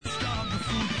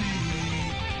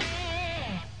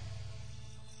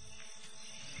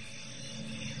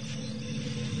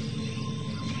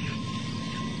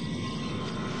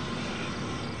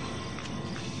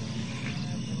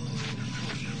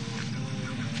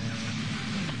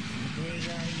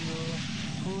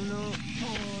হলো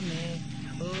ফোনে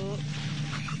ও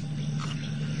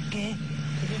কে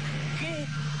কে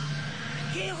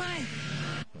কে ওখানে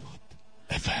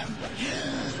FM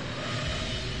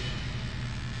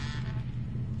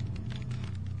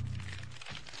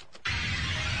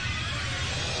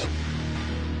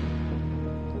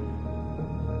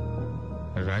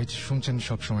রাইট শুনছেন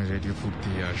সবসময় রেডিও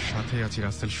ফুর্তি আর সাথে আছি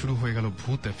রাস্তাল। শুরু হয়ে গেল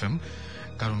ভূত এফএম,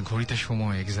 কারণ ঘড়িতে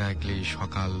সময় এক্স্যাক্টলি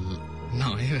সকাল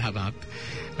নয়,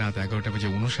 রাত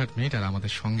 11:59 আর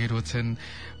আমাদের সঙ্গে রয়েছেন,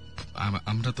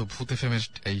 আমরা তো ভূত এফএম এর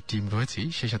এই টিম রয়েছি,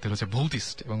 সেই সাথে রয়েছে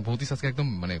ভৌতিস্ট, এবং ভৌতিস্ট আজকে একদম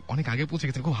মানে অনেক আগে পৌঁছে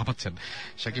গেছেন, খুব হাঁপাচ্ছেন।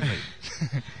 শাকিব ভাই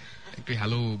একটু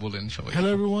হ্যালো বলেন সবাই। Hello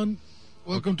everyone,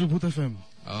 welcome to Bhoot FM.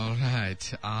 Alright,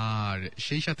 আর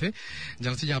সেই সাথে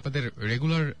জানাচ্ছি যে আপনাদের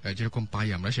রেগুলার যেরকম পাই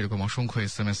আমরা, সেরকম অসংখ্য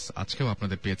SMS আজকেও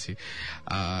আপনাদের পেয়েছি।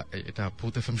 এটা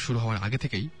ভূত এফএম শুরু হওয়ার আগে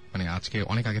থেকেই, মানে আজকে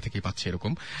অনেক আগে থেকেই পাচ্ছি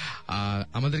এরকম।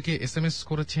 আমাদেরকে SMS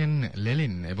করেছেন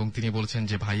লেলিন, এবং তিনি বলছেন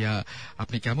যে ভাইয়া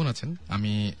আপনি কেমন আছেন।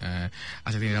 আমি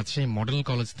আচ্ছা, তিনি রাজশাহী মডেল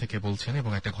কলেজ থেকে বলছেন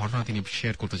এবং একটা ঘটনা তিনি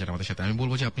শেয়ার করতে চান আমাদের সাথে। আমি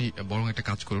বলবো যে আপনি বরং একটা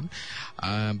কাজ করুন,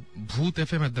 ভূত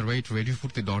এফএম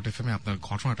 @radiofurti.fm এ আপনার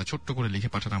ঘটনাটা ছোট্ট করে লিখে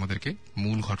পাঠান আমাদেরকে,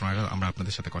 মূল ঘটনাটা আমরা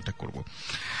আপনাদের সাথে কন্ট্যাক্ট করব।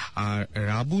 আর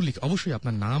রাবু অবশ্যই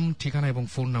আপনার নাম, ঠিকানা এবং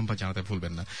ফোন নাম্বার জানাতে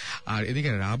ভুলবেন না। আর এদিকে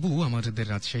রাবু আমাদের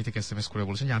রাজশাহী থেকে SMS করে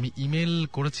বলছেন যে আমি ইমেল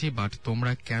করেছি, বাট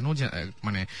তোমরা কেন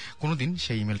মানে কোনোদিন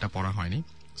সেই ইমেলটা পড়া হয়নি,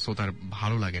 সো তার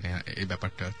ভালো লাগে না এই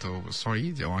ব্যাপারটা। তো সরি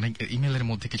যে অনেক ইমেলের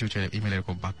মধ্যে কিছু ইমেল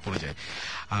এরকম বাদ পড়ে যায়।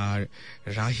 আর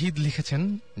রাহিদ লিখেছেন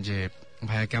যে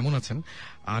ভাইয়া কেমন আছেন,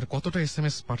 আর কতটা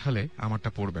SMS পাঠালে আমারটা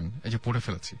পড়বেন, এই যে পড়ে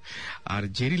ফেলেছি। আর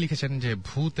জেরি লিখেছেন যে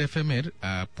ভূত এফএম এর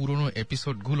পুরনো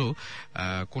এপিসোড গুলো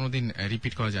কোনোদিন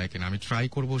রিপিট করা যায় কিনা, আমি ট্রাই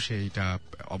করবো সেইটা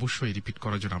অবশ্যই রিপিট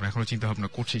করার জন্য, আমরা এখনো চিন্তা ভাবনা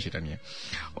করছি সেটা নিয়ে।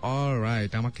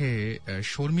 অলরাইট, আমাকে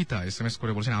শর্মিতা SMS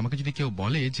করে বলছেন আমাকে যদি কেউ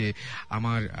বলে যে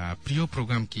আমার প্রিয়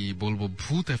প্রোগ্রাম কি, বলবো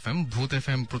ভূত এফএম। ভূত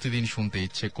এফএম প্রতিদিন শুনতে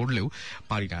ইচ্ছে করলেও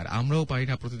পারি না, আর আমরাও পারি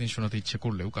না প্রতিদিন শোনাতে ইচ্ছে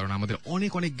করলেও, কারণ আমাদের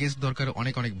অনেক অনেক গেস্ট দরকার,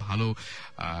 অনেক অনেক ভালো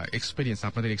এক্সপেরিয়েন্স,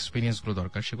 আপনাদের এক্সপেরিয়েন্স গুলো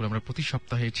দরকার, সেগুলো আমরা প্রতি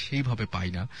সপ্তাহে সেইভাবে পাই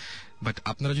না। বাট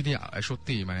আপনারা যদি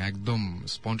সত্যি মানে একদম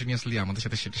স্পন্টেনিয়াসলি আমাদের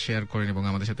সাথে সেটা শেয়ার করেন এবং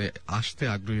আমাদের সাথে আসতে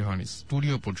আগ্রহী হন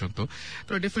স্টুডিও পর্যন্ত,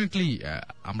 তো ডেফিনেটলি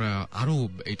আমরা আরো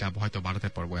এটা হয়তো বাড়াতে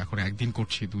পারবো। এখন একদিন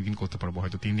করছি, 2 দিন করতে পারবো,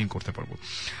 হয়তো 3 দিন করতে পারবো।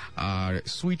 আর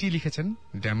সুইটি লিখেছেন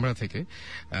ড্যামরা থেকে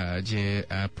যে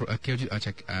কেউ,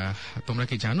 আচ্ছা তোমরা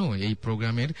কি জানো এই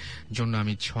প্রোগ্রামের জন্য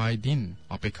আমি 6 দিন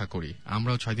অপেক্ষা করি,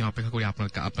 আমরাও 6 দিন অপেক্ষা করি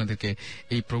আপনাদেরকে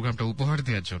এই প্রোগ্রামটা উপহার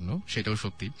দেওয়ার জন্য, সেটাও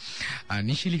সত্যি।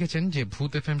 নিশি লিখেছেন যে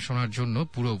ভূত এফএম শোনার জন্য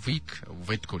পুরো উইক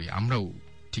ওয়েট করি, আমরাও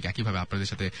ঠিক একইভাবে আপনাদের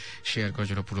সাথে শেয়ার করার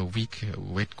জন্য পুরো উইক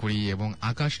ওয়েট করি। এবং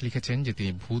আকাশ লিখেছেন যে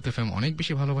তিনি ভূত এফএম অনেক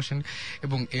বেশি ভালোবাসেন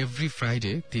এবং এভরি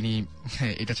ফ্রাইডে তিনি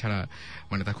এটা ছাড়া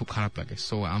মানে তার খুব খারাপ লাগে,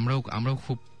 সো আমরাও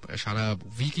খুব সারা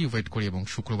উইকই ওয়েট করি, এবং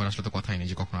শুক্রবার আসলে তো কথাই নেই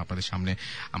যে কখনো আপনাদের সামনে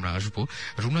আমরা আসবো।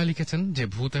 রুনা লিখেছেন যে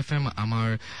ভূত এফএম আমার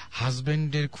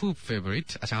হাজবেন্ডের খুব ফেভারিট।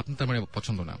 আচ্ছা, আপনার তার মানে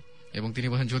পছন্দ না, এবং তিনি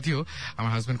বলেন যদিও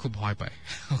আমার হাজবেন্ড খুব ভয় পায়।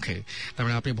 ওকে, তার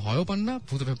মানে আপনি ভয়ও পান না,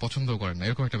 ভূত এফএম পছন্দও করেন না,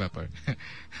 এরকম একটা ব্যাপার।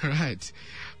 Right,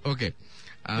 okay.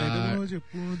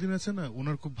 পুরোনো দিন আছে না,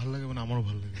 ওনার খুব ভালো লাগে, মানে আমারও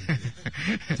ভালো লাগে।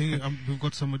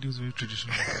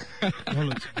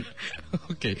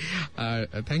 ওকে, আর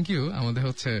থ্যাংক ইউ। আমাদের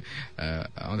হচ্ছে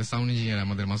আমাদের সাউন্ড ইঞ্জিনিয়ার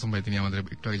আমাদের মাসুম ভাই, তিনি আমাদের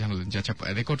একটু আগে জানালেন যে আচ্ছা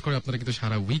রেকর্ড করে আপনারা কিন্তু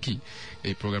সারা উইকই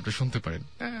এই প্রোগ্রামটা শুনতে পারেন।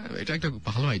 এটা একটা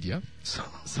ভালো আইডিয়া,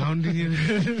 সাউন্ড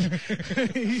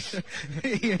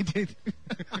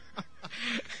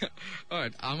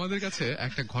আমাদের কাছে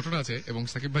একটা ঘটনা আছে, এবং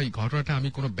সাকিব ভাই ঘটনাটা আমি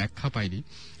কোনো ব্যাখ্যা পাইনি,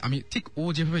 আমি ঠিক ও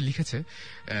যেভাবে লিখেছে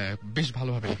বেশ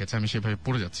ভালোভাবে লিখেছে, আমি সেভাবে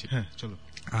পড়ে যাচ্ছি। হ্যাঁ চলো।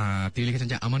 তিনি লিখেছেন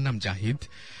যে আমার নাম জাহিদ,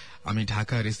 আমি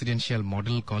ঢাকা রেসিডেন্সিয়াল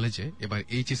মডেল কলেজে এবার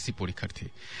HSC পরীক্ষার্থী।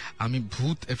 আমি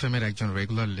ভূত এফএম এর একজন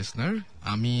রেগুলার লিসনার।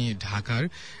 আমি ঢাকার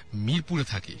মিরপুরে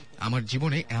থাকি। আমার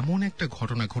জীবনে এমন একটা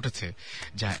ঘটনা ঘটেছে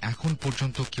যা এখন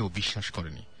পর্যন্ত কেউ বিশ্বাস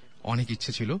করেনি। অনেক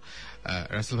ইচ্ছে ছিল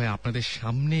রাসেল ভাই আপনাদের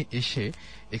সামনে এসে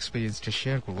এক্সপেরিয়েন্সটা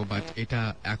শেয়ার করব, বাট এটা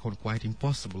এখন কোয়াইট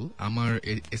ইম্পসিবল। আমার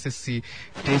SSC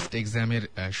টেস্ট এক্সামের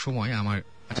সময় আমার,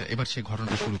 আচ্ছা এবার সে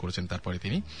ঘটনাটা শুরু করেছেন তারপরে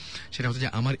তিনি, সেটা হচ্ছে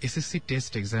যে আমার SSC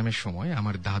টেস্ট এক্সামের সময়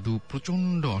আমার দাদু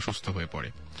প্রচন্ড অসুস্থ হয়ে পড়ে।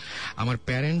 আমার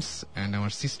প্যারেন্টস অ্যান্ড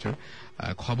আমার সিস্টার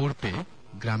খবর পেয়ে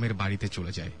গ্রামের বাড়িতে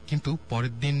চলে যায়, কিন্তু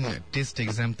পরের দিন টেস্ট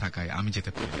এক্সাম থাকায় আমি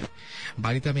যেতে পারিনি।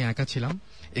 বাড়িতে আমি একা ছিলাম।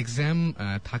 এক্সাম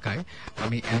থাকায়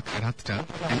আমি এক রাতটা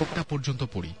 1টা পর্যন্ত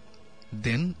পড়ি,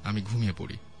 দেন আমি ঘুমিয়ে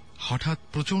পড়ি। হঠাৎ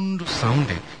প্রচন্ড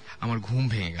সাউন্ডে আমার ঘুম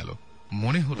ভেঙে গেল।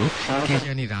 মনে হলো কে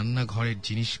জানি রান্নাঘরের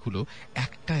জিনিসগুলো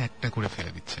একটা একটা করে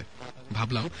ফেলে দিচ্ছে।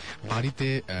 ভাবলাম বাড়িতে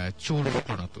চোর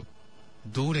প্রণত।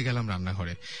 দৌড়ে গেলাম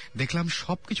রান্নাঘরে, দেখলাম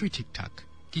সবকিছুই ঠিকঠাক,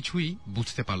 কিছুই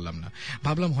বুঝতে পারলাম না।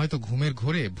 ভাবলাম হয়তো ঘুমের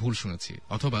ঘোরে ভুল শুনেছি,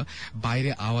 অথবা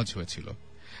বাইরে আওয়াজ হয়েছিল।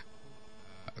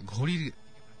 ঘড়ির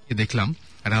দেখলাম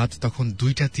রাত তখন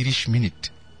 2:30।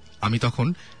 আমি তখন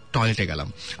টয়লেটে গেলাম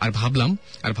আর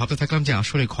ভাবতে থাকলাম যে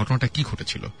আসলে ঘটনাটা কি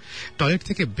ঘটেছিল। টয়লেট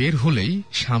থেকে বের হলেই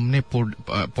সামনে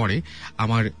পড়ে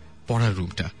আমার পড়ার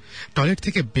রুমটা। টয়লেট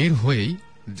থেকে বের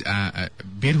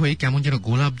হয়েই কেমন যেন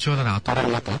গোলাপ জল আর আতরের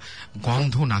মতো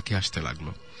গন্ধ নাকে আসতে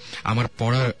লাগলো। আমার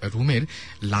পড়ার রুমের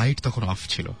লাইট তখন অফ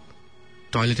ছিল।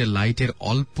 টয়লেটের লাইটের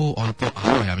অল্প অল্প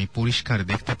আলোয় আমি পরিষ্কার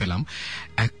দেখতে পেলাম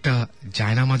একটা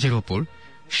জায়নামাজের ওপর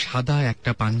সাদা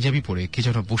একটা পাঞ্জাবি পরে কে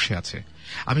যেন বসে আছে।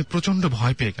 আমি প্রচন্ড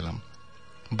ভয় পেয়ে গেলাম।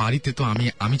 বাড়িতে তো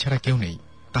আমি ছাড়া কেউ নেই,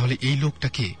 তাহলে এই লোকটা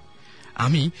কে?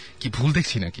 আমি কি ভুল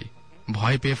দেখছি নাকি?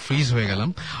 ভয় পেয়ে ফ্রিজ হয়ে গেলাম।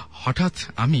 হঠাৎ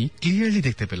আমি ক্লিয়ারলি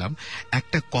দেখতে পেলাম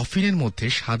একটা কফিনের মধ্যে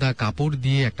সাদা কাপড়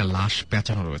দিয়ে একটা লাশ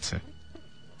পেঁচানো রয়েছে।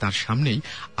 তার সামনেই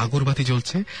আগরবাতি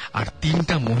জ্বলছে আর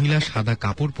 3টা মহিলা সাদা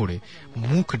কাপড় পরে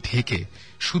মুখ ঢেকে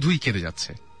শুধুই কেঁদে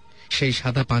যাচ্ছে। সেই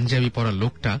সাদা পাঞ্জাবি পরা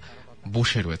লোকটা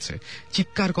বসে রয়েছে।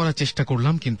 চিৎকার করার চেষ্টা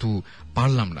করলাম, কিন্তু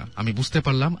পারলাম না। আমি বুঝতে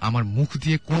পারলাম আমার মুখ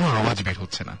দিয়ে কোনো আওয়াজ বের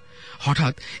হচ্ছে না।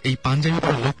 হঠাৎ এই পাঞ্জাবি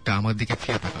পরা লোকটা আমার দিকে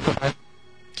ফিরে তাকালো,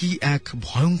 কি এক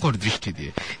ভয়ঙ্কর দৃষ্টি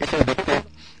দিয়ে। এটা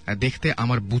দেখতে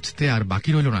আমার বুঝতে আর বাকি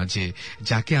রইল না যে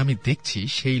যাকে আমি দেখছি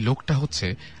সেই লোকটা হচ্ছে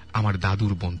আমার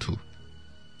দাদুর বন্ধু,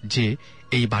 যে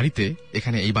এই বাড়িতে,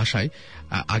 এখানে এই বাসায়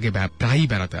আগে প্রায়ই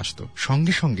বেড়াতে আসতো।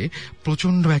 সঙ্গে সঙ্গে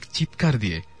প্রচন্ড এক চিৎকার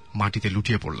দিয়ে মাটিতে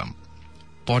লুটিয়ে পড়লাম।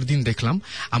 পরদিন দেখলাম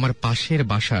আমার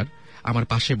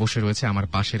পাশে বসে রয়েছে আমার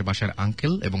পাশের বাসার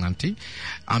আঙ্কেল এবং আন্টি।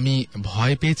 আমি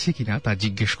ভয় পেয়েছি কিনা তা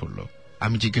জিজ্ঞেস করলো।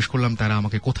 আমি জিজ্ঞেস করলাম তারা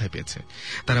আমাকে কোথায় পেয়েছে।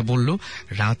 তারা বলল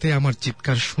রাতে আমার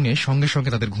চিৎকার শুনে সঙ্গে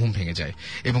সঙ্গে তাদের ঘুম ভেঙে যায়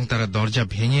এবং তারা দরজা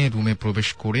ভেঙে রুমে প্রবেশ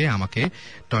করে আমাকে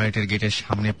টয়লেটের গেটের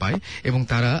সামনে পায় এবং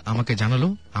তারা আমাকে জানালো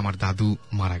আমার দাদু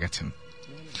মারা গেছেন।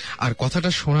 আর কথাটা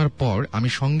শোনার পর আমি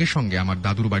সঙ্গে সঙ্গে আমার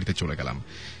দাদুর বাড়িতে চলে গেলাম।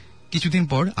 কিছুদিন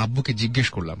পর আব্বুকে জিজ্ঞেস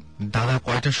করলাম দাদা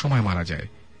কয়টার সময় মারা যায়,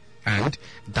 অ্যান্ড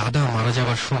দাদা মারা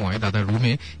যাওয়ার সময় দাদার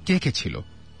রুমে কে কে ছিল।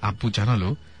 আব্বু জানালো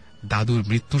দাদুর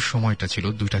মৃত্যুর সময়টা ছিল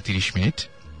 2:30,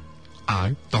 আর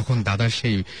তখন দাদার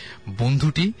সেই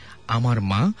বন্ধুটি, আমার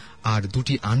মা আর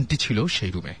 2টি আন্টি ছিল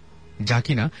সেই রুমে, যা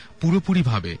কিনা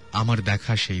পুরোপুরিভাবে আমার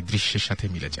দেখা সেই দৃশ্যের সাথে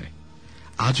মিলে যায়।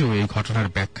 আজও এই ঘটনার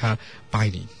ব্যাখ্যা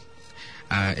পাইনি,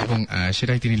 এবং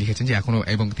সেটাই তিনি লিখেছেন যে এখনো,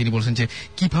 এবং তিনি বলছেন যে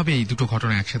কিভাবে এই দুটো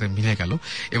ঘটনা একসাথে মিলে গেল।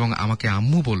 এবং আমাকে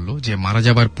আম্মু বলল যে মারা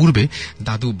যাবার পূর্বে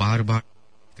দাদু বারবার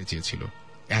চেয়েছিল।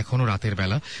 এখনো রাতের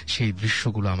বেলা সেই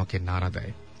দৃশ্যগুলো আমাকে নাড়া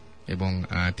দেয়। এবং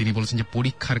তিনি বলেছেন যে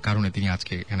পরীক্ষার কারণে তিনি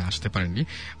আজকে এখানে আসতে পারেননি,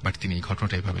 বাট তিনি এই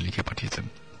ঘটনাটা এইভাবে লিখে পাঠিয়েছেন।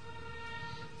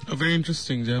 ভেরি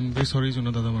ইন্টারেস্টিং, যে আমি ভেরি সরি জন্য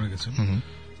দাদা মারা গেছেন।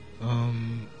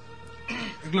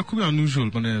 এগুলো খুবই আনইউজুয়াল,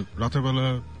 মানে রাতের বেলা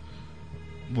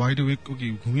ওয়াইড উইক কি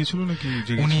ঘুমিয়েছিল নাকি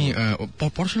উনি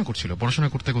পড়াশোনা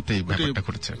করতে করতে এই ব্যাপারটা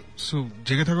ঘটেছে। সো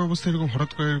জেগে থাকা অবস্থায় এরকম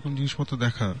হঠাৎ করে এরকম জিনিসপত্র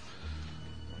দেখা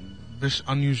বেশ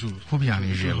আনইউজুয়াল, খুবই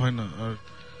আনইউজুয়াল হয় না। আর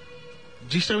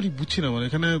জিনিসটা আমি ঠিক বুঝছি না, মানে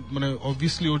এখানে মানে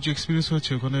অবভিয়াসলি ওর যে এক্সপিরিয়েন্স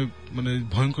হয়েছে ওখানে মানে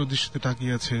ভয়ঙ্কর দৃষ্টিতে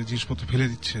তাকিয়ে আছে, জিনিসপত্র ফেলে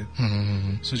দিচ্ছে,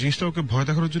 সো জিনিসটা ওকে ভয়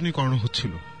দেখানোর জন্যই করানো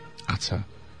হচ্ছিল। আচ্ছা,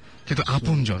 কিন্তু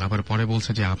আপনজন আবার পরে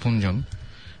বলছে যে আপনজন,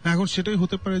 এখন সেটাই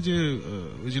হতে পারে যে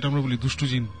যেটা আমরা বলি দুষ্টু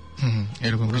জিন,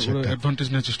 এরকম অ্যাডভান্টেজ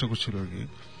নেওয়ার চেষ্টা করছিল আর কি।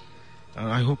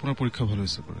 আই হোপ ওনার পরীক্ষা ভালো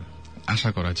হয়েছে করে, আশা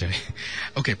করা যায়।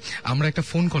 ওকে, আমরা একটা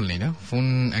ফোন কল নেই না,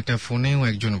 ফোনেও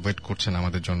একজন ওয়েট করছেন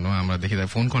আমাদের জন্য, আমরা দেখি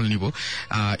ফোন কল নিব।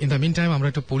 ইন দ্য মিন টাইম আমরা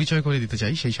একটা পরিচয় করে দিতে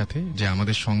চাই সেই সাথে যে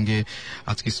আমাদের সঙ্গে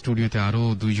আজকে স্টুডিওতে আরো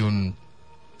 2জন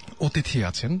অতিথি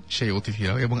আছেন, সেই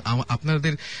অতিথিরা, এবং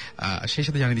আপনাদের সেই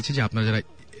সাথে জানিয়ে দিচ্ছি যে আপনারা যারা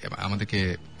আমাদেরকে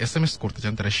SMS করতে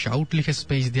চান তারা শাউট লিখে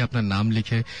স্পেস দিয়ে আপনার নাম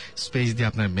লিখে স্পেস দিয়ে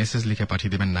আপনার মেসেজ লিখে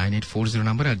পাঠিয়ে দেবেন 9840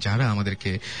 নাম্বার। আর যারা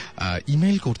আমাদেরকে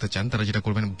ইমেইল করতে চান তারা যেটা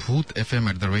করবেন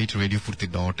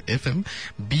bhutfm@radiofurti.fm,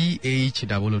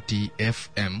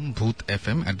 BHOOTFM,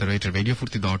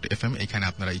 bhutfm@radiofurti.fm। এখানে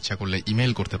আপনারা ইচ্ছা করলে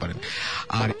ইমেইল করতে পারেন।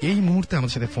 আর এই মুহূর্তে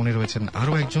আমাদের সাথে ফোনে রয়েছেন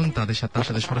আরো একজন, তার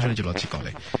সাথে সরাসরি চলে যাচ্ছি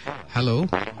কলে। হ্যালো,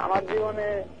 আমার জীবনে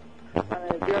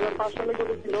 2005 সালে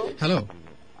ঘটেছিল।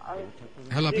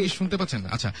 হ্যালো, আপনি কি শুনতে পাচ্ছেন?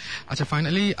 আচ্ছা,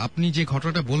 ফাইনালি আপনি যে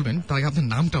ঘটনাটা বলবেন তার আগে আপনার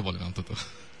নামটা বলেন অন্তত।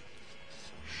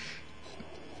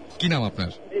 কি নাম আপনার?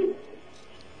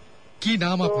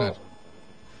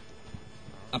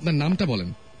 আপনার নামটা বলেন।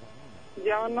 জি,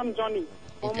 আমার নাম জনি,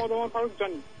 মোহাম্মদ ওমর ফারুক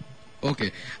জনি। ওকে,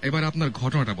 এবার আপনার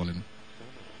ঘটনাটা বলেন।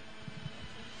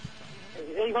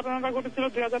 এই ঘটনাটা ঘটেছিল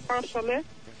 2005 সালে।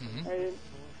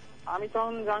 আমি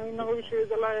তখন জাহাঙ্গীরনগর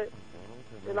বিশ্ববিদ্যালয়ে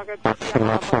এলাকায়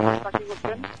চাকরি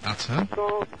করতেন। আচ্ছা, তো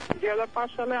 2005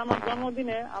 সালে আমার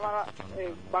জন্মদিনে আমার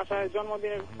বাসায়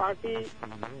জন্মদিনের পার্টি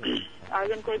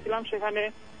আয়োজন করেছিলাম। সেখানে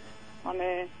মানে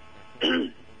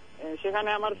সেখানে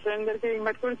আমার ফ্রেন্ডদেরকে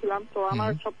ইনভাইট করেছিলাম। তো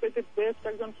আমার সবচেয়ে বেস্ট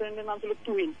একজন ফ্রেন্ডের নাম ছিল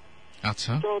তুহিন।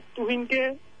 আচ্ছা। তো তুহিনকে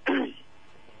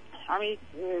আমি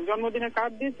জন্মদিনের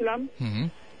কার্ড দিয়েছিলাম।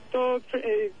 তো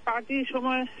পার্টির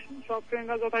সময় সব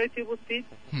ফ্রেন্ডরা যথারীতি উপস্থিত।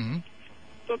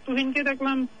 তো তুহিনকে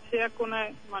দেখলাম সে এক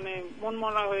কোনায় মানে মন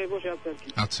মরা হয়ে বসে আছে আর কি।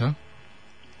 আচ্ছা।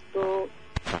 তো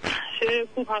সে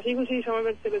খুব হাসি খুশি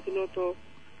স্বভাবের ছেলে ছিল। তো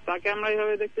তাকে আমরা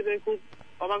এইভাবে দেখতে পেয়ে খুব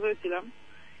অবাক হয়েছিলাম,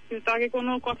 কিন্তু তাকে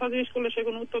কোনো কথা জিজ্ঞেস করলে সে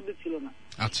কোনো উত্তর দিচ্ছিল না।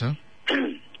 আচ্ছা।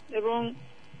 এবং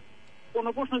কোন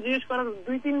প্রশ্ন জিজ্ঞেস করার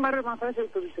 2-3 বারের মাথায় সে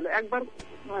উত্তর দিচ্ছিল, একবার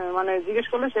মানে জিজ্ঞেস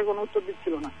করলে সে কোনো উত্তর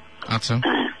দিচ্ছিল না। আচ্ছা।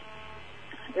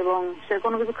 এবং সে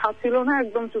কোনো কিছু খাচ্ছিল না,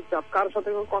 একদম চুপচাপ, কারোর সাথে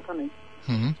কোনো কথা নেই।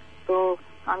 তো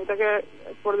আমি তাকে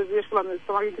পরে জিজ্ঞেস করলাম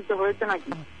তোমার কি কিছু হয়েছে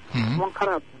নাকি, মন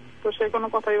খারাপ? তো সে কোনো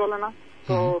কথাই বলে না।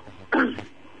 তো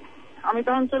আমি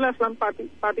তখন চলে আসলাম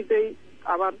পার্টিতেই,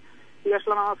 আবার ফিরে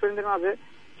আসলাম আমার ফ্রেন্ডের মাঝে।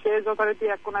 সে যথারীতি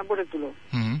এক কোনায় বসেছিল।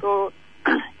 তো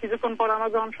কিছুক্ষণ পর আমরা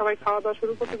যখন সবাই খাওয়া দাওয়া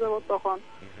শুরু করতে যাবো, তখন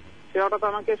সে হঠাৎ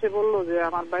আমাকে এসে বললো যে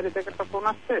আমার বাইরে থেকে একটা ফোন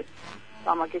আসছে,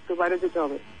 আমাকে একটু বাইরে যেতে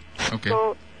হবে। তো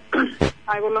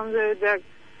আমি বললাম যে দেখ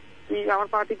তুই আমার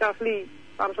পার্টিতে আসলি,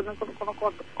 কারোর সাথে কোনো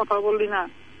কথা বললি না,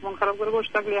 মন খারাপ করে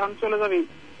বসে থাকলি, এখন চলে যাবি,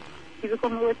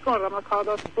 কিছুক্ষণ ওয়েট কর, আমরা খাওয়া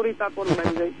দাওয়া করি তারপর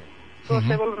বাইরে যাই। তো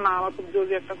সে বললো না আমার খুব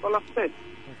জরুরি একটা কল আসছে,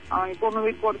 আমি 15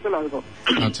 মিনিট পর চলে আসবো।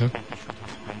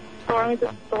 তো আমি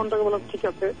তখন তাকে বললাম ঠিক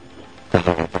আছে।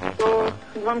 তো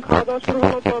যখন খাওয়া দাওয়া শুরু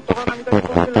হলো, তো তখন আমি তাকে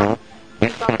ফোন দিলাম,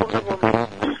 তার ফোনটা বন্ধ।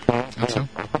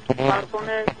 তার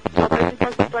ফোনে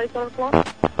ট্রাই করার পর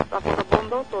তার ফোনটা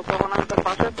বন্ধ। তো তখন আমি তার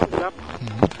বাসায় ফোন দিলাম।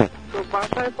 তো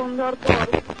বাসায় ফোন দেওয়ার পর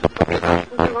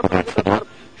তার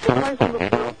সুন্দর ছিল।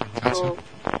 তো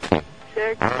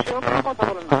সেও কোনো কথা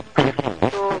বলে না।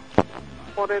 তো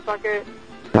পরে তাকে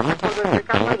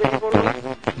কান্না দেখে বললো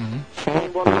যে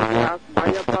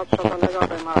ভাইয়া তো আজ সকালে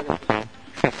রাতে মারা গেছে।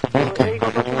 তো এই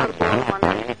কথা শোনার পর মানে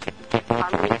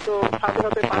আমি তো সাথে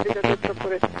সাথে পার্টিতে চেষ্টা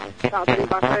করে তাড়াতাড়ি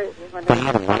বাসায়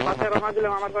রওনা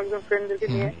দিলাম আমার কয়েকজন ফ্রেন্ডদেরকে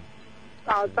নিয়ে।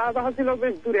 তার বাসা ছিল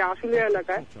বেশ দূরে, আশুলিয়া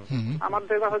এলাকায়।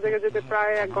 আমাদের বাসা থেকে যেতে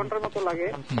প্রায় 1 ঘন্টার মতো লাগে।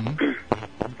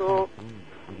 তো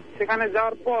সেখানে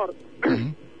যাওয়ার পর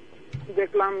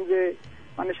দেখলাম যে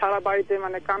মানে সারা বাড়িতে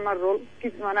মানে কান্নার রোল।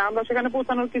 মানে আমরা সেখানে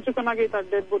পৌঁছানোর কিছুক্ষণ আগেই তার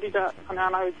ডেড বডিটা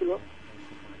আনা হয়েছিল।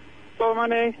 তো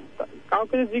মানে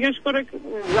কাউকে জিজ্ঞেস করে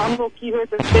জানবো কি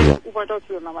হয়েছে সেই উপায়টাও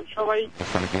ছিল না।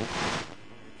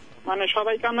 মানে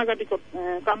সবাই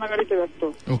কান্নাকাটিতে ব্যস্ত।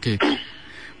 ওকে,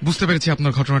 বুঝতে পেরেছি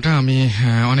আপনার ঘটনাটা। আমি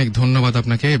অনেক ধন্যবাদ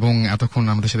আপনাকে, এবং এতক্ষণ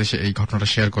আমাদের সাথে এই ঘটনাটা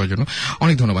শেয়ার করার জন্য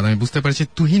অনেক ধন্যবাদ। আমি বুঝতে পেরেছি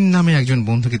তুহিন নামে একজন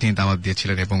বন্ধুকে তিনি দাওয়াত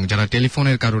দিয়েছিলেন, এবং যারা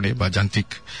টেলিফোনের কারণে বা যান্ত্রিক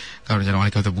কারণে যারা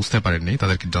অনেকে হয়তো বুঝতে পারেননি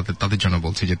তাদের জন্য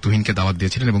বলছি যে তুহিনকে দাওয়াত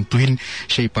দিয়েছিলেন, এবং তুহিন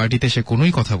সেই পার্টিতে সে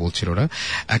কোনোই কথা বলছিল না।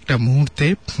 একটা মুহূর্তে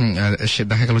সে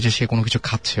দেখা গেল যে সে কোনো কিছু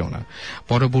খাচ্ছেও না।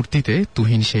 পরবর্তীতে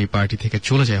তুহিন সেই পার্টি থেকে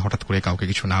চলে যায় হঠাৎ করে কাউকে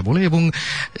কিছু না বলে, এবং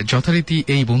যথারীতি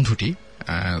এই বন্ধুটি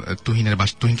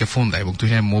তুহিনকে ফোন দেয়, এবং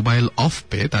তুহিনের মোবাইল অফ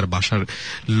পেয়ে তার বাসার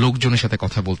লোকজনের সাথে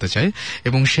কথা বলতে চায়,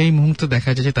 এবং সেই মুহূর্তে দেখা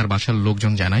যায় যে তার বাসার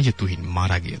লোকজন জানায় যে তুহিন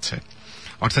মারা গিয়েছে।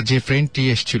 অর্থাৎ যে ফ্রেন্ডটি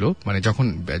এসেছিল, মানে যখন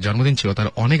জন্মদিন ছিল তার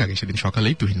অনেক আগে, সেদিন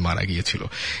সকালেই তুহিন মারা গিয়েছিল।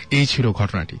 এই ছিল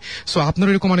ঘটনাটি। সো আপনার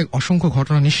এরকম অনেক অসংখ্য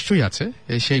ঘটনা নিশ্চয়ই আছে।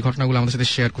 সেই ঘটনাগুলো আমাদের সাথে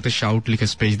শেয়ার করতে শাউট লিখে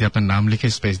স্পেস দিয়ে, আপনার নাম লিখে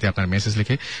স্পেস দিয়ে, আপনার মেসেজ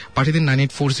লিখে পাঠিয়ে দিন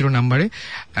 9840 নাম্বারে।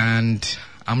 অ্যান্ড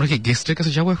আমরা কি গেস্টের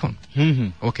কাছে যাবো এখন?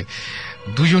 ওকে,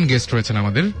 2জন গেস্ট রয়েছেন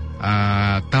আমাদের।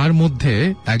 তার মধ্যে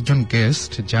একজন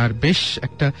গেস্ট যার বেশ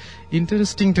একটা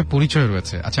ইন্টারেস্টিং পরিচয়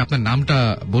রয়েছে। আচ্ছা, আপনার নামটা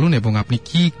বলুন এবং আপনি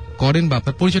কি করেন, বা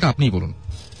আপনার পরিচয়টা আপনিই বলুন।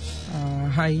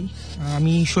 হাই,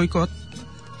 আমি সৈকত,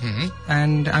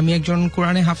 এন্ড আমি একজন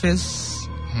কোরআনে হাফেজ,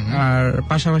 আর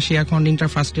পাশাপাশি এখন ইন্টার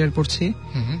ফার্স্ট ইয়ার পড়ছি।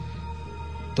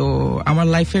 তো আমার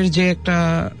লাইফের যে একটা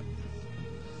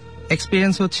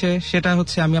এক্সপিরিয়েন্স হচ্ছে সেটা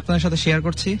হচ্ছে আমি আপনাদের সাথে শেয়ার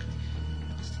করছি।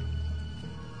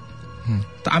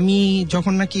 তো আমি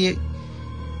যখন নাকি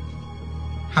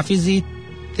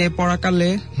হাফিজিতে পড়াকালে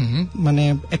মানে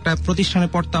একটা প্রতিষ্ঠানে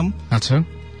পড়তাম। আচ্ছা।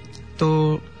 তো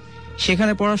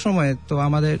সেখানে পড়ার সময়, তো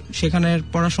আমাদের সেখানে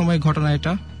পড়ার সময় ঘটনা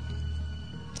এটা,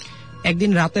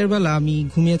 একদিন রাতের বেলা আমি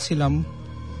ঘুমিয়েছিলাম,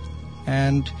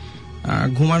 এন্ড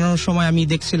ঘুমানোর সময় আমি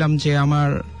দেখছিলাম যে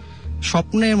আমার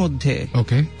স্বপ্নের মধ্যে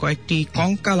কয়েকটি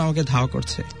কঙ্কাল আমাকে ধাওয়া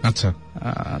করছে। আচ্ছা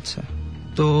আচ্ছা।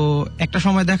 তো একটা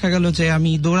সময় দেখা গেল যে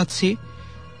আমি দৌড়াচ্ছি,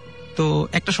 তো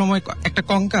একটা সময় একটা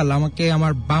কঙ্কাল আমাকে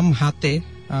আমার বাম হাতে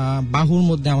বাহুর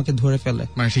মধ্যে আমাকে ধরে ফেলে,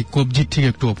 মানে সেই কবজির ঠিক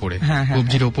একটু উপরে,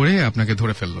 কবজির উপরে আপনাকে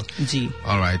ধরে ফেললো। জি,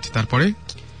 অলরাইট। তারপরে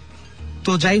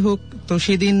তো যাই হোক, তো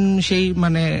সেদিন সেই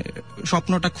মানে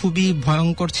স্বপ্নটা খুবই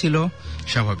ভয়ঙ্কর ছিল,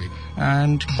 স্বাভাবিক।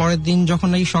 এন্ড পরের দিন যখন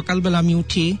এই সকালবেলা আমি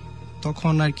উঠি,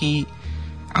 তখন আর কি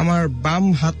আমার বাম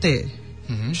হাতে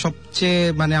সবচেয়ে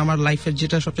মানে আমার লাইফের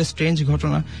যেটা সবচেয়ে স্ট্রেঞ্জ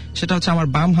ঘটনা সেটা হচ্ছে আমার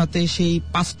বাম হাতে সেই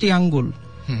 5টি আঙ্গুল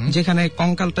যেখানে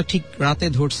কঙ্কালটা ঠিক রাতে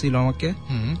ধরছিল আমাকে,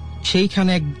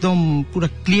 সেইখানে একদম পুরো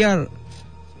ক্লিয়ার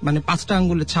মানে 5টা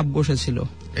আঙ্গুলের ছাপ বসেছিল।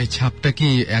 এই ছাপটা কি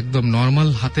একদম নরমাল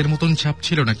হাতের মতন ছাপ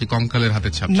ছিল নাকি কঙ্কালের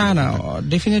হাতের ছাপ? না না,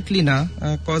 ডেফিনেটলি না,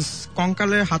 কজ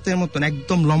কঙ্কালের হাতের মতন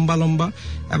একদম লম্বা লম্বা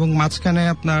এবং মাঝখানে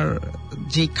আপনার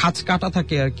যে খাঁজ কাটা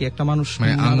থাকে আর কি একটা মানুষ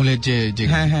মানে আঙ্গুলের যে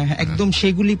হ্যাঁ হ্যাঁ একদম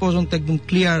সেগুলি পর্যন্ত একদম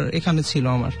ক্লিয়ার এখানে ছিল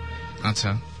আমার।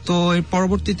 আচ্ছা। তো এর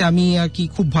পরবর্তীতে আমি আর কি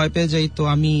খুব ভয় পেয়ে যাই। তো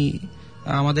আমি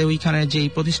আমাদের ওইখানে যে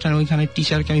প্রতিষ্ঠানে ওইখানে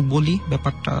টিচারকে আমি বলি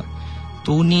ব্যাপারটা, তো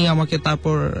উনি আমাকে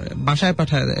তারপর বাসায়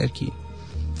পাঠায় দেয় আর কি।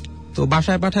 তো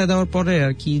বাসায় পাঠায় দেওয়ার পরে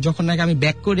আর কি যখন নাকি আমি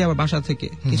ব্যাক করি আবার বাসা থেকে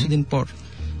কিছুদিন পর,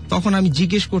 তখন আমি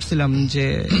জিজ্ঞেস করছিলাম যে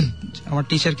আমার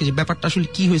টিচারকে যে ব্যাপারটা আসলে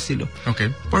কি হয়েছিল।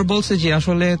 পরে বলছে যে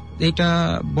আসলে এটা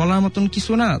বলার মতন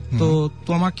কিছু না, তো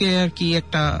তোমাকে আর কি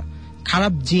একটা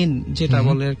খারাপ জিন যেটা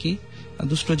বলে আর কি,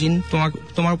 দুষ্ট জিন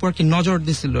তোমার উপর কি নজর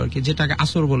দিছিল আর কি, যেটাকে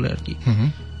আসর বলে আর কি।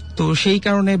 তো সেই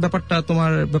কারণে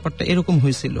ব্যাপারটা এরকম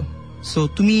হয়েছিল। সো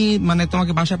তুমি মানে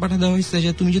তোমাকে বাসায় পাঠা দেওয়া হয়েছে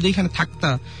যে তুমি যদি এখানে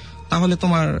থাকতা তাহলে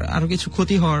তোমার আরো কিছু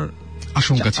ক্ষতি হওয়ার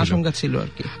আশঙ্কা ছিল আর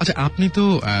কি। আচ্ছা, আপনি তো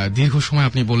দীর্ঘ সময়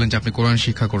আপনি বললেন যে আপনি কোরআন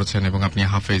শিক্ষা করেছেন এবং আপনি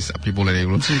হাফেজ, আপনি বলেন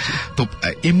এগুলো। তো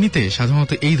এমনিতে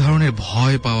সাধারণত এই ধরনের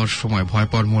ভয়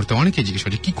পাওয়ার মুহূর্তে অনেকেই জিজ্ঞেস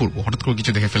করে কি করবো, হঠাৎ করে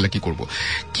কিছু দেখে ফেললে কি করবো,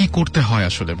 কি করতে হয়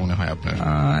আসলে মনে হয় আপনার?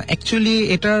 অ্যাকচুয়ালি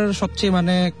এটার সবচেয়ে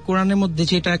মানে কোরআনের মধ্যে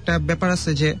যেটা একটা ব্যাপার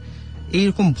আছে যে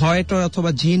এইরকম ভয়টা অথবা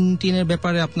জিন টিনের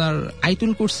ব্যাপারে আপনার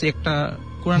আয়াতুল কুরসি একটা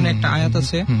কোরআনে একটা আয়াত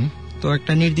আছে, তো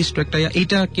একটা নির্দিষ্ট একটা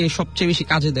এইটাকে সবচেয়ে বেশি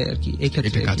কাজে দেয় আর কি এই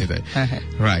ক্ষেত্রে কাজে দেয়।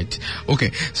 রাইট, ওকে।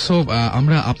 সো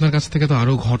আমরা আপনার কাছ থেকে তো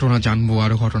আরো ঘটনা জানবো,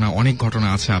 অনেক ঘটনা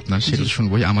আছে আপনার, সেটা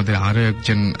শুনবোই। আমাদের আরো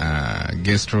একজন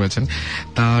গেস্ট রয়েছেন,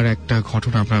 তার একটা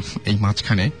ঘটনা আমরা এই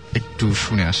মাঝখানে একটু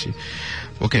শুনে আসি।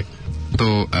 ওকে, তো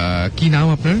কি নাম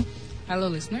আপনার? হ্যালো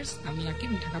লিসনার্স, আমি আকিব,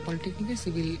 ঢাকা পলিটেকনিকের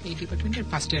সিভিল এই ডিপার্টমেন্টের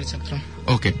ফার্স্ট ইয়ার ছাত্র।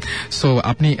 ওকে, সো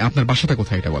আপনার বাসাটা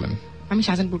কোথায় এটা বলেন? আমি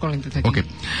শাহজাহানপুর কলোনিতে থাকি। ওকে,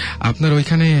 আপনার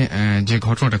ওইখানে যে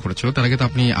ঘটনাটা ঘটেছিল তার আগে তো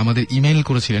আপনি আমাদের ইমেইল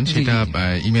করেছিলেন, সেটা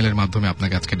ইমেইলের মাধ্যমে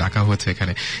আপনাকে আজকে ডাকা হয়েছে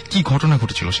এখানে। কি ঘটনা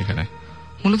ঘটেছিল সেখানে?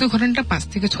 মূলত ঘটনাটা 5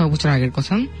 থেকে 6 বছর আগের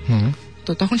কথা।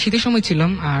 তো তখন শীতের সময়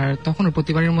ছিলাম, আর তখন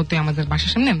প্রতিবারের মধ্যে আমাদের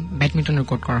বাসার সামনে ব্যাডমিন্টনের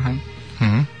কোর্ট করা হয়।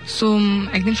 সো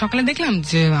একদিন সকালে দেখলাম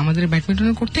যে আমাদের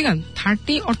ব্যাডমিন্টনের কোর্ট থেকে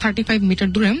 30 or 35 মিটার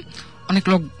দূরে অনেক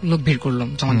লোক ভিড় করলাম,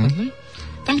 জমা করলাম।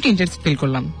 তো আমি একটু ইন্টারেস্ট ফিল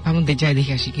করলাম, ভাবলাম যাই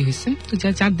দেখে আসি কি হয়েছে। তো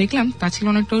যা দেখলাম তা ছিল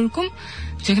অনেকটা ওরকম,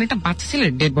 যেখানে একটা বাচ্চা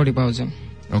ছেলের ডেড বডি পাওয়া যায়।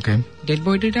 ওকে, ডেড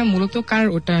বডিটা মূলত কার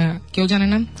ওটা কেউ জানে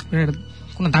না,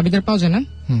 কোনো দাবিদার পাওয়া যায় না।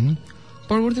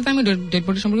 পরবর্তীতে আমি ডেড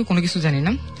বডি সম্পর্কে কোনো কিছু জানি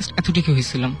না, এতটুকু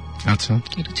হয়েছিলাম। আচ্ছা,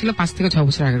 এটা ছিল 5 থেকে 6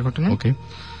 বছর আগের ঘটনা। ওকে,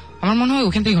 আমার মনে হয়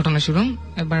ওখান থেকে ঘটনা শুরু।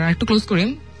 এবার একটু ক্লোজ করি,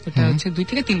 এটা হচ্ছে 2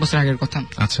 থেকে 3 বছর আগের কথা।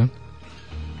 আচ্ছা,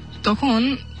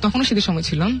 তখনও শীতের সময়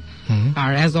ছিল,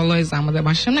 আর অ্যাজ অলওয়েজ আমাদের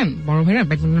বাসার সামনে বড় ভাইরা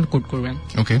ব্যাডমিন্টন কোর্ট করবে।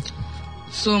 ওকে,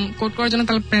 সো কোর্ট করার জন্য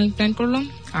তারা প্ল্যান করলো,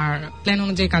 আর প্ল্যান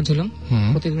অনুযায়ী কাজ হলো।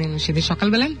 প্রতিদিন সেদিন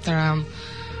সকালবেলায় তারা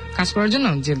কাজ করার জন্য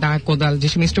যে দা, কোদাল,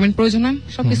 যেসব ইনস্ট্রুমেন্ট প্রয়োজন হয়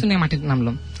সবকিছু নিয়ে মাঠে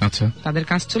নামলো। আচ্ছা, তাদের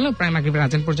কাজ ছিল প্রায় মাগরিবের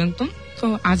আজান পর্যন্ত। তো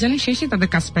আজানের শেষে তাদের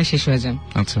কাজ প্রায় শেষ হয়ে যায়।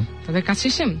 আচ্ছা, তাদের কাজ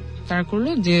শেষে তারা করলো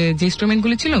যে ইনস্ট্রুমেন্ট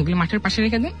গুলি ছিল ওগুলি মাঠের পাশে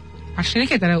রেখে দেয়। পাশে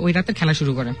রেখে তারা ওই রাতের খেলা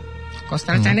শুরু করে।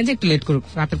 তারা চায় না যে একটু লেট করুক,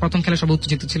 রাতের প্রথম খেলা সব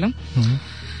উত্তেজিত ছিল।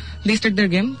 They start there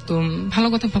game. তো ভালো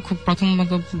কথা, খুব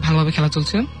প্রথমত ভালোভাবে খেলা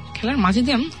চলছে। খেলার মাঝে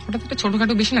দিয়ে হঠাৎ একটা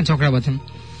ছোটখাটো বেশি না ঝগড়া বাঁধেন।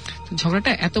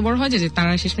 ঝগড়াটা এত বড় হয় যে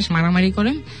তারা শেষমেশ মারামারি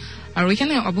করে, আর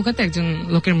ওইখানে অবগত একজন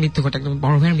লোকের মৃত্যু ঘটে, একজন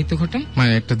বড় ভাইয়ের মৃত্যু ঘটে,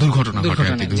 মানে একটা দুর্ঘটনা।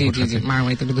 জি জি জি,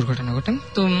 মারামারিতে একটা দুর্ঘটনা ঘটে।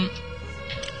 তো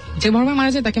যে বড় ভাই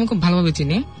মারা যায় তাকে আমি খুব ভালোভাবে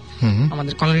চিনি,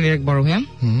 আমাদের কলোনির এক বড় ভাইয়া,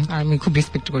 আর আমি খুব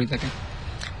রেসপেক্ট করি তাকে।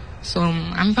 সো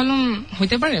আমি ভাবলাম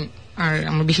হইতে পারে, আর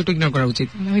আমার বিষয়টা ইগনোর করা উচিত,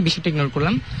 আমি বিষয়টা ইগনোর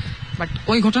করলাম। বাট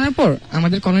ওই ঘটনার পর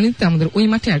আমাদের কলোনিতে আমাদের ওই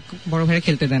মাঠে আর বড় ভাইরা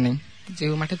খেলতে দেয় নাই, যে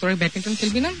ওই মাঠে তোরা ব্যাডমিন্টন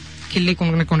খেলবি না, খেললে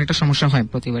কোনো না কোনো একটা সমস্যা হয়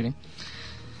প্রতিবারে।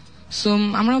 সো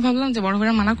আমরাও ভাবলাম যে বড়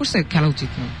ভাইরা মানা করছে, খেলা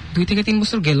উচিত না। 2 থেকে 3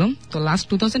 বছর গেল। তো লাস্ট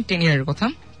 2010 ইয়ারের কথা,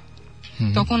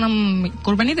 তখন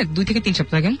কোরবানিদের 2 থেকে 3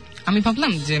 সপ্তাহ আগে আমি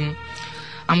ভাবলাম যে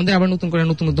আমাদের আবার নতুন করে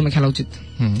নতুন উদ্যমে খেলা উচিত।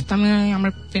 তো আমরা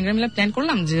ফ্রেন্ডরা মিলে প্ল্যান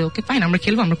করলাম যে ওকে ফাইন, আমরা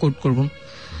খেলবো, আমরা কোর্ট করবো।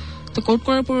 তো কোর্ট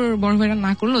করার পর বড় ভাইরা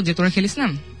না করলো যে তোরা খেলিস না,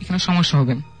 এখানে সমস্যা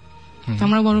হবে। তো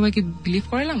আমরা বড় ভাইকে বিলিভ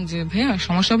করালাম যে ভাইয়া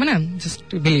সমস্যা হবে না, জাস্ট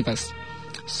বিলিভ আস।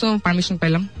 সো পারমিশন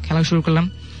পাইলাম, খেলা শুরু করলাম।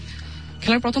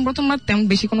 খেলার প্রথম রাত তেমন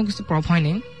বেশি কোনো কিছু প্রভাব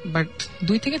হয়নি, বাট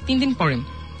 2 থেকে 3 দিন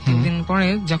পরে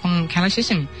যখন খেলা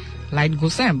শেষে লাইট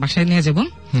ঘুষে বাসায় নিয়ে যাব,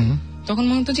 তখন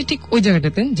মনে হতো যে ঠিক ওই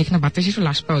জায়গাটাতে যেখানে বাচ্চা শিশু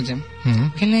লাশ পাওয়া যায়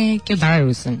ওখানে কেউ দাঁড়ায়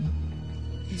রয়েছেন।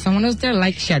 someone is there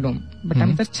like shadow, but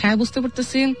আমি তার ছায়া বুঝতে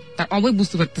পারতেছি, তার অবয়ব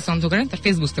বুঝতে পারতেছি অন্ধকারে, তার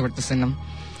ফেস বুঝতে পারতেছি না।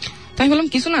 তাই বললাম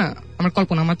কিছু না, আমার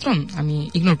কল্পনা মাত্র, আমি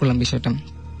ইগনোর করলাম বিষয়টা।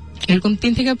 এরকম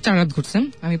 3 থেকে 4 রাত ঘটছে,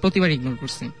 আমি প্রতিবার ইগনোর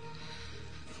করছি।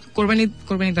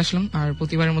 কোরবানিতে আসলাম, আর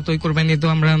প্রতিবারের মতো ওই কোরবানিতেও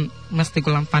আমরা মাস্তি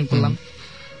করলাম, ফান করলাম।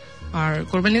 আর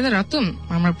কোরবানিতে রাত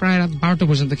আমরা প্রায় রাত 12টা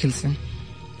পর্যন্ত খেলছি।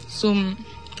 সো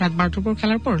রাত 12টার পর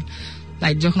খেলার পর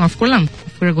লাইট যখন অফ করলাম,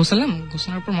 অফ করে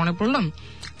গোছানোর পর মনে পড়লাম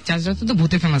আজ রাতে তো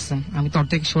ভূতে ফেমাস, আমি তো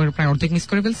প্রায় অর্ধেক মিস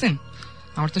করে ফেলছি।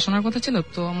 আমার তো শোনার কথা ছিল,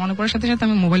 তো মনে পড়ার সাথে সাথে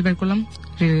আমি মোবাইল বের করলাম,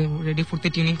 রেডিও 4 তে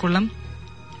টিউনিং করলাম।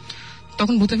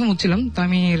 তখন ভূতে ফেম হচ্ছিলাম, তো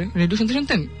আমি রেডিও শুনতে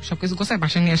শুনতে সবকিছু গোছায়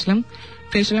বাসায় নিয়ে আসলাম,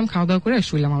 ফ্রেশ হলাম, খাওয়া দাওয়া করে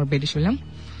শুইলাম, আমার বেডে শুইলাম।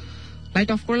 লাইট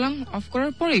অফ করলাম, অফ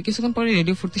করার পরে কিছুক্ষণ পরে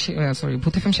রেডিও 4 তে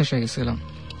ভূতে ফেম শেষ হয়ে গেছিল।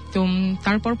 তো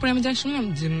তারপর পরে আমি যা শুনলাম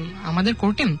যে আমাদের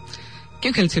কোর্টে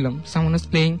কেউ খেলছিল, সামওয়ান ওয়াজ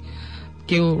প্লেইং,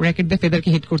 কেউ র্যাকেট দিয়ে ফেদারকে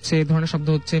হিট করছে, এই ধরনের শব্দ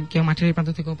হচ্ছে, কেউ মাঠের এই প্রান্ত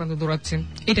থেকে ও প্রান্ত দৌড়াচ্ছে,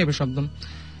 এই টাইপের শব্দ।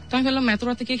 তো আমি ভাবলাম এত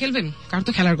রাতে কে খেলবেন, কার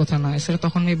তো খেলার কথা না, এছাড়া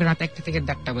তখন মেবি রাত 1টা থেকে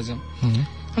 1:30 বাজে।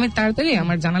 আমি তাড়াতাড়ি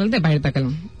আমার জানালাতে বাইরে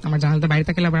তাকালাম,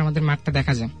 আবার আমাদের মাঠটা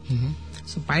দেখা যায়।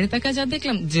 বাইরে তাকায় যা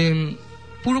দেখলাম যে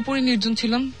পুরোপুরি নির্জন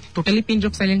ছিলাম, টোটালি পিন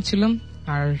ড্রপ সাইলেন্ট ছিলাম,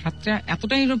 আর রাতটা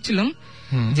এতটাই নীরব ছিলাম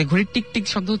যে ঘড়ির টিক টিক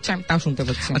শব্দ হচ্ছে আমি তাও শুনতে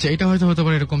পাচ্ছি। আচ্ছা, এটা হয়তো হতে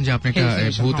পারে এরকম যে আপনি একটা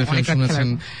ভূত এফএম শুনেছেন,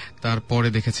 তারপরে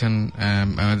দেখেছেন,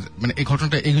 মানে এই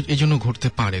ঘটনাটা এই জন্য ঘটতে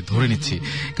পারে ধরে নিচ্ছি,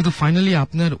 কিন্তু ফাইনালি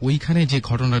আপনার ওইখানে যে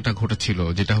ঘটনাটা ঘটেছিল,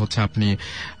 যেটা হচ্ছে আপনি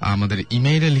আমাদের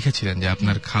ইমেইলে লিখেছিলেন যে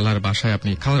আপনার খালার বাসায়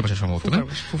সম্ভবত না,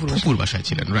 ফুপুর বাসায়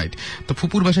ছিলেন, রাইট? তো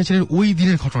ফুপুর বাসায় ছিলেন, ওই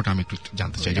দিনের ঘটনাটা আমি একটু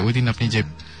জানতে চাই, যে ওই দিন আপনি যে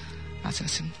আচ্ছা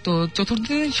তো চতুর্থ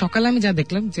দিন সকালে আমি যা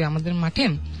দেখলাম যে আমাদের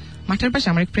মাঠের পাশে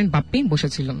আমার এক ফ্রেন্ড বাপ্পি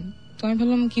বসেছিলাম। তো আমি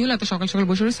ভাবলাম কি হলো, এত সকাল সকাল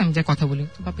বসে রয়েছে, আমি যা কথা বলি।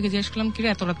 তো বাপ্পিকে জিজ্ঞেস করলাম কি রে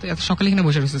এত রাতে এত সকালে এখানে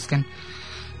বসে রয়েছিস কেন?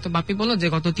 তো বাপ্পি বললো যে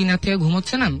গত 3 রাত থেকে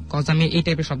ঘুমোচ্ছে না, কজ আমি এই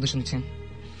টাইপের শব্দ শুনছি।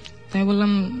 তো আমি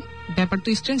বললাম ব্যাপার তো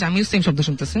স্ট্রেঞ্জ, আমিও সেম শব্দ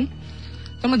শুনতেছি।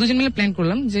 তো আমরা দুজন মিলে প্ল্যান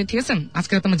করলাম যে ঠিক আছে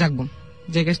আজকে রাতে আমরা জাগবো,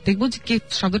 জেগে দেখবো যে কে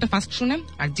শব্দটা ফার্স্ট শুনে,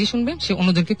 আর যে শুনবে সে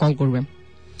অন্যজনকে কল করবে।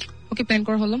 ওকে, প্ল্যান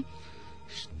করা হলো।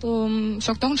 তো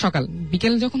তখন সকাল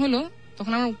বিকেল যখন হলো,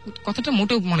 তখন আমার কথাটা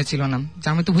মোটেও মনে ছিল না, যে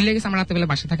আমি তো ভুলে গেছি আমার রাতে বেলা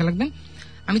বাসায় থাকা লাগবে।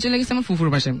 আমি চলে গেছি আমার ফুফুর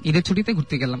বাসায়, ঈদের ছুটিতে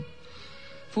ঘুরতে গেলাম।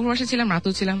 ফুফুর বাসায় ছিলাম,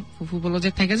 রাতেও ছিলাম। ফুফু বললো যে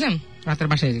থেকে যান, রাতের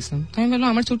বাসায় গেছিলাম। তো আমি বললাম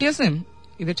আমার ছুটি আছে,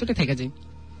 ঈদের ছুটি থেকে যাই।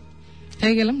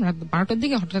 থেকে গেলাম। রাত 12টার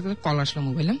দিকে হঠাৎ কল আসলো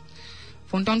মোবাইলে।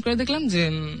 ফোনটা অন করে দেখলাম যে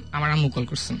আমার আম্মু কল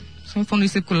করছেন। আমি ফোন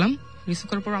রিসিভ করলাম। রিসিভ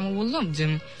করার পর আম্মু বললাম যে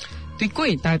তুই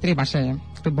কই, তাড়াতাড়ি বাসায়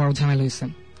একটা বড় ঝামেলা হয়েছে,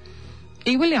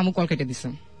 এই বলে আম্মু কল কেটে দিছে।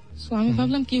 সো আমি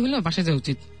ভাবলাম কি হলো, বাসায় যাওয়া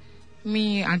উচিত। আমি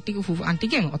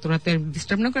আন্টিকে অত রাতে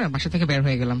ডিস্টার্ব না করে বাসা থেকে বের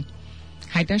হয়ে গেলাম।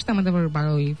 হাইটে আসতে আমাদের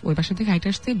ওই বাসা থেকে হাইটে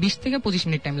আসতে 20 থেকে 25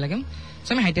 মিনিট টাইম লাগে। সো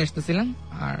আমি হাইটে আসতেছিলাম,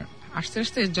 আর আস্তে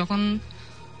আস্তে যখন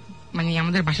মানে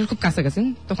আমাদের বাসার খুব কাছাকাছি,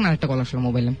 তখন আরেকটা কল আসলো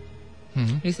মোবাইলে।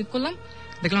 রিসিভ করলাম,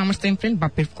 দেখলাম আমার সেম ফ্রেন্ড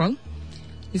বাপ্পির কল।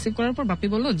 রিসিভ করার পর বাপ্পি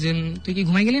বললো যে তুই কি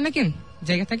ঘুমাই গেলি নাকি,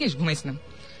 জায়গা থাকিস, ঘুমাইস না?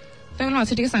 তাই বললাম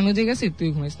আচ্ছা ঠিক আছে, আমিও জায়গা আছি, তুই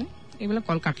ঘুমাইস না। এইবেলা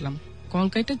কল কাটলাম। কল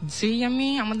কাটে যেই আমি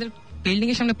আমাদের বিল্ডিং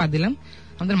এর সামনে পা দিলাম,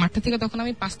 আমাদের মাঠটা থেকে তখন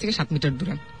আমি 5 থেকে 7 মিটার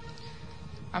দূরে।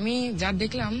 আমি যা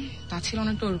দেখলাম তা ছিল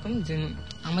অনেকটা ওরকম যে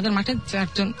আমাদের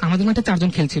মাঠে 4জন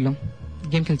খেলছিল,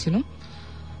 গেম খেলছিল।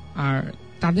 আর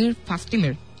তাদের ফার্স্ট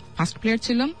টিমের ফার্স্ট প্লেয়ার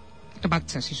ছিল একটা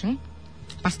বাচ্চা শিশু,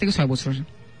 5 থেকে 6 বছর।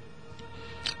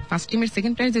 ফার্স্ট টিমের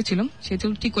সেকেন্ড প্লেয়ার যে ছিল সে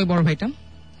ছিল ঠিক ওই বড় ভাইটা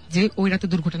যে ওই রাতে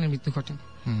দুর্ঘটনায় মৃত্যু ঘটে।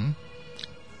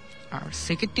 আর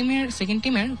সেকেন্ড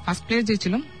টিমের ফার্স্ট প্লেয়ার যে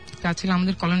ছিল তা ছিল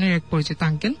আমাদের কলোনির এক পরিচিত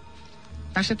আঙ্কেল।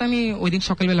 তার সাথে আমি ওই দিন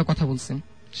সকালবেলা কথা বলছি,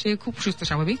 সে খুব সুস্থ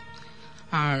স্বাভাবিক।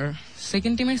 আর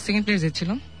সেকেন্ড টিমের সেকেন্ড প্লেয়ার যে ছিল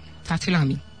তা ছিল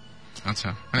আমি। আচ্ছা,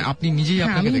 মানে আপনি নিজেই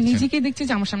আমি নিজেকে দেখছি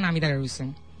যে আমার সামনে আমি দাঁড়িয়ে রয়েছি।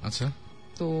 আচ্ছা,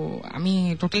 তো আমি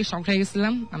টোটালি শক হয়ে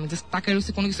গেছিলাম, আমি জাস্ট তাকায়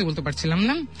রয়েছি, কোনো কিছু বলতে পারছিলাম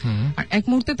না। আর এক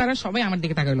মুহূর্তে তারা সবাই আমার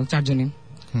দিকে তাকাইলো, 4 জনই।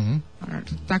 আর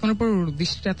তাকানোর পর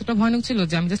দৃশ্যটা এতটা ভয়ানক ছিল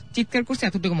যে আমি জাস্ট চিৎকার করছি,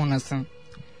 এতটুকু মনে আছে।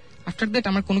 আফটার দ্যাট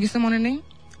আমার কোনো কিছু মনে নেই।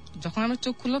 যখন আমার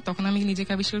চোখ খুললো তখন আমি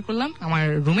নিজেকে আবিষ্কার করলাম আমার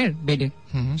রুমের বেডে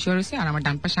শুয়ে রয়েছে, আর আমার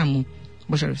ডান পাশে আম্মু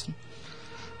বসে রয়েছে।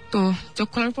 তো চোখ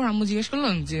খোলার পর আম্মু জিজ্ঞেস করলো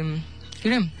যে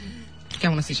কিরে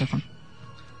কেমন আছিস এখন?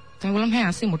 তো আমি বললাম হ্যাঁ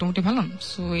আছি, মোটামুটি ভালো।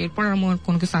 সো এরপর আম্মু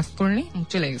কোনো কিছু আস্ক করেনি,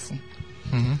 চলে গেছে।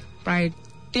 প্রায়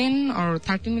 10 or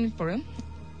 13 মিনিট পরে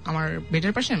আমার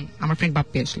বেডের পাশে আমার ফ্রেন্ড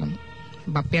বাপ্পি আসলাম।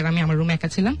 বাপ্পি আর আমি আমার রুমে একা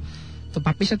ছিলাম। তো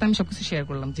বাপ্পির সাথে আমি সবকিছু শেয়ার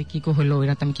করলাম যে কি হলো ওই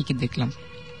রাতে আমি কি দেখলাম।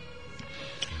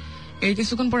 এই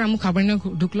কিছুক্ষণ পর আম্মু খাবার নিয়ে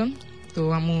ঢুকলাম। তো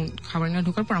আম্মু খাবার নিয়ে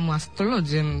ঢুকার পর আম্মু আস্ক করলো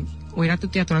যে ওই রাতে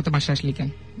তুই এত রাতে বাসা আসলি কেন,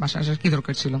 বাসা আসার কি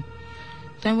দরকার ছিল?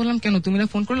 তো আমি বললাম কেন, তুমি না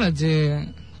ফোন করলা, যে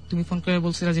তুমি ফোন করে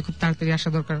বলছিলা যে খুব তাড়াতাড়ি আসা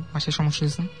দরকার, বাসায় সমস্যা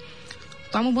হয়েছে।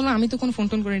 তো আম্মু বললাম আমি তো কোনো ফোন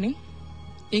টোন করিনি।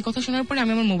 এই কথা শোনার পরে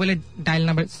আমি আমার মোবাইলে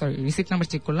রিসিপ্ট নাম্বার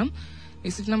চেক করলাম।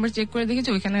 রিসিপ্ট নাম্বার চেক করে দেখেছি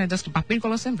ওইখানে জাস্ট বাপ্পির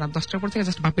কল আছে, রাত 10টার পর থেকে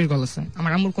জাস্ট বাপ্পির কল আছে,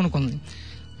 আমার আম্মুর কোনো কল নেই।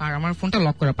 আর আমার ফোনটা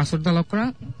লক করা, পাসওয়ার্ডটা লক করা,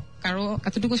 কারো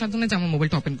এতটুকু সাধ্য নেই যে আমার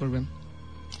মোবাইলটা ওপেন করবে।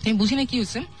 আমি বুঝি না কি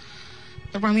হয়েছে।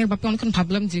 তারপর আমি আর বাপকে অনেকক্ষণ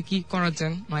ভাবলাম যে কি করা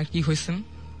যায়, মায়ের কি হয়েছে।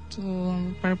 তো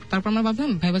তারপর আমরা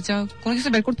ভাবলাম ভাইবা যা কোনো কিছু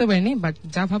বের করতে পারিনি, বাট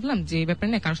যা ভাবলাম যে এই ব্যাপারে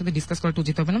নিয়ে কারোর সাথে ডিসকাস করা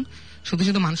উচিত হবে না, শুধু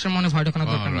শুধু মানুষের মনে ভয় ঢোকানোর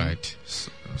দরকার নেই।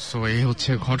 সো এই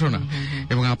হচ্ছে ঘটনা।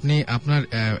 এবং আপনি আপনার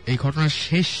এই ঘটনার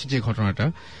শেষ যে ঘটনাটা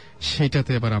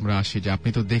সেইটাতে এবার আমরা আসি, যে আপনি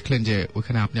তো দেখলেন যে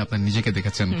ওখানে আপনি আপনার নিজেকে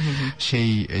দেখেছেন, সেই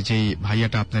যেই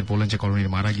ভাইয়াটা আপনার বললেন যে কলোনির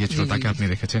মারা গিয়েছিল তাকে আপনি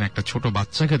দেখেছেন, একটা ছোট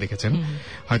বাচ্চাকে দেখেছেন,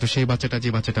 হয়তো সেই বাচ্চাটা যে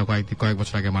বাচ্চাটা কয়েক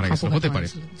বছর আগে মারা গেছিল হতে পারে,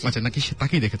 আচ্ছা নাকি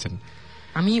তাকেই দেখেছেন?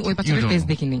 আমি ওই বাচ্চাটার ফেস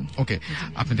দেখিনি। ওকে,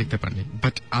 আপনি দেখতে পাননি,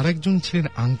 বাট আরেকজন ছিলেন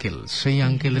আঙ্কেল। সেই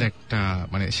আঙ্কেলের একটা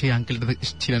মানে সেই আঙ্কেলটা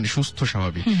ছিলেন সুস্থ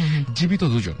স্বাভাবিক, জীবিত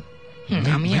দুজন,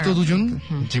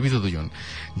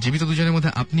 জীবিত দুজনের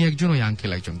মধ্যে আপনি একজন, ওই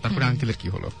আঙ্কেল একজন। তারপরে আঙ্কেলের কি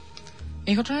হলো?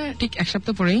 এই ঘটনার ঠিক এক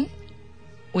সপ্তাহ পরেই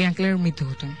ওই আঙ্কেলের মৃত্যু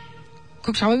ঘটে,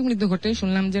 খুব স্বাভাবিক মৃত্যু ঘটে।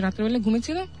 শুনলাম যে রাত্রেবেলা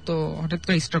ঘুমেছিল, তো হঠাৎ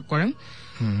করে স্ট্রোক করেন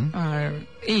আর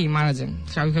এই মারা যান।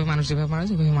 স্বাভাবিকভাবে মানুষ যেভাবে মারা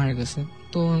যায় ওইভাবে মারা গেছে।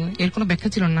 তো এর কোনো ব্যাখ্যা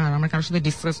ছিল না, আর আমরা কারোর সাথে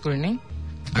ডিসকাস করি নাই।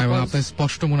 এবং আপনার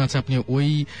স্পষ্ট মনে আছে আপনি ওই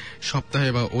সপ্তাহে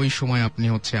বা ওই সময় আপনি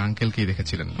হচ্ছে আঙ্কেলকেই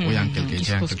দেখেছিলেন, ওই আঙ্কেলকে,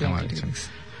 যে আঙ্কেলকে মারা গেছেন।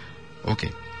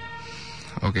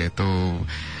 ওকে, তো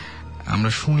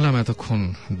আমরা শুনলাম এতক্ষণ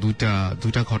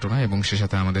দুইটা ঘটনা, এবং সে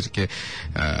সাথে আমাদেরকে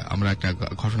আমরা একটা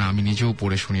ঘটনা আমি নিজেও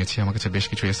পড়ে শুনিয়েছি। আমার কাছে বেশ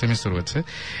কিছু SMS রয়েছে,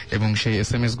 এবং সেই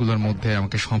SMS গুলোর মধ্যে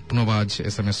আমাকে স্বপ্নবাজ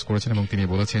SMS করেছেন, এবং তিনি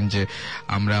বলেছেন যে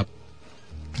আমরা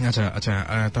আচ্ছা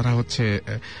তারা হচ্ছে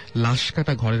লাশ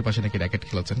কাটা ঘরের পাশে নাকি র্যাকেট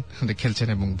খেলছেন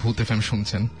এবং ভূত FM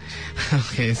শুনছেন।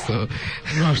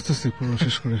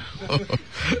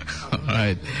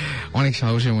 অনেক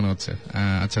সাহসী মনে হচ্ছে।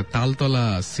 আচ্ছা, তালতলা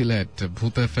সিলেট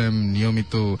ভূত FM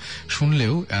নিয়মিত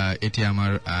শুনলেও এটি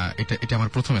আমার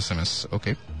প্রথম SMS।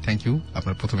 ওকে, থ্যাংক ইউ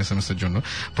আপনার প্রথম SMS এর জন্য।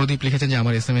 প্রদীপ লিখেছেন যে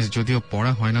আমার SMS যদিও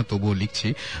পড়া হয় না তবুও লিখছি।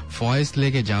 ফয়েজ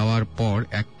লেগে যাওয়ার পর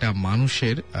একটা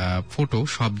মানুষের ফটো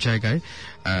সব জায়গায়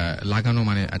লাগানো,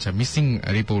 মানে আচ্ছা মিসিং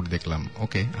রিপোর্ট দেখলাম।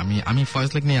 ওকে, আমি ফয়েজ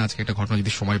লেগ নিয়ে আজকে একটা ঘটনা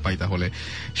যদি সময় পাই তাহলে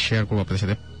শেয়ার করবো আপনাদের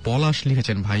সাথে। পলাশ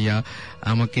লিখেছেন ভাইয়া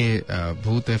আমাকে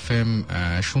ভূত FM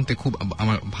শুনতে খুব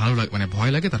আমার ভালো লাগে, মানে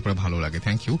ভয় লাগে তারপরে ভালো লাগে।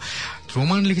 Thank you.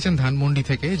 রোমান লিখেছেন ধানমন্ডি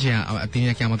থেকে যে তিনি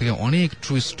নাকি আমাদেরকে অনেক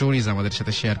ট্রু স্টোরিজ আমাদের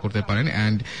সাথে শেয়ার করতে পারেন,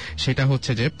 এন্ড সেটা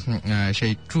হচ্ছে যে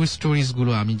সেই ট্রু স্টোরিজ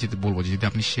গুলো আমি যদি বলবো যে যদি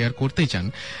আপনি শেয়ার করতেই চান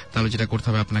তাহলে যেটা করতে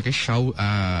হবে আপনাকে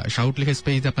শাউট লিখে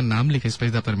স্পেস দিয়ে আপনার নাম লিখে স্পেস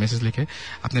দিয়ে আপনার মেসেজ লিখে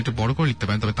আপনি একটু বড় করে লিখতে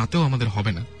পারেন, তবে তাতেও আমাদের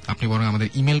হবে না। আপনি বরং আমাদের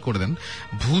ইমেল করে দেন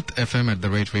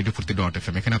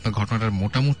bhootfm@radiofurti.fm। এখানে আপনার ঘটনাটার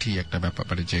মোটামুটি একটা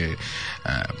ব্যাপারে যে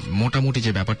মোটামুটি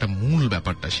যে ব্যাপারটা মূল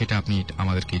ব্যাপারটা সেটা আপনি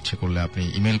আমাদেরকে ইচ্ছে করলে আপনি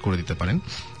ইমেল করে দিতে পারেন,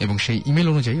 এবং সেই ইমেল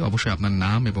অনুযায়ী অবশ্যই আপনার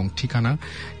নাম এবং ঠিকানা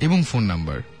এবং ফোন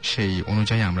নাম্বার সেই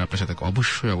অনুযায়ী আমরা আপনার সাথে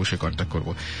অবশ্যই কন্ট্যাক্ট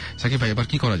করবো। সাকিব ভাই, এবার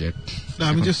কি করা যায়?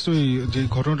 আমি জাস্ট ওই যে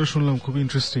ঘটনাটা শুনলাম খুব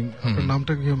ইন্টারেস্টিং। আপনার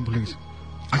নামটা কি আমি ভুলে গেছি?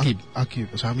 আকিব।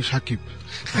 আচ্ছা, আমি সাকিব।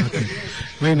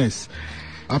 Very nice.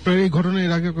 আপনার এই ঘটনা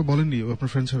এর আগে ওকে বলেননি আপনার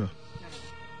ফ্রেন্ড ছাড়া?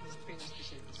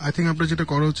 আই থিঙ্ক আপনার যেটা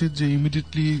করা উচিত যে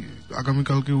ইমিডিয়েটলি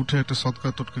আগামীকালকে উঠে একটা সদকা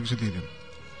টটকা কিছু দিয়ে দেন।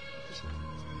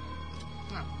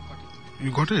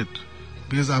 You got it?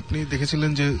 বিকজ আপনি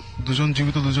দেখেছিলেন যে দুজন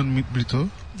জীবিত দুজন মৃত।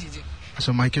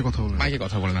 আচ্ছা, মাইকে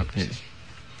কথা বলেন আপনি।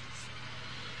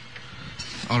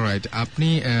 অলরাইট, আপনি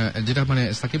যেটা মানে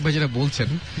সাকিব ভাই যেটা বলছেন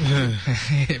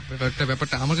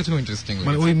ব্যাপারটা আমার কাছে খুব ইন্টারেস্টিং।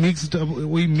 মানে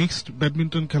ওই মিক্সড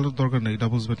ব্যাডমিন্টন খেলার দরকার নেই,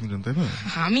 ডাবলস ব্যাডমিন্টন, তাই না?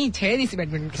 আমি ছেড়ে দিছি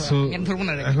ব্যাডমিন্টন খেলা, আমি ধরবো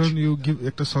না। এখন ইউ গিভ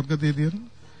একটা সদকা দিয়ে দিন,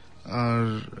 আর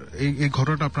এই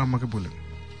ঘটনাটা আপনার আমাকে বলেন,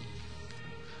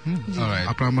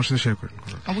 আপনার আমার সাথে শেয়ার করেন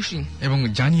অবশ্যই, এবং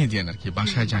জানিয়ে দিন আর কি,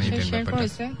 বাসায় জানিয়ে দিন ব্যাপারটা।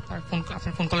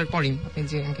 আপনার ফোন কলের পরেই আপনি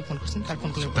যে আমাকে ফোন করছেন তার ফোন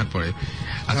কলের তারপরে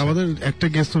আমাদের একটা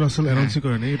গেস্ট আসলে অ্যানাউন্স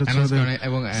করেনি, এটা হচ্ছে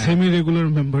এবং semi regular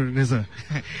member Reza.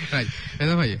 Right,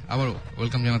 Reza ভাই আবারও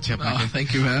ওয়েলকাম জানাচ্ছি আপনাকে। থ্যাংক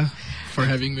ইউ ভাই for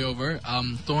having me over.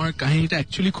 তোমার কাহিনীটা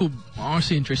অ্যাকচুয়ালি খুব আমার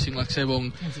ইন্টারেস্টিং লাগছে, এবং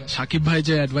সাকিব ভাই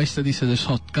যে অ্যাডভাইসটা দিছে যে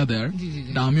সৎকা দেয়ার,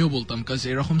 আমিও বলতাম, কাজ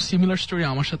এরকম সিমিলার স্টোরি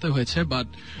আমার সাথে হয়েছে, বাট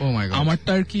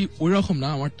আমারটা আর কি ওই রকম না।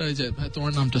 আমারটা যে ভাই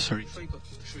তোমার নামটা সরি,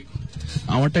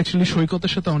 আমারটা অ্যাকচুয়ালি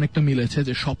সৈকতের সাথে অনেকটা মিলেছে,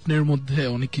 যে স্বপ্নের মধ্যে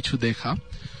অনেক কিছু দেখা।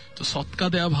 তো সৎকা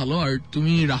দেয়া ভালো, আর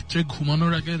তুমি রাত্রে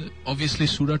ঘুমানোর আগে অবভিয়াসলি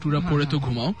সূরা টুরা পড়ে তো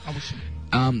ঘুমাও।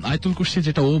 আয়াতুল কুরসি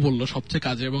যেটা ও বললো সবচেয়ে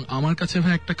কাজে, এবং আমার কাছে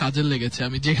ভাই একটা কাজের লেগেছে।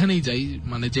 আমি যেখানেই যাই,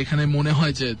 মানে যেখানে মনে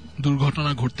হয় যে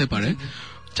দুর্ঘটনা ঘটতে পারে,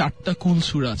 4টা কুল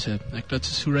সূরা আছে। একটা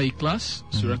হচ্ছে সূরা ইখলাস,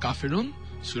 সূরা কাফিরুন,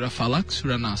 সূরা ফালাক,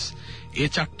 সূরা নাস। এই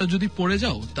 4টা যদি পড়ে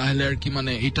যাও তাহলে আর কি,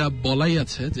 মানে এটা বলাই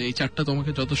আছে যে এই 4টা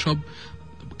তোমাকে যত সব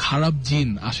খারাপ জিন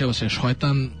আশেপাশে,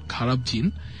 শয়তান খারাপ জিন,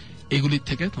 এগুলির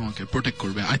থেকে তোমাকে প্রোটেক্ট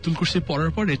করবে। আয়াতুল কুরসি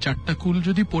পড়ার পর এই 4টা কুল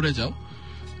যদি পড়ে যাও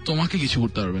তোমাকে কিছু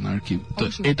করতে পারবে না আর কি। তো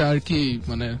এটা আর কি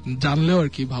মানে জানলেও আর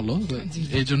কি ভালো,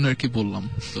 এই জন্য আর কি বললাম।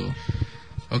 তো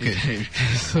ওকে,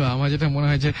 সো আমার যেটা মনে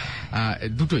হয় যে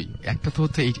দুটোই, একটা তো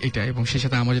হচ্ছে এটা, এবং সেই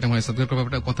সাথে আমার যেটা মনে হয় সাবস্ক্রাইব করার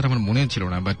ব্যাপারটা কথাটা আমার মনে ছিল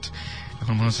না, বাট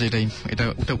এখন মনে হচ্ছে এটা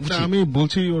ওটা উচিত। আমি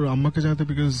বলছি ওর আম্মাকে জানাতে,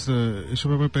 বিকজ এসব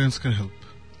ব্যাপারে প্যারেন্টস ক্যান হেল্প।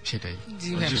 সেটাই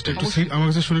আমার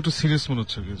কাছে শুনে একটু সিরিয়াস মনে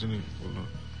হচ্ছে, বললো।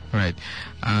 রাইট,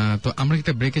 তো আমরা কি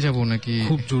ব্রেকে যাবো নাকি?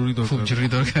 খুব জরুরি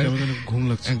দরকার। ঘুম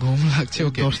লাগছে।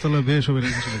 ওকে, 10 তলা বেশ হবে।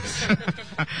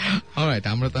 অলরাইট,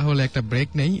 আমরা তাহলে একটা ব্রেক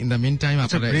নেই। ইন দ্য মিন টাইম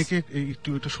আপনারা ব্রেকে একটু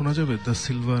এটা শোনা যাবে, দ্য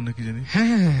সিলভা নাকি জানি?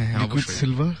 হ্যাঁ, অবশ্যই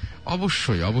সিলভা,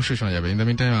 অবশ্যই শোনা যাবে। ইন দ্য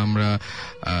মিন টাইম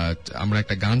আমরা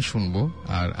একটা গান শুনবো,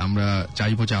 আর আমরা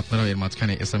চাইবো যে আপনারাও এর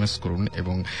মাঝখানে SMS করুন,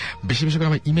 এবং বেশি বেশি করে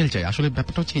আমরা ইমেল চাই। আসলে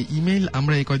ব্যাপারটা হচ্ছে ইমেল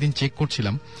আমরা এই কয়েকদিন চেক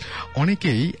করছিলাম,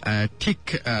 অনেকেই ঠিক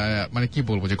মানে কি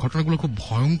বলবো, যে ঘটনাগুলো খুব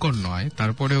ভয়ঙ্কর নয়,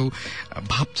 তারপরেও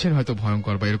ভাবছেন হয়তো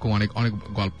ভয়ঙ্কর, বা এরকম অনেক অনেক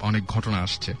গল্প, অনেক ঘটনা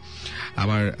আসছে।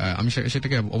 আবার আমি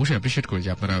সেটাকে অবশ্যই অ্যাপ্রিশিয়েট করি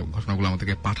যে আপনারা ঘটনাগুলো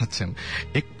আমাদেরকে পাঠাচ্ছেন।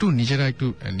 একটু নিজেরা একটু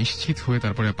নিশ্চিত হয়ে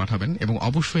তারপরে পাঠাবেন, এবং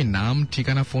অবশ্যই নাম,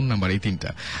 ঠিকানা, ফোন নাম্বার, এই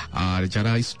 3টা। আর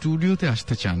যারা স্টুডিওতে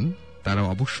আসতে চান তারা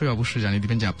অবশ্যই জানিয়ে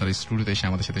দিবেন যে আপনারা স্টুডিওতে এসে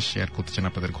আমাদের সাথে শেয়ার করতে চান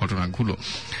আপনাদের ঘটনাগুলো।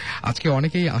 আজকে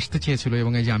অনেকেই আসতে চেয়েছিল,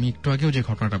 এবং এই যে আমি একটু আগেও যে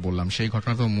ঘটনাটা বললাম, সেই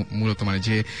ঘটনা তো মূলত মানে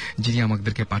যিনি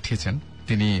আমাদেরকে পাঠিয়েছেন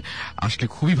তিনি আসলে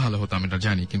খুবই ভালো হতো, আমি এটা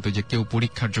জানি। কিন্তু যে কেউ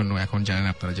পরীক্ষার জন্য, এখন জানেন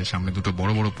আপনারা যে সামনে দুটো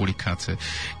বড় বড় পরীক্ষা আছে,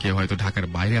 কেউ হয়তো ঢাকার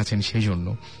বাইরে আছেন, সেই জন্য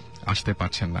আসতে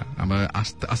পারছেন না। আমরা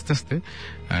আস্তে আস্তে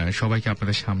সবাইকে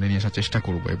আপনাদের সামনে নিয়ে আসার চেষ্টা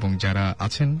করব, এবং যারা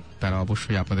আছেন তারা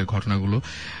অবশ্যই আপনাদের ঘটনাগুলো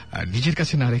নিজের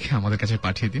কাছে না রেখে আমাদের কাছে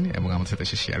পাঠিয়ে দিন, এবং আমাদের সাথে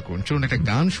এসে শেয়ার করুন। চলুন একটা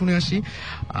গান শুনে আসি,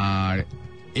 আর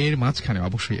এর মাঝখানে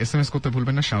অবশ্যই SMS করতে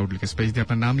ভুলবেন না। শাউট লিখে স্পেস দিয়ে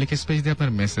আপনার নাম লিখে স্পেস দিয়ে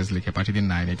আপনার মেসেজ লিখে পাঠিয়ে দিন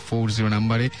 9840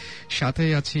 নাম্বারে। সাথে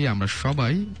আছি আমরা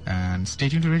সবাই, and stay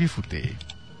tuned to ready ফুডে।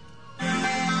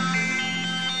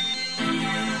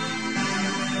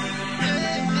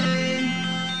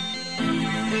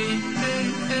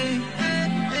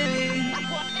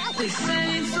 They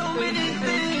saying so many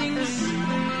things.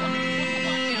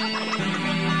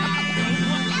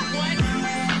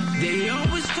 They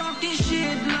always talking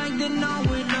shit like they know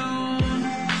it all.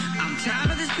 I'm tired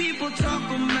of these people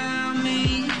talking about me.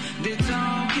 They're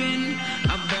talking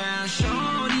about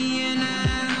shorty and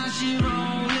how she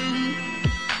rolling.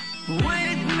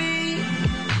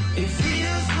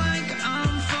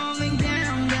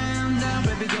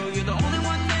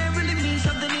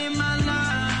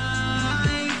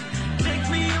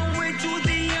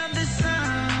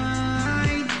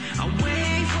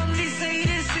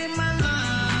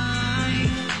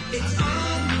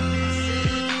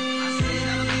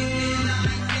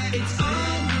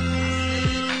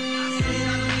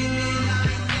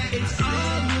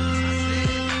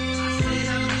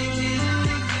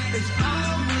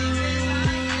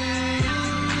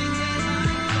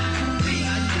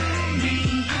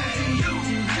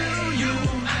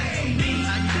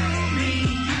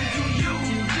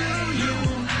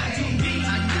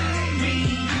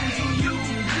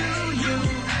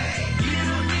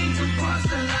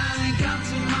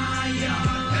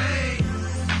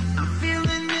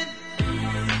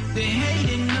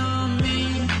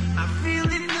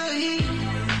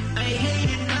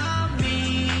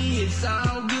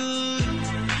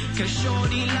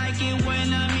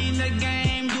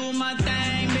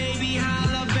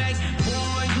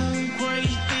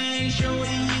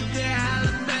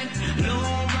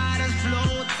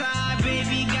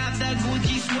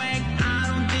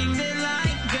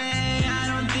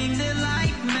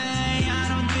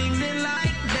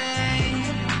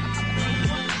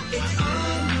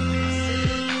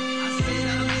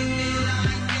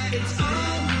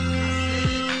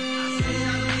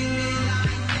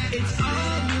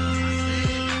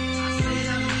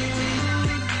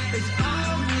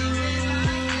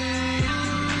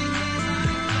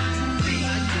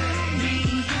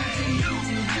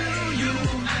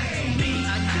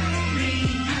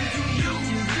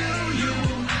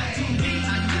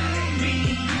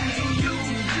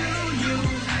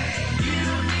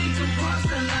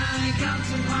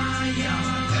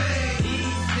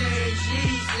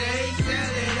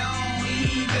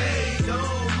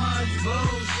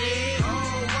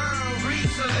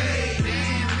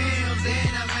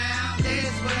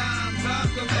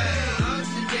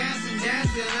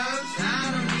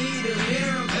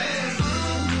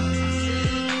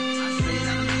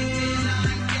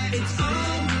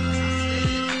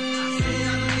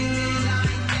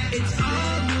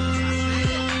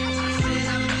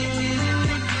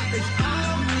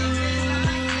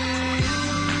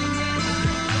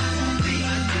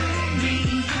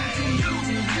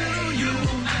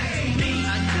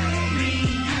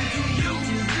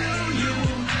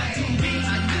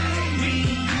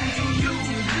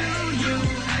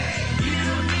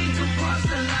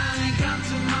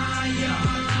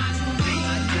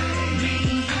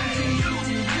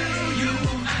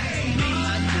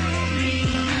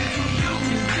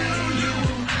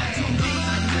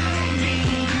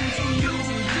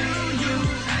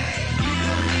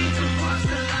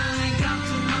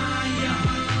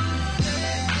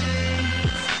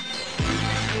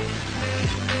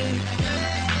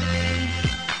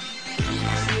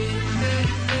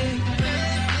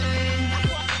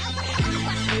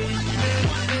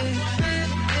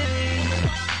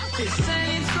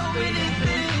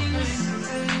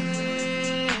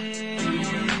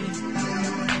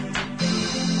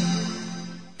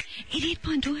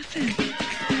 88.2 FM.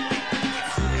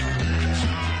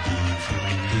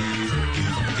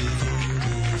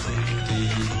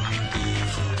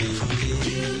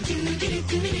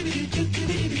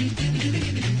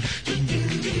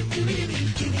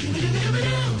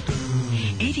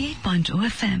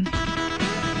 FM.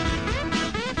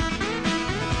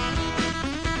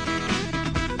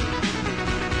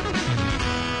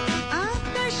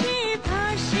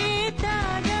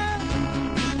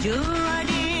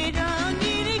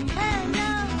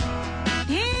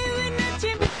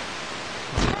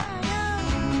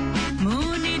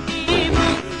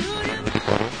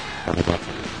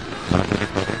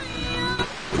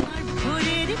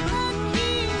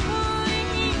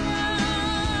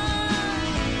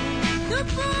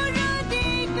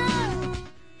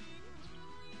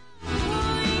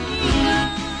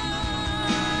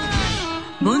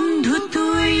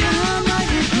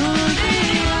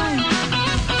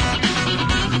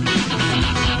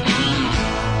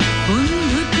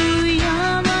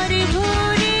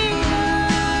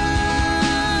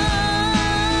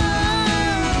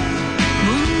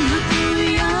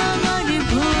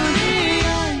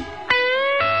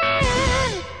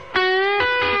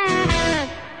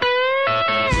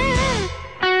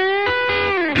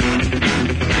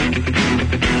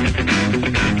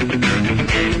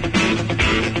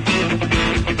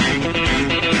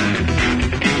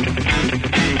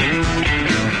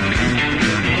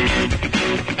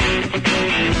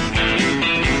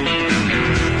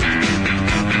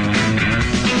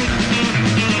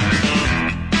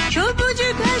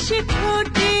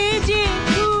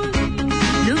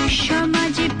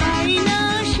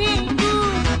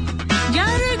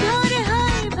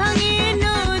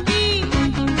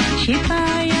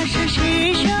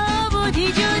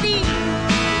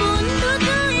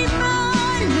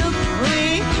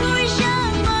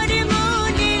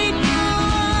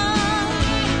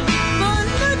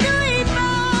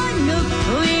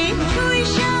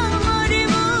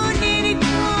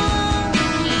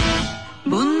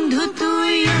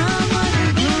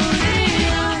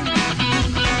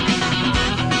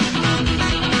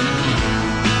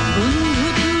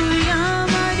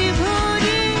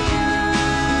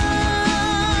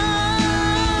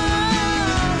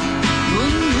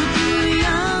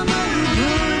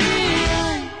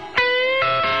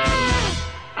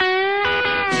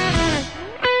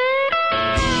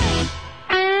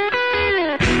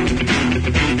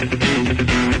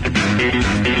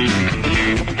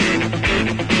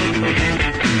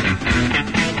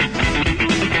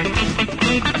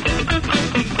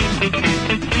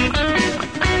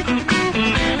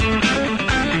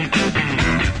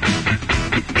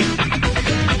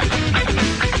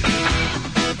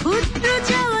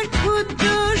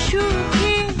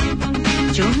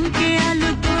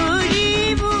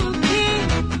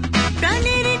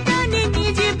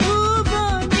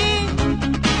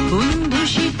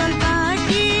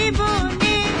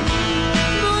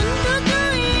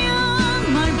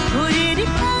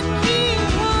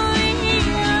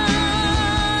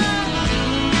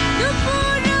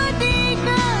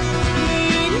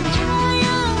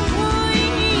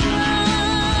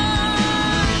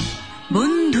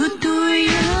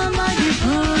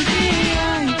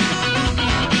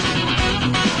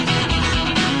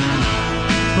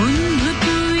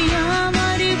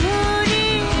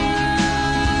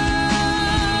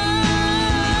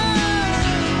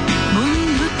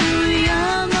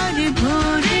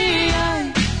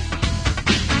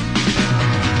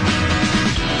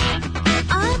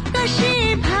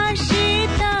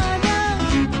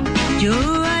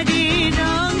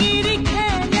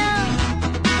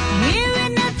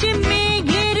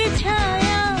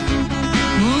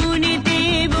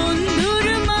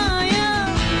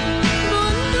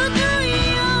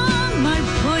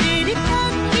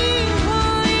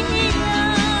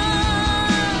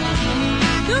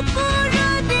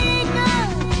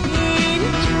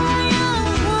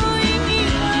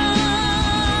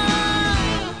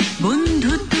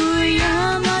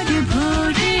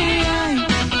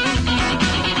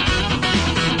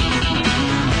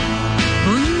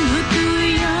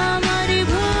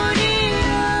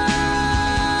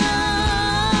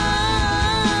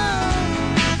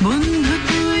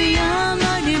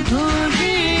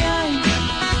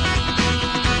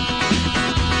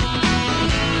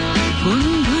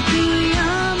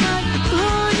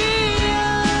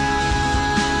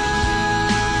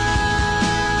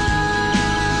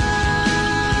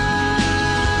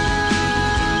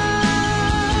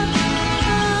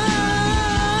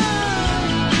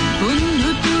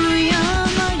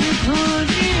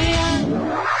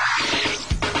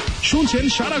 শুনছেন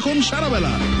সারাক্ষণ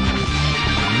সারাবেলা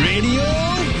radio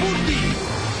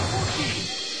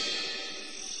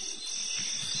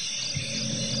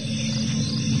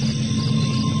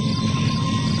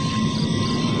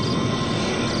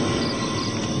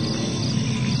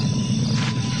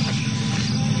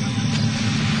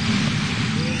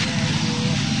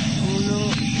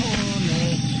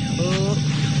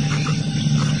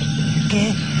কে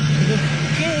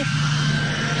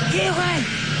ভাই?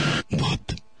 ভূত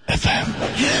FM.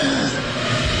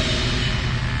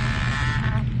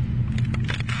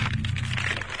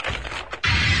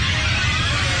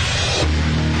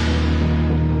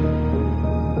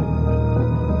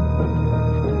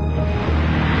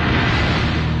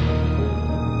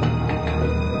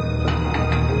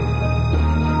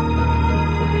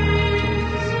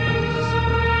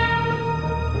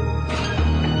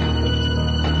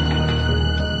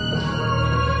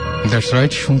 That's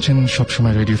right, শুনছেন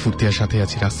সবসময় radio ফুর্তিয়ার সাথে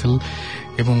আছি রাসেল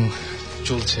এবং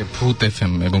চলছে ভূত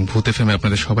এফএম এবং ভূত এফএম এ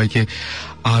আপনাদের সবাইকে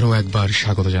আরো একবার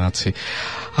স্বাগত জানাচ্ছি।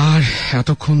 আর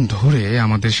এতক্ষণ ধরে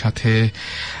আমাদের সাথে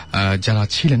যারা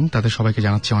ছিলেন তাদের সবাইকে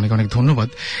জানাচ্ছি অনেক অনেক ধন্যবাদ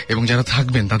এবং যারা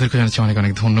থাকবেন তাদেরকে জানাচ্ছি অনেক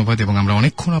অনেক ধন্যবাদ এবং আমরা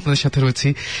অনেকক্ষণ আপনাদের সাথে রয়েছি।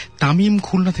 তামিম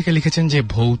খুলনা থেকে লিখেছেন যে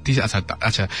ভৌতিক,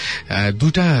 আচ্ছা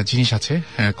দুটা জিনিস আছে,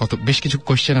 বেশ কিছু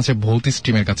কোয়েশ্চেন আছে ভৌতিক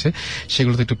টিমের কাছে,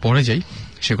 সেগুলো তো একটু পরে যাই,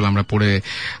 সেগুলো আমরা পরে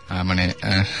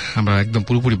আমরা একদম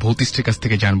পুরোপুরি ভৌতিষ্ঠের কাছ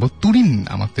থেকে জানবো। তুরিন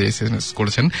আমাদের এসএমএস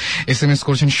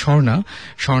করেছেন স্বর্ণা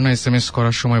এসএমএস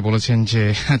করার সময় বলেছেন যে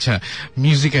আচ্ছা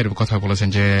মিউজিকের কথা বলেছেন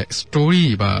যে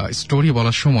স্টোরি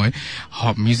বলার সময়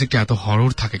মিউজিকটা এত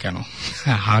হরর থাকে কেন?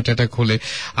 হার্ট অ্যাটাক হলে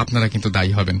আপনারা কিন্তু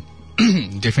দায়ী হবেন।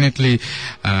 ডেফিনেটলি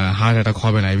হার্ট অ্যাটাক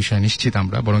হবে না, এই বিষয়ে নিশ্চিত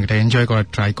আমরা, বরং এটা এনজয় করার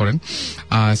ট্রাই করেন।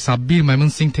 সাব্বির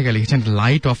ময়মনসিং থেকে লিখেছেন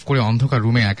লাইট অফ করে অন্ধকার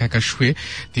রুমে একা একা শুয়ে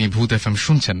তিনি ভূত এফএম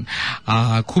শুনছেন,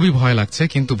 খুবই ভয় লাগছে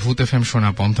কিন্তু ভূত এফএম শোনা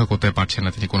বন্ধ করতে পারছেন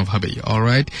না তিনি কোনোভাবেই।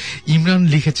 অলরাইট, ইমরান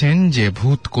লিখেছেন যে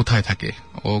ভূত কোথায় থাকে।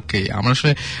 ওকে, আমরা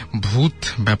আসলে ভূত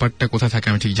ব্যাপারটা কোথায় থাকে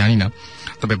আমি ঠিক জানি না,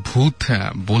 তবে ভূত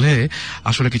বলে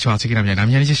আসলে কিছু আছে কিনা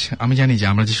আমি জানি যে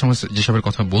আমরা যেসবের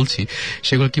কথা বলছি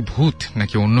সেগুলো কি ভূত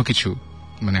নাকি অন্য কিছু,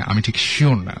 মানে আমি ঠিক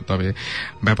শিওর না। তবে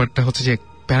ব্যাপারটা হচ্ছে যে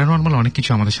প্যারানর্মাল অনেক কিছু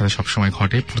আমাদের সাথে সবসময়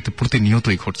ঘটে,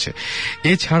 প্রতিনিয়তই ঘটছে।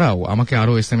 এছাড়াও আমাকে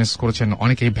আরো এসএমএস করেছেন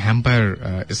অনেকে, ভ্যাম্পায়ার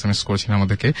এসএমএস করেছেন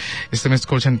আমাদেরকে, এসএমএস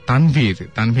করেছেন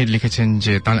তানভীর লিখেছেন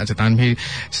যে তানভীর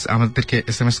আমাদেরকে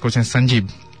এসএমএস করেছেন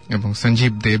এবং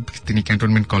সঞ্জীব দেব, তিনি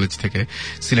ক্যান্টনমেন্ট কলেজ থেকে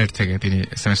সিলেট থেকে তিনি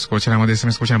এসএমএস করেছেন। আমাদের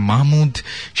এসএমএস করেছেন মাহমুদ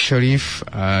শরীফ,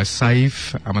 সাইফ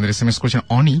আমাদের এসএমএস করেছেন,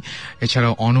 অনি,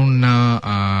 এছাড়াও অনন্যা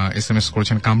এসএমএস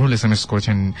করেছেন, কামরুল এসএমএস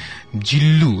করেছেন,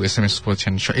 জিল্লু এসএমএস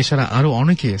করেছেন, এছাড়া আরো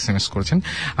অনেকে এসএমএস করেছেন।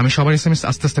 আমি সবার এসএমএস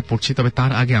আস্তে আস্তে পড়ছি, তবে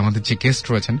তার আগে আমাদের যে গেস্ট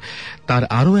রয়েছেন তার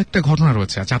আরো একটা ঘটনা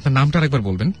রয়েছে। আচ্ছা, আপনার নামটা আরেকবার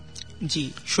বলবেন? জি,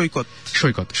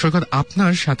 সৈকত,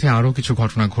 আপনার সাথে আরো কিছু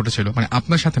ঘটনা ঘটেছিল, মানে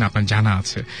আপনার সাথে না আপনার জানা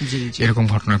আছে এরকম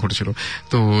ঘটনা ঘটেছিল,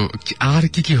 তো আর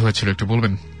কি হয়েছিল একটু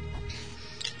বলবেন?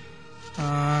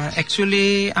 অ্যাকচুয়ালি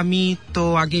আমি তো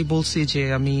আগেই বলছি যে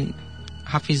আমি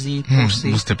হাফিজি পড়ছি,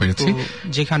 বুঝতে পেরেছি,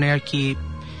 যেখানে আর কি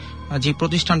যে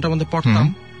প্রতিষ্ঠানটার মধ্যে পড়তাম,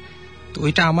 তো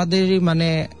ওইটা আমাদের মানে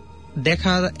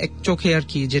দেখা এক চোখে আর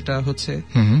কি যেটা হচ্ছে।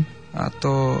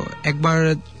 তো একবার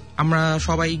আমরা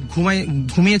সবাই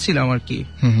ঘুমিয়েছিলাম আর কি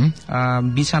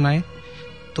বিছানায়,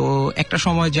 তো একটা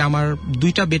সময় যে আমার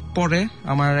 2টা বেড পরে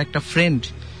আমার একটা ফ্রেন্ড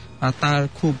তার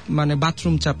খুব মানে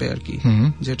বাথরুম চাপে আর কি,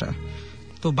 যেটা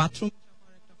তো বাথরুম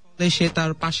সে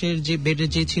তার পাশের যে বেডে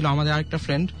যে ছিল আমাদের আরেকটা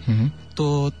ফ্রেন্ড, তো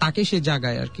তাকে সে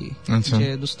জাগায় আর কি যে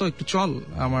দোস্ত একটু চল,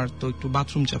 আমার তো একটু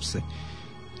বাথরুম চাপছে।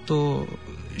 তো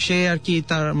সে আর কি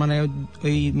তার মানে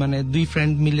ওই মানে 2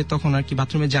 ফ্রেন্ড মিলে তখন আর কি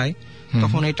বাথরুমে যায়,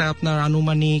 তখন এটা আপনার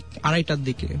আনুমানিক 2:30টার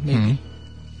দিকে মেবি।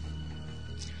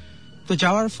 তো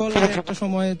যাওয়ার ফলে একটা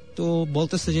সময় তো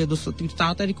বলতেছে যে দোস্ত তুই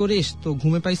তাড়াতাড়ি করিস, তো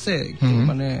ঘুমে পাইছে,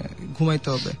 মানে ঘুমাইতে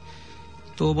হবে।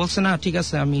 তো বলছে না ঠিক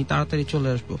আছে আমি তাড়াতাড়ি চলে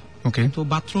আসবো। তো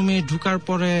বাথরুমে ঢুকার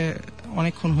পরে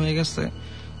অনেকক্ষণ হয়ে গেছে,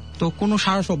 তো কোনো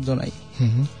সারা শব্দ নাই।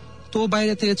 তো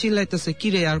বাইরে থেকে চিল্লাইতেছে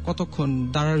কিরে আর কতক্ষণ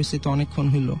দাঁড়া রয়েছে, তো অনেকক্ষণ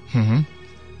হইল।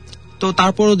 তো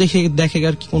তারপরও দেখে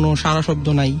আর কি কোনো সারা শব্দ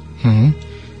নাই।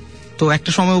 তো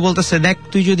একটা সময় বলতেছে দেখ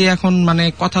তুই যদি এখন মানে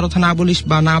কথা না বলিস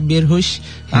বা না বের হইস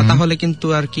তাহলে কিন্তু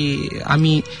আর কি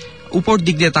আমি উপর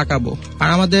দিক দিয়ে তাকাবো। আর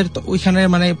আমাদের ওইখানে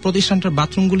মানে প্রতিষ্ঠানটার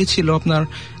বাথরুমগুলি ছিল আপনার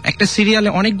একটা সিরিয়ালে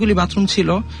অনেকগুলি বাথরুম ছিল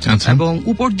এবং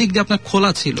উপর দিক দিয়ে আপনার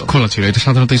খোলা ছিল। এটা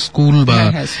সাধারণত স্কুল বা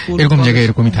এরকম জায়গায়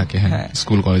এরকমই থাকে,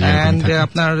 স্কুল কলেজে।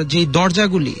 আপনার যে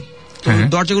দরজাগুলি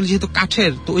যেহেতু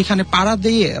কাঠের, তো ওইখানে পাড়া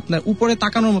দিয়ে আপনার উপরে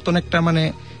তাকানোর মতন একটা মানে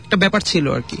একটা ব্যাপার ছিল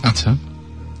আর কি। আচ্ছা,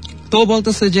 তো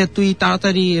বলতেছে যে তুই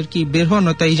তাড়াতাড়ি আর কি বের হন,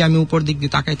 তাই যে আমি উপর দিক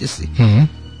দিয়ে তাকাইতেছি।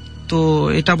 তো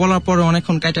এটা বলার পরে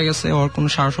অনেকক্ষণ কেটে গেছে, ওর কোনো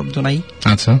সারা শব্দ নাই।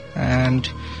 আচ্ছা, এন্ড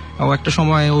ও একটা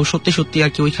সময় ও সত্যি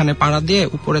আর কি ওইখানে পাড়া দিয়ে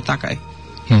উপরে তাকায়।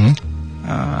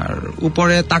 আর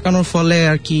উপরে তাকানোর ফলে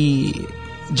আর কি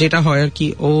যেটা হয় আর কি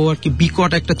ও আর কি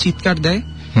বিকট একটা চিৎকার দেয়,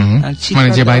 মানে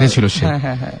যে বাইরে ছিল সে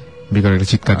বিকট একটা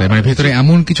চিৎকার দেয়, মানে ভেতরে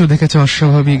এমন কিছু দেখেছে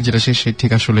অস্বাভাবিক যেটা সে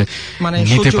ঠিক আসলে মানে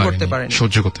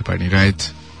সহ্য করতে পারেনি। রাইট।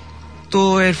 তো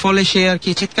এর ফলে সে আর কি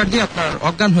চিৎকার দিয়ে আপনার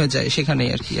অজ্ঞান হয়ে যায় সেখানে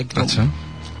আর কি একদম।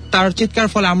 তার চিৎকার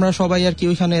ফলে আমরা সবাই আর কি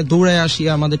ওইখানে দৌড়ে আসি,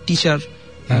 আমাদের টিচার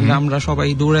আমরা সবাই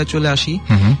দৌড়ে চলে আসি।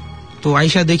 তো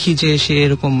আইসা দেখি যে সে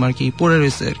এরকম আর কি পড়ে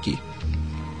রয়েছে আর কি।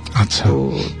 আচ্ছা। তো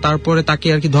তারপরে তাকে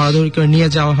আর কি ধরাধরি করে নিয়ে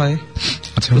যাওয়া হয়।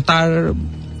 তো তার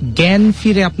জ্ঞান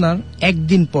ফিরে আপনার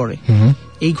একদিন পরে,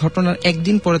 এই ঘটনার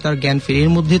একদিন পরে তার জ্ঞান ফিরে,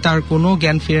 এর মধ্যে তার কোনো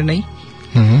জ্ঞান ফিরে নাই।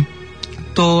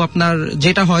 তো আপনার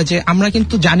যেটা হয় যে আমরা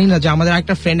কিন্তু জানি না যে আমাদের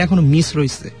একটা ফ্রেন্ড এখনো মিস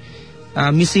রয়েছে,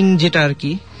 মিসিং যেটা আর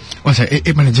কি। আচ্ছা,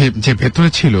 মানে যে ভেতরে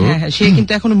ছিল সে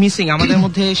কিন্তু এখনো মিসিং আমাদের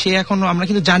মধ্যে, সে এখনো আমরা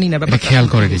কিন্তু জানি না ব্যাপারটা, খেয়াল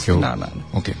করেনি কেউ। না না।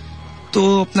 ওকে। তো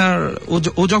আপনার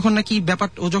ও যখন নাকি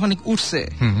ও যখন উঠছে,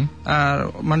 আর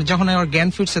মানে যখন আমার জ্ঞান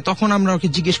ফিরছে তখন আমরা ওকে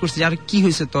জিজ্ঞেস করছি আর কি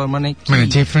হয়েছে তোর, মানে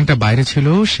যে ফ্রেন্ডটা বাইরে ছিল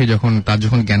সে যখন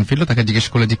জ্ঞান ফিরলো তাকে জিজ্ঞেস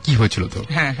করলো যে কি হয়েছিল তো।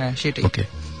 হ্যাঁ সেটাই। ওকে।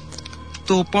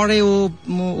 তো পরে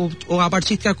ও আবার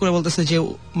চিৎকার করে বলতেছে যে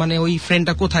মানে ওই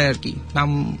ফ্রেন্ডটা কোথায় আর কি, নাম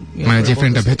মানে যে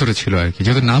ফ্রেন্ডটা ভেতরে ছিল আর কি,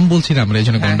 যেহেতু নাম বলছি না আমরা এই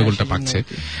জন্য গন্ডগোলটা পাচ্ছে।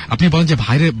 আপনি বলেন যে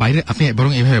বাইরে, আপনি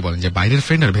বরং এইভাবে বলেন যে বাইরের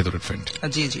ফ্রেন্ড আর ভেতরের ফ্রেন্ড।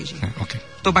 জি জি জি। ওকে।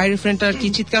 তো বাইরের ফ্রেন্ডটা আর কি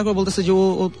চিৎকার করে বলতেছে যে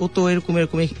ও তো এরকম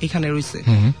এখানে রয়েছে।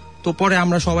 তো পরে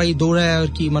আমরা সবাই দৌড়ায় আর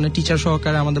কি, মানে টিচার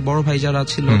সহকারে আমাদের বড় ভাই যারা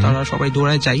ছিল তারা সবাই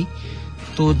দৌড়ায় যাই।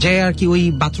 তো যাই আর কি ওই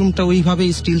বাথরুমটা ওইভাবে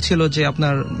স্টিল ছিল যে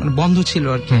আপনার মানে বন্ধ ছিল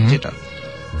আর কি যেটা।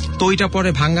 তো ওইটা পরে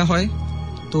ভাঙ্গা হয়।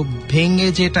 তো ভেঙে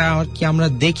যেটা আর কি আমরা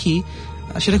দেখি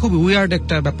সেটা খুব উইয়ার্ড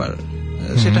একটা ব্যাপার।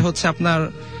 সেটা হচ্ছে আপনার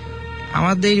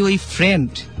আমাদের ওই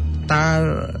ফ্রেন্ড তার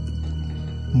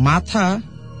মাথা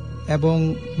এবং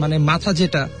মানে মাথা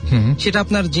যেটা সেটা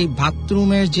আপনার যে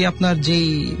বাথরুমের যে আপনার যেই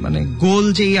মানে গোল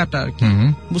যে ইয়াটা আর কি,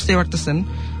 বুঝতে পারতেছেন,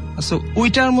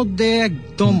 ওইটার মধ্যে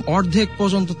একদম অর্ধেক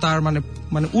পর্যন্ত তার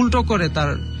মানে উল্টো করে তার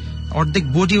অর্ধেক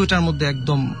বডি ওইটার মধ্যে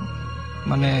একদম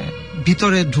মানে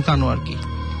ভিতরে ঢুকানো আর কি,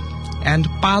 এন্ড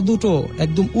পা দুটো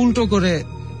একদম উল্টো করে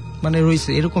মানে রয়েছে,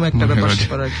 এরকম একটা ব্যাপার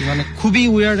আর কি। মানে খুবই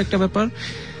উইয়ার্ড একটা ব্যাপার,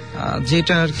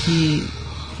 যেটা আর কি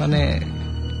মানে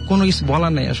কোনো কিছু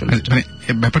বলার নেই আসলে। মানে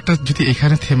ব্যাপারটা যদি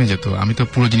এখানে থেমে যেত, আমি তো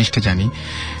পুরো জিনিসটা জানি,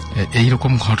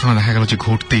 এইরকম ঘটনা দেখা গেল যে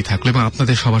ঘটতেই থাকলো এবং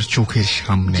আপনাদের সবার চোখের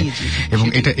সামনে, এবং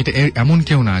এটা এমন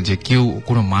কেউ না যে কেউ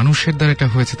কোনো মানুষের দ্বারা এটা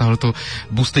হয়েছে, তাহলে তো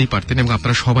বুঝতেই পারতেন এবং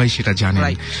আপনারা সবাই সেটা জানেন।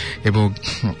 এবং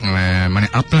মানে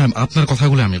আপনার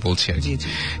কথাগুলো আমি বলছি আর কি,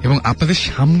 এবং আপনাদের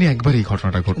সামনে একবার এই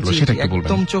ঘটনাটা ঘটলো, সেটা কি বলবেন?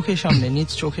 একদম চোখের সামনে, নিজ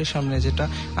চোখের সামনে যেটা,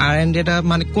 আর এটা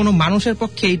মানে কোনো মানুষের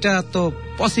পক্ষে এটা তো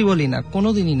পসিবলই না,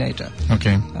 কোনোদিনই না এটা।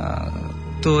 ওকে।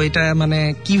 তো এটা মানে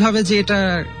কিভাবে যে এটা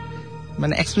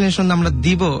মানে এক্সপ্লেনেশন আমরা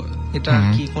দিব, এটা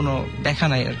কি কোনো দেখা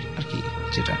নাই আর কি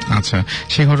যেটা। আচ্ছা,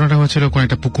 সেই ঘটনাটা হচ্ছিল কোন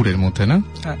একটা পুকুরের মধ্যে, না?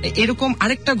 এরকম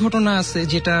আরেকটা ঘটনা আছে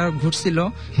যেটা ঘটছিল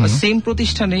সেম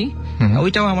প্রতিষ্ঠানেই,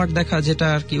 ওইটাও আমার দেখা, যেটা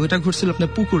আর কি ওইটা ঘটছিল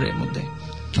আপনার পুকুরের মধ্যে।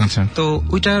 আচ্ছা। তো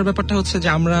ওইটার ব্যাপারটা হচ্ছে যে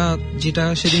আমরা যেটা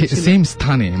সেদিন সেম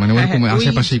স্থানে মানে ওরকম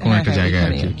আশেপাশেই কোন একটা জায়গায়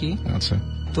আর কি। আচ্ছা।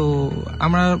 তো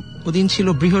আমরা ওদিন ছিল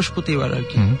বৃহস্পতিবার আর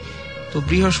কি। তো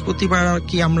বৃহস্পতিবার আর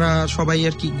কি আমরা সবাই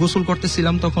আর কি গোসল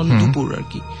করতেছিলাম, তখন দুপুর আর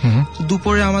কি।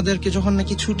 দুপুরে আমাদেরকে যখন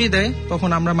নাকি ছুটি দেয় তখন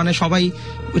আমরা মানে সবাই,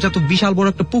 ওইটা তো বিশাল বড়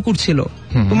একটা পুকুর ছিল,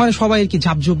 তো মানে সবাই আর কি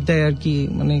ঝাপঝুপ দেয় আর কি,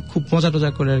 মানে খুব মজা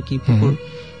টজা করে আর কি পুকুর,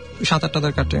 সাঁতার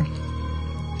টাতার কাটে।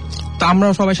 তো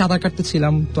আমরাও সবাই সাঁতার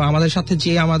কাটতেছিলাম। তো আমাদের সাথে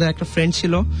যে আমাদের একটা ফ্রেন্ড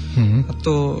ছিল,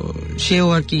 তো সেও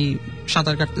আর কি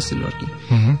সাঁতার কাটতেছিল আর কি।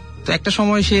 তো একটা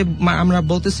সময় আমরা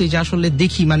বলতেছি যে আসলে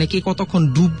দেখি মানে কে কতক্ষণ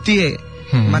ডুব দিয়ে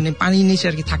মানে পানির নিচে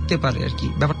আর কি থাকতে পারে আর কি,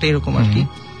 ব্যাপারটা এরকম আর কি।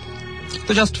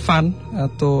 তো জাস্ট ফান।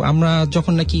 তো আমরা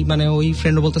যখন নাকি মানে ওই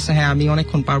ফ্রেন্ড বলতেছে হ্যাঁ আমি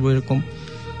অনেকক্ষণ পারবো এরকম,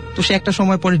 তো সে একটা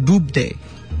সময় পরে ডুব দেয়।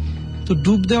 তো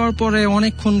ডুব দেওয়ার পরে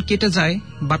অনেকক্ষণ কেটে যায়,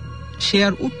 বাট সে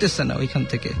আর উঠতেছে না ওইখান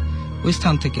থেকে, ওই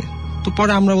স্থান থেকে। তো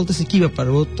পরে আমরা বলতেছি কি ব্যাপার,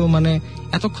 ও তো মানে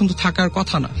এতক্ষণ তো থাকার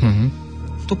কথা না।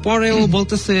 তো পরে ও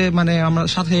বলতেছে মানে আমরা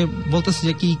সাথে বলতেছে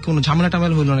যে কি কোনো ঝামেলা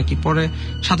টামেলা হইলো নাকি। পরে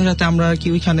সাথে সাথে আমরা আর কি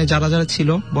ওইখানে যারা যারা ছিল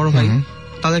বড় ভাই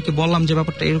তাদেরকে বললাম যে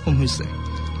ব্যাপারটা এরকম হয়েছে।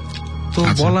 তো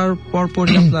বলার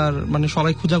পরপরই আপনার মানে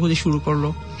সবাই খোঁজাখুঁজি শুরু করলো।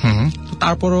 তো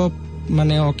তারপরও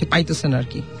মানে ওকে পাইতেছে না আর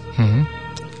কি।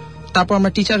 তারপর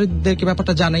আমরা টিচারদেরকে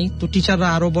ব্যাপারটা জানাই। তো টিচাররা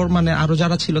আরো বড় মানে আরো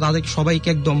যারা ছিল তাদেরকে সবাইকে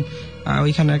একদম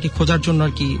ওইখানে আর কি খোঁজার জন্য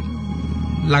আর কি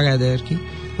লাগাই দেয় আর কি।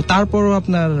 তো তারপরও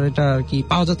আপনার এটা আর কি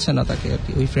পাওয়া যাচ্ছে না তাকে আর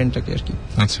কি, ওই ফ্রেন্ডটাকে আর কি।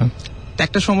 আচ্ছা।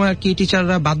 একটা সময় আর কি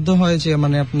টিচাররা বাধ্য হয় যে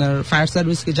মানে আপনার ফায়ার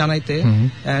সার্ভিসকে জানাইতে,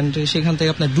 এন্ড সেখান থেকে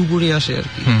আপনার ডুবুরি আসে আর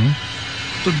কি।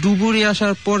 তো ডুবুরি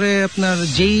আসার পরে আপনার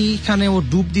যেইখানে ও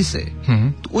ডুব দিছে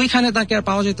ওইখানে তাকে আর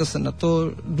পাওয়া যাইতেছে না। তো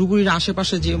ডুবুরির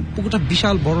আশেপাশে যে পুকুরটা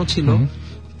বিশাল বড় ছিল,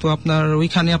 তো আপনার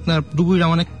ওইখানে আপনার ডুবুরিরা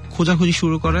অনেক খোঁজাখুঁজি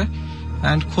শুরু করে,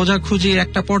 এন্ড খোঁজাখুঁজির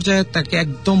একটা পর্যায়ে তাকে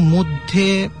একদম মধ্যে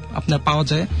আপনার পাওয়া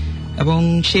যায়, এবং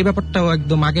সেই ব্যাপারটাও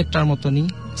একদম আগেরটার মতনই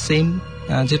সেম,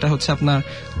 যেটা হচ্ছে আপনার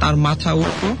তার মাথা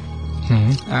উল্টো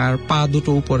আর পা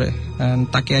দুটো উপরে,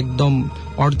 তাকে একদম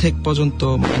অর্ধেক পর্যন্ত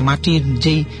মাটির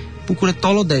যেই পুকুরের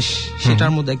তলদেশ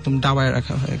সেটার মধ্যে একদম ডাবায়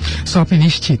রাখা হয়। আপনি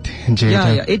নিশ্চিত যে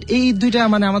এই দুইটা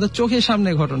মানে আমাদের চোখের সামনে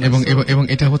ঘটনা, এবং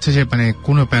এটা হচ্ছে যে মানে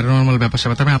কোন প্যারানর্মাল ব্যাপার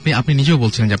স্যাপার, তবে আপনি নিজেও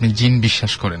বলছিলেন যে আপনি জিন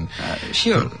বিশ্বাস করেন।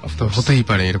 শিওর, হতেই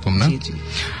পারে এরকম, না?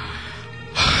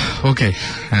 ওকে,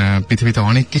 পৃথিবীতে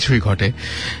অনেক কিছুই ঘটে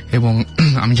এবং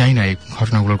আমি জানি না এই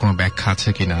ঘটনাগুলোর কোনো ব্যাখ্যা আছে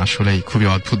কিনা। আসলে খুবই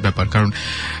অদ্ভুত ব্যাপার, কারণ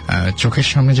চোখের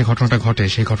সামনে যে ঘটনাটা ঘটে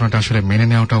সেই ঘটনাটা আসলে মেনে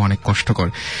নেওয়াটাও অনেক কষ্টকর।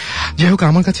 যাই হোক,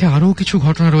 আমার কাছে আরো কিছু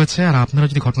ঘটনা রয়েছে, আর আপনারা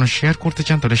যদি ঘটনা শেয়ার করতে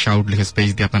চান তাহলে শাউট লিখে স্পেস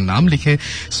দিয়ে আপনার নাম লিখে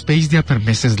স্পেস দিয়ে আপনার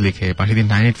মেসেজ লিখে পাঠিয়ে দিন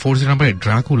 9840 নম্বরে।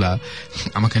 ড্রাকুলা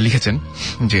আমাকে লিখেছেন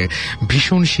যে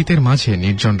ভীষণ শীতের মাঝে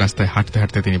নির্জন রাস্তায় হাঁটতে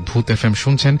হাঁটতে তিনি ভূত এফএম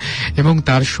শুনছেন এবং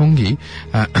তার সঙ্গী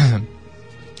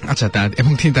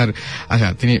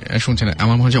তিনি শুনছেন।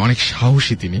 আমার মনে হয় অনেক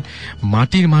সাহসী তিনি।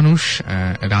 মাটির মানুষ,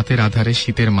 রাতের আধারে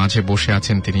শীতের মাঝে বসে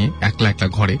আছেন তিনি একলা একলা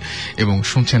ঘরে এবং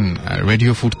শুনছেন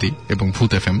রেডিও ফুর্তি এবং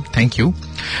ভূত এফএম। Thank you.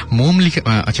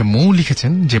 মৌ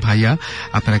লিখেছেন যে ভাইয়া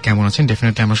আপনারা কেমন আছেন?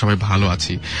 ডেফিনেটলি আমরা সবাই ভালো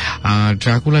আছি।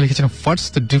 ড্রাকুলা লিখেছেন হোয়াটস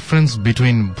দ্য ডিফারেন্স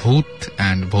বিটুইন ভূত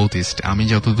অ্যান্ড ভৌতিস্ট? আমি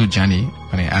যতদূর জানি,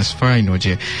 মানে অ্যাজ ফার আই নো,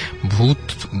 যে ভূত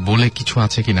বলে কিছু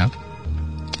আছে কিনা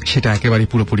সেটা একেবারে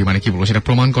পুরোপুরি মানে কি বলবো, সেটা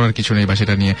প্রমাণ করার কিছু নেই বা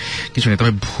সেটা নিয়ে কিছু নেই।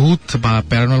 তবে ভূত বা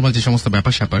প্যারানর্মাল যে সমস্ত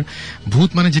ব্যাপার স্যাপার, ভূত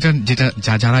মানে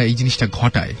যারা এই জিনিসটা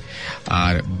ঘটায়,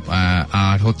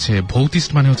 আর হচ্ছে ভৌতিস্ট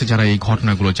মানে হচ্ছে যারা এই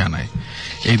ঘটনাগুলো জানায়।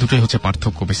 এই দুটোই হচ্ছে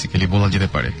পার্থক্য বেসিক্যালি বলা যেতে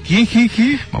পারে। কি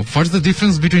হোয়াটস দ্য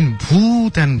ডিফারেন্স বিটুইন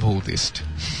ভূত অ্যান্ড ভৌতিস্ট?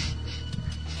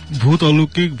 ভূত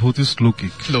অলৌকিক, ভৌতিস্ট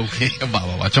লৌকিক।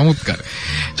 বাবা, চমৎকার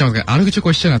চমৎকার। আরো কিছু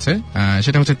কোয়েশ্চেন আছে,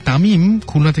 সেটা হচ্ছে তামিম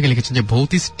খুলনা থেকে লিখেছেন যে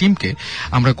ভৌতিস্ট টিমকে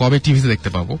আমরা কবে টিভিতে দেখতে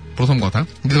পাবো? প্রথম কথা।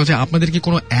 দ্বিতীয় হচ্ছে আপনাদের কি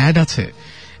কোনো অ্যাড আছে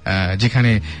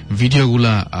যেখানে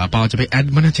ভিডিওগুলা পাওয়া যাবে? অ্যাড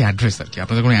মানে হচ্ছে অ্যাড্রেস আর কি।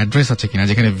 আপনাদের কোনো অ্যাড্রেস আছে কিনা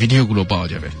যেখানে ভিডিওগুলো পাওয়া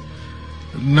যাবে?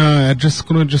 না,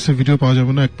 কোন অ্যাড্রেসে ভিডিও পাওয়া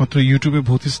যাবে না। একমাত্র ইউটিউবে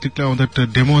ভৌতিস্ট লিখলে আমাদের একটা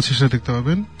ডেমো আছে, সেটা দেখতে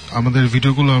পাবেন। আমাদের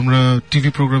ভিডিওগুলো আমরা টিভি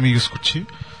প্রোগ্রামে ইউজ করছি,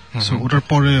 ওটার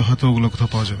পরে হয়তো ওগুলো কোথাও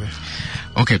পাওয়া যাবে।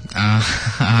 ওকে।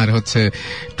 আর হচ্ছে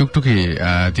টুকটুকি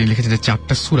তিনি লিখেছেন যে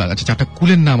 4টা সূরা, আচ্ছা 4টা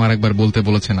কুলের নাম আরেকবার বলতে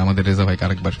বলেছেন আমাদের রেজা ভাইকে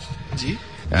আরেকবার। জি,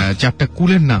 4টা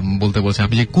কুলের নাম বলতে বলছেন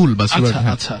আপনি, যে কুল বা সূরা।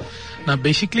 আচ্ছা, না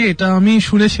বেসিক্যালি এটা আমি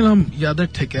শুনেছিলাম ইয়াদের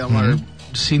থেকে, আমার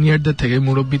সিনিয়রদের থেকে,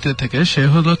 মুরব্বীদের থেকে। সে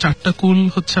হলো 4টা কুল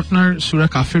হচ্ছে আপনার সূরা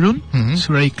কাফিরুন,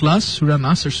 সূরা ইখলাস, সূরা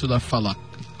নাস আর সূরা ফালাক।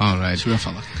 সূরা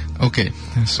ফালাক। ওকে,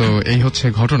 সো এই হচ্ছে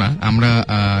ঘটনা। আমরা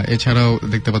এছাড়াও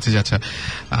দেখতে পাচ্ছি যে আচ্ছা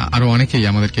আরো অনেকেই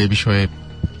আমাদেরকে এই বিষয়ে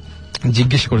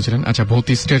জিজ্ঞেস করেছিলেন। আচ্ছা,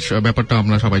 ভৌতিস্টের ব্যাপারটা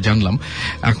আমরা সবাই জানলাম।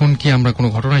 এখন কি আমরা কোনো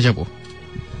ঘটনায় যাব?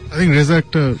 আই থিংক রেজা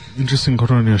একটা ইন্টারেস্টিং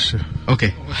ঘটনা নিয়ে আসছে। ওকে,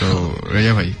 তো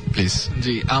রেজা ভাই প্লিজ।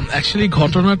 জি, অ্যাকচুয়ালি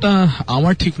ঘটনাটা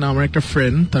আমার ঠিক না, আমার একটা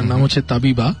ফ্রেন্ড, তার নাম হচ্ছে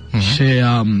তাবিবা। সে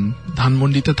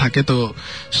ধানমন্ডিতে থাকে। তো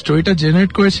স্টোরিটা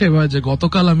জেনারেট করেছে এবার যে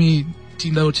গতকাল আমি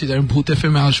চিন্তা করছি যে আমি ভূত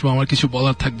এফএম এ আসবো, আমার কিছু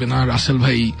বলার থাকবে না, রাসেল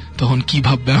ভাই তখন কি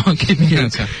ভাববে আমাকে নিয়ে।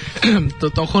 তো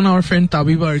তখন আমার ফ্রেন্ড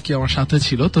তাবিবা আর কি আমার সাথে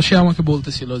ছিল। তো সে আমাকে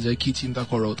বলতেছিল যে কি চিন্তা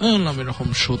করো, তো বললাম এরকম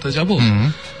শোতে যাবো,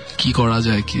 কি করা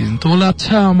যায় কি। তো বলে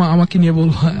আচ্ছা আমাকে নিয়ে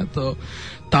বলবো। তো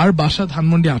তার বাসা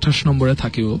ধানমন্ডি 28 নম্বরে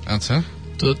থাকে ও। আচ্ছা,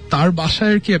 তো তার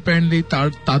বাসায় আর কি অ্যাপারেন্টলি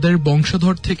তাদের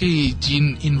বংশধর থেকেই জিন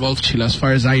ইনভলভ ছিল, as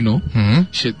far as I know.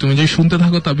 সে তুমি যদি শুনতে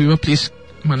থাকো তাবিবা প্লিজ,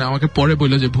 মানে আমাকে পরে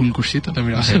বললো যে ভুল করছি, তাহলে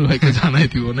আমি রাসেল ভাইকে জানাই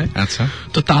দিব না। আচ্ছা,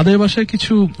 তো তাদের বাসায়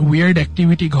কিছু উইয়ার্ড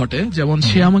অ্যাক্টিভিটি ঘটে। যেমন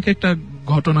সে আমাকে একটা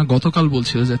ঘটনা গতকাল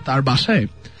বলছিল যে তার বাসায়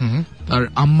তার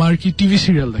আম্মা আর কি টিভি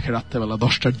সিরিয়াল দেখে রাত্রেবেলা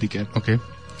 10টার দিকে। ওকে,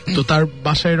 তো তার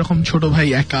বাসায় এরকম ছোট ভাই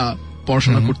একা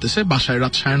পড়াশোনা করতেছে, বাসায়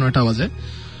রাত 9:30 বাজে।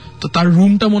 তো তার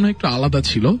রুমটা মনে হয় একটু আলাদা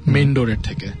ছিল মেইন ডোরের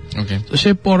থেকে। তো সে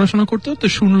পড়াশোনা করতে করতে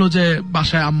শুনলো যে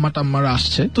বাসায় আম্মা টাম্মারা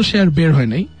আসছে, তো সে আর বের হয়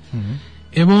নাই।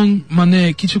 এবং মানে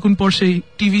কিছুক্ষণ পর সেই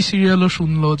টিভি সিরিয়ালও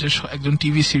শুনলো যে একজন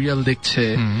টিভি সিরিয়াল দেখছে,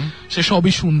 সে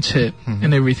সবই শুনছে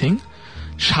এন্ড এভরিথিং।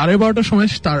 12:30টার সময়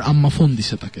তার আম্মা ফোন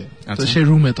দিছে তাকে। তো সে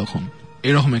রুমে তখন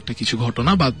এরকম একটা কিছু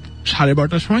ঘটনা, বা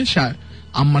 12:30টার সময় সে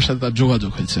আম্মার সাথে তার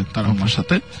যোগাযোগ হয়েছে, তার আম্মার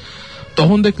সাথে।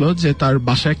 তখন দেখলো যে তার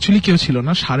বাসায় অ্যাকচুয়ালি কেউ ছিল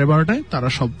না। 12:30টায় তারা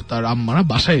সব তার আম্মারা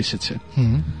বাসায় এসেছে।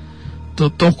 তো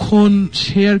তখন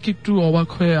সে আর কি একটু অবাক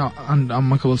হয়ে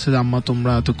আম্মাকে বলছে যে আম্মা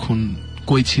তোমরা এতক্ষণ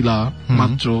কই ছিলা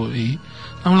মাত্র? এই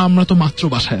আমরা তো মাত্র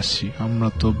বাসায় আসছি, আমরা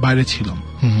তো বাইরে ছিলাম।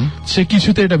 সে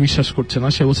কিছুতে এটা বিশ্বাস করছে না।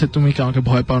 সে বলছে তুমি কি আমাকে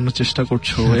ভয় পাওয়ানোর চেষ্টা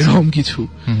করছো, এরকম কিছু।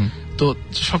 তো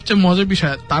সবচেয়ে মজার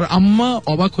বিষয়, তার আম্মা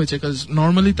অবাক হয়েছে,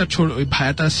 নর্মালি তার ওই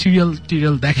ভাইয়াটা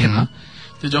সিরিয়াল দেখে না।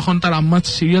 তো যখন তার আম্মা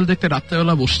সিরিয়াল দেখতে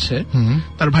রাত্রেবেলা বসছে,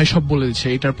 তার ভাই সব বলে দিচ্ছে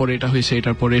এটার পরে এটা হয়েছে,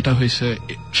 এটার পরে এটা হয়েছে,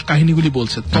 কাহিনীগুলি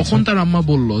বলছে। তখন তার আম্মা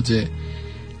বলল যে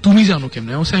তুমি জানো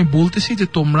কেমনে? আমি বলতেছি যে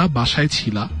তোমরা বাসায়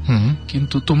ছিলা,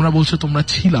 কিন্তু তোমরা বলছো তোমরা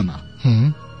ছিলা না।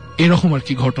 এরকম আর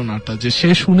কি ঘটনাটা, যে সে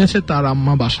শুনেছে তার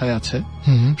আম্মা বাসায় আছে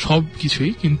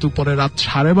সবকিছুই, কিন্তু পরে রাত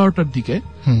 12:30টার দিকে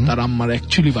তার আম্মার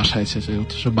অ্যাকচুয়ালি বাসায় এসেছে,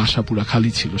 অথচ বাসা পুরা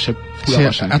খালি ছিল। সে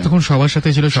এতক্ষণ সবার সাথে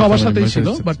ছিল, সবার সাথেই ছিল,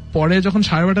 বাট পরে যখন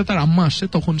 12:30 তার আম্মা আসছে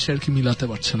তখন সে আর কি মিলাতে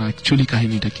পারছে না অ্যাকচুয়ালি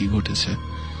কাহিনীটা কি ঘটেছে।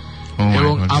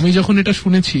 এবং আমি যখন এটা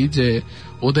শুনেছি যে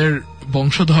ওদের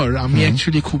বংশধর, আমি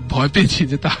অ্যাকচুয়ালি খুব ভয় পেয়েছি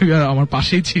যে তার আমার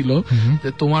পাশেই ছিল, যে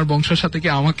তোমার বংশের সাথে কি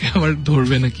আমাকে আবার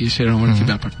ধরবে নাকি, সেরকম আর কি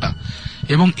ব্যাপারটা।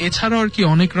 এবং এছাড়াও আর কি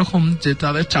অনেক রকম, যে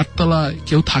তাদের 4তলায়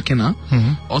কেউ থাকে না,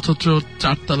 অথচ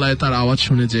 4তলায় তার আওয়াজ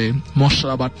শুনে যে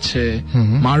মশলা বাটছে,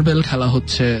 মার্বেল খেলা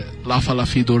হচ্ছে,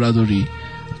 লাফালাফি দৌড়াদৌড়ি,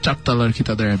 4তলা আর কি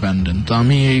তাদের অ্যাবান্ডন। তো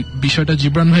আমি এই বিষয়টা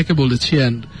জিবরান ভাইকে বলেছি,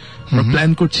 এন্ড আমরা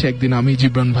প্ল্যান করছি একদিন আমি,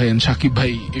 জিবরান ভাই এন্ড সাকিব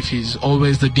ভাই, if is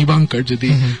always the debunker, যদি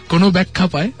কোনো ব্যাখ্যা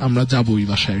পায় আমরা যাবো ওই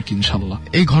বাসায় আর কি ইনশাল্লাহ।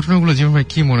 এই ঘটনাগুলো জিবরান ভাই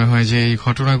কি মনে হয় যে এই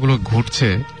ঘটনাগুলো ঘটছে,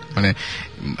 মানে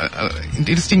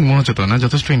ইন্টারেস্টিং মনে হচ্ছে তো না?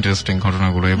 যথেষ্ট ইন্টারেস্টিং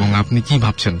ঘটনাগুলো। এবং আপনি কি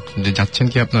ভাবছেন, যে যাচ্ছেন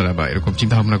কি আপনারা, বা এরকম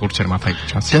চিন্তা ভাবনা করছেন মাথায়?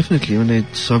 ডেফিনেটলি, মানে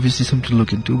obviously something to look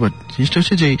into, but জিনিসটা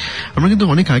হচ্ছে যে আমরা কিন্তু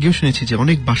অনেক আগেও শুনেছি যে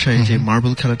অনেক বাসায় যে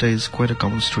মার্বেল খেলাটা is quite a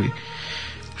common story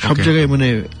সব জায়গায়। মানে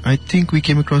I think we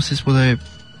came across this বোধহয়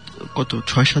কত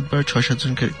 6-7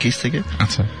 জন কেস থেকে।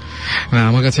 আচ্ছা, না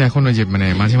আমার কাছে এখন ওই যে মানে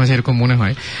মাঝে মাঝে এরকম মনে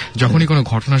হয় যখনই কোনো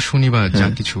ঘটনা শুনি বা যা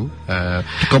কিছু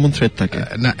কমন থ্রেড থাকে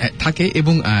না থাকে।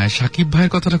 এবং সাকিব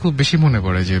ভাইয়ের কথাটা খুব বেশি মনে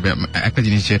পড়ে, যে একটা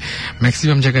জিনিস যে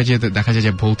ম্যাক্সিমাম জায়গায় যে দেখা যায়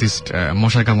যে ভৌতিস্ট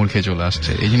মশার কামড় খেয়ে চলে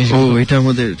আসছে, এই জিনিস। এটা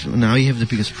আমাদের I have the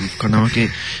biggest proof, কারণ আমাকে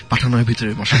পাঠানো হয় ভিতরে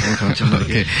মশার কামড় খাওয়ার জন্য।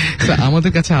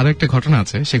 আমাদের কাছে আরো একটা ঘটনা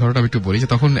আছে, সেই ঘটনাটা আমি একটু বলি। যে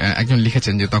তখন একজন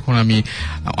লিখেছেন যে তখন আমি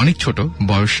অনেক ছোট,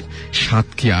 বয়স 7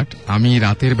 কি 8, আমি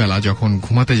রাতের বেলা যখন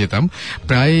ঘুমাতে যেতাম,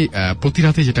 প্রায় প্রতি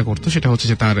রাতে যেটা করতো সেটা হচ্ছে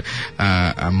যে তার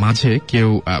মাঝে কেউ,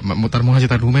 তার মনে হয়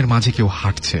যে তার রুমের মাঝে কেউ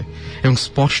হাঁটছে, এবং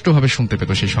স্পষ্টভাবে শুনতে পেত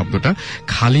সেই শব্দটা,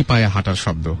 খালি পায়ে হাঁটার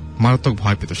শব্দ। মারাত্মক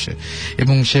ভয় পেত সে।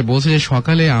 এবং সে বলছে যে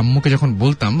সকালে আম্মুকে যখন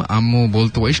বলতাম, আম্মু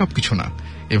বলতো এইসব কিছু না,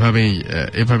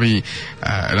 এভাবেই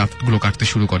রাতগুলো কাটতে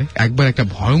শুরু করে। একবার একটা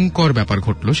ভয়ঙ্কর ব্যাপার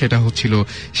ঘটলো, সেটা হচ্ছিল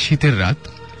শীতের রাত,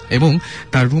 এবং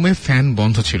তার রুমে ফ্যান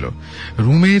বন্ধ ছিল।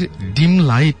 রুমের ডিম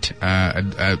লাইট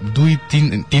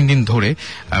 2-3 দিন ধরে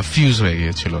ফিউজ হয়ে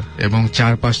গিয়েছিল, এবং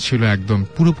চারপাশ ছিল একদম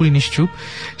পুরোপুরি নিশ্চুপ,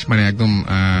 মানে একদম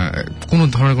কোনো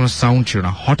ধরনের কোনো সাউন্ড ছিল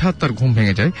না। হঠাৎ তার ঘুম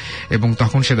ভেঙে যায়, এবং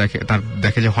তখন সে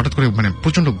দেখে যে হঠাৎ করে মানে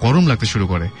প্রচন্ড গরম লাগতে শুরু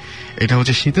করে। এটা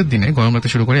হচ্ছে শীতের দিনে গরম লাগতে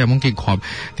শুরু করে, এমনকি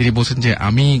তিনি বলছেন যে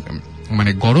আমি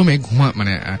মানে গরমে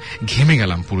ঘেমে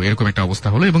গেলাম পুরো, এরকম একটা অবস্থা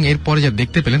হলো। এবং এরপরে যা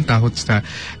দেখতে পেলেন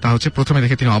তা হচ্ছে প্রথমে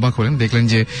দেখে তিনি অবাক হলেন, দেখলেন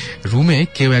যে রুমে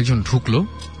কেউ একজন ঢুকলো,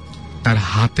 তার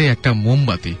হাতে একটা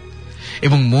মোমবাতি,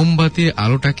 এবং মোমবাতির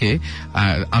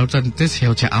আলোটাতে সে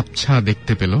হচ্ছে আবছা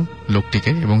দেখতে পেল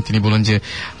লোকটিকে। এবং তিনি বলেন যে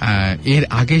এর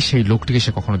আগে সেই লোকটিকে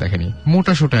সে কখনো দেখেনি।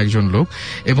 মোটা সোটা একজন লোক,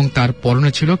 এবং তার পরনে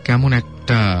ছিল কেমন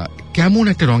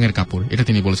একটা রঙের কাপড়। এটা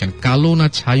তিনি বলেছেন কালো না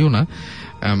ছাইও না,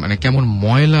 মানে কেমন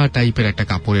ময়লা টাইপের একটা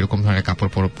কাপড়, এরকম ধরনের কাপড়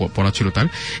পরা ছিল তার।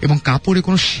 এবং কাপড়ে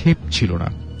কোনো শেপ ছিল না,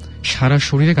 সারা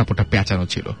শরীরে কাপড়টা পেঁচানো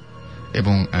ছিল।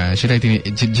 এবং সেটাই তিনি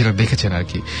যেটা দেখেছেন আর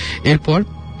কি। এরপর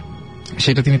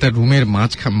সেটা তিনি তার রুমের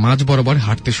মাঝ বরাবর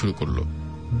হাঁটতে শুরু করলো,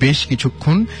 বেশ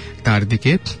কিছুক্ষণ তার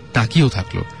দিকে তাকিয়েও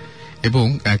থাকলো, এবং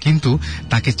কিন্তু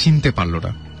তাকে চিনতে পারল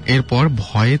না। এরপর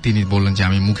ভয়ে তিনি বললেন যে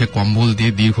আমি মুখে কম্বল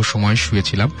দিয়ে দীর্ঘ সময়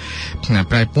শুয়েছিলাম।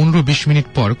 প্রায় 15-20 মিনিট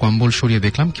পর কম্বল সরিয়ে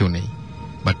দেখলাম কেউ নেই।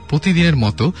 বাট প্রতিদিনের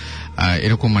মতো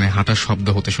এরকম মানে হাঁটার শব্দ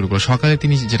হতে শুরু করলো। সকালে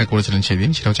তিনি যেটা করেছিলেন সেদিন,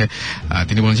 সেটা হচ্ছে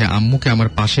তিনি বলেন যে আম্মুকে আমার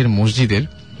পাশের মসজিদের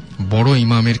বড়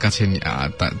ইমামের কাছে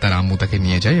তার আম্মু তাকে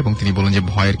নিয়ে যায়, এবং তিনি বলেন যে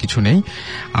ভয়ের কিছু নেই,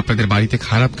 আপনাদের বাড়িতে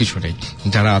খারাপ কিছু নেই,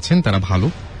 যারা আছেন তারা ভালো,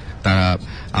 তারা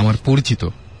আমার পরিচিত,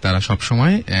 তারা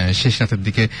সবসময় শেষ রাতের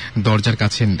দিকে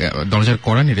দরজার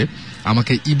কড়া নেড়ে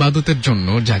আমাকে ইবাদতের জন্য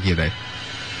জাগিয়ে দেয়।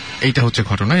 এইটা হচ্ছে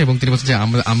ঘটনা। এবং তিনি বলছেন যে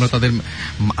আমি তাদের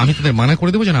মানা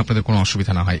করে দেবো যেন আপনাদের কোনো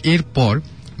অসুবিধা না হয়। এরপর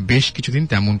বেশ কিছুদিন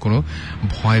তেমন কোনো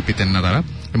ভয় পেতেন না তারা,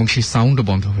 এবং সেই সাউন্ডও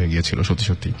বন্ধ হয়ে গিয়েছিল সত্যি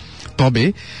সত্যি। তবে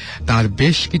তার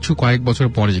বেশ কয়েক বছর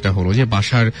পরে যেটা হলো যে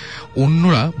বাসার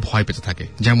অন্যরা ভয় পেতে থাকে।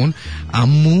 যেমন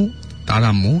তার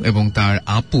আম্মু এবং তার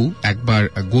আপু একবার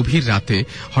গভীর রাতে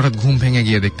হঠাৎ ঘুম ভেঙে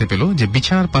গিয়ে দেখতে পেল যে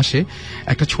বিছানার পাশে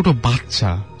একটা ছোট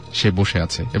বাচ্চা সে বসে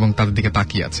আছে এবং তাদের দিকে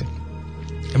তাকিয়ে আছে।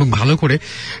 এবং ভালো করে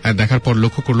দেখার পর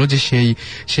লক্ষ্য করলো যে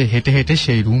সে হেঁটে হেঁটে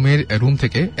সেই রুম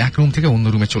থেকে অন্য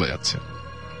রুমে চলে যাচ্ছে।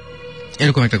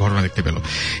 এরকম একটা ঘটনা দেখতে পেল।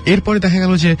 এরপরে দেখা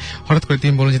গেল যে হঠাৎ করে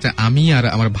তিনি বললেন যে আমি আর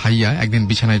আমার ভাইয়া একদিন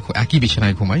একই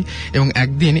বিছানায় ঘুমাই, এবং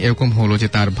একদিন এরকম হলো যে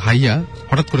তার ভাইয়া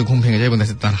হঠাৎ করে ঘুম ভেঙে যায় এবং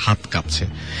তার হাত কাঁপছে,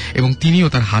 এবং তিনিও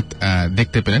তার হাত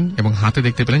দেখতে পেলেন, এবং হাতে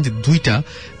দেখতে পেলেন যে 2টা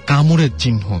কামড়ের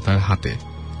চিহ্ন তার হাতে,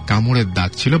 কামড়ের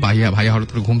দাগ ছিল। ভাইয়া হঠাৎ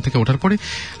করে ঘুম থেকে ওঠার পরে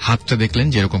হাতটা দেখলেন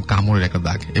যে এরকম কামড়ের একটা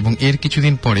দাগ, এবং এর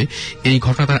কিছুদিন পরে এই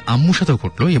ঘটনা তার আম্মুর সাথেও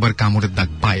ঘটলো, এবার কামড়ের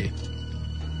দাগ পায়ে।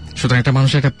 সুতরাং একটা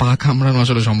মানুষের একটা পা কামড়ানো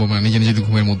আসলে সম্ভব না, নিজে নিজে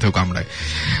ঘুমের মধ্যেও কামড়ায়।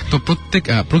 তো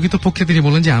প্রকৃতপক্ষে তিনি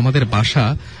বলেন যে আমাদের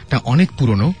বাসাটা অনেক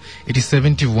পুরনো, এটি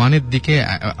 71-এর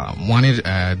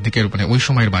দিকে মানে ওই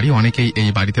সময়ের বাড়ি। অনেকেই এই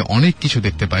বাড়িতে অনেক কিছু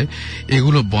দেখতে পায়।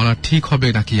 এগুলো বলা ঠিক হবে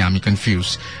নাকি আমি কনফিউজ,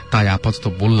 তাই আপাতত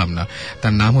বললাম না।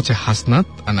 তার নাম হচ্ছে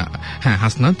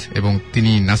হাসনাত, এবং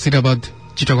তিনি নাসিরাবাদ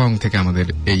চিটাগং থেকে আমাদের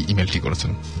এই ইমেলটি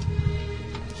করেছেন।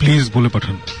 প্লিজ বলে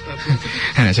পাঠান।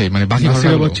 হ্যাঁ, সেই মানে বাকি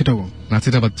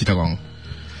নাসিরাবাদ চিটাগং।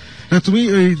 তুমি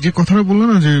যে কথাটা বললো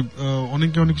না যে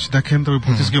অনেকে অনেক কিছু দেখেন, তবে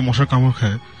ভূতিস গিয়ে মশার কামড়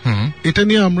খায়, এটা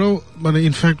নিয়ে আমরাও মানে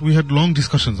in fact we had long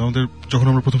discussion আমাদের যখন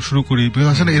আমরা প্রথম শুরু করি।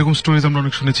 আসলে এরকম স্টোরিজ আমরা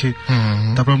অনেক শুনেছি,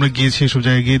 তারপর আমরা গিয়েছি এসব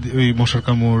জায়গায় গিয়ে ওই মশার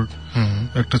কামড়,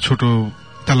 একটা ছোট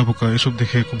তেলাপোকা এসব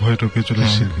দেখে খুব ভয় টপে চলে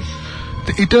এসেছি।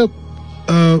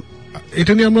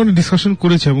 এটা নিয়ে আমরা অনেক ডিসকাশন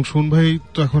করেছি, এবং সুমন ভাই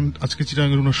তো এখন আজকে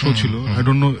চিটাগাং এর ওনার শো ছিল, I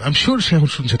don't know, I am sure সে এখন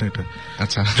শুনছে না এটা।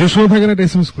 আচ্ছা, যে সুমন ভাইকে একটা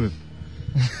এসএমএস করে।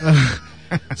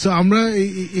 আমরা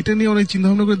এটা নিয়ে অনেক চিন্তা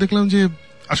ভাবনা করে দেখলাম যে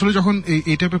আসলে যখন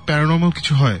এই টাইপের প্যারানর্মাল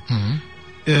কিছু হয়,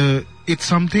 it's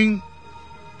something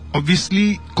obviously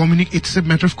it's a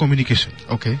matter of communication.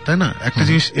 Okay, তাই না? একটা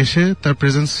জিনিস এসে তার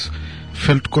প্রেজেন্স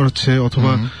ফেল্ট করছে,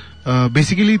 অথবা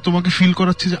বেসিক্যালি তোমাকে ফিল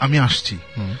করাচ্ছে যে আমি আসছি,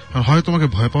 হয় তোমাকে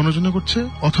ভয় পাওয়ানোর জন্য করছে,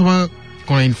 অথবা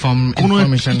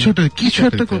কিছু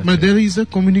একটা মানে there is a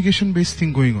communication based thing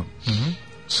going on.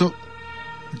 So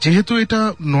যেহেতু এটা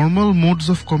normal modes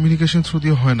of communication through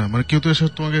দিয়ে হয় না, মানে কেউ তো এসে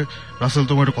তোমাকে রাসেল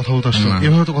তোমার একটা কথা বলতে আসছে,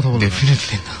 এভাবে তো কথা বলবে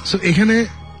ডেফিনেটলি না। সো এখানে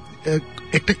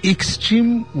একটা এক্সট্রিম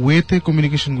ওয়েতে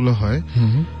কমিউনিকেশন গুলো হয়,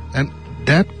 and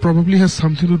that probably has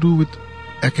something to do with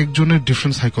এক একজনের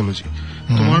ডিফারেন্ট সাইকোলজি।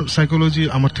 তোমার সাইকোলজি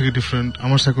আমার থেকে ডিফারেন্ট,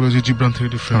 আমার সাইকোলজি জিব্রান থেকে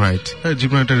ডিফারেন্ট, হ্যাঁ,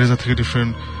 জিব্রান একটা রেজা থেকে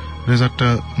ডিফারেন্ট, রেজারটা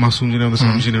মাসুম যিনি আমাদের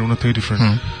সাউন্ড ইঞ্জিনিয়ার ওনার থেকে ডিফারেন্ট।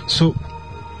 সো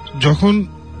যখন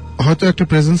হয়তো একটা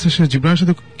প্রেজেন্স এসে জিব্রানের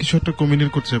সাথে কিছু একটা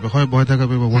কমিউনিকেট করতে যাবে, হয় ভয়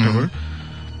দেখাবে বা হোয়াটএভার,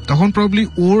 তখন প্রবাবলি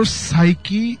ওর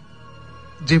সাইকি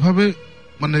যেভাবে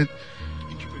মানে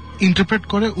ইন্টারপ্রেট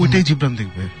করে ওইটাই জিব্রান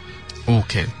দেখবে।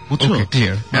 ওকে, বুঝছো?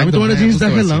 আমি তোমার জিনিস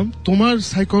দেখালাম, তোমার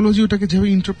সাইকোলজি ওটাকে যেভাবে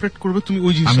ইন্টারপ্রেট করবে তুমি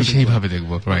ওই জিনিস আমি সেইভাবে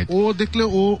দেখবো। ও দেখলে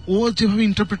ও যেভাবে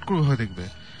ইন্টারপ্রেট করবে হয় দেখবে।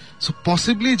 সো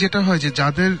পসিবলি যেটা হয় যে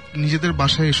যাদের নিজেদের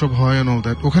বাসায় এসব হয় এন্ড অল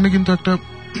দ্যাট, ওখানে কিন্তু একটা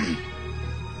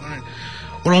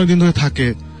ওরা অনেকদিন ধরে থাকে,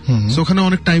 সো ওখানে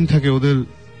অনেক টাইম থাকে ওদের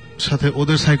সাথে,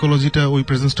 ওদের সাইকোলজিটা ওই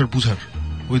প্রেজেন্সটার বুঝার,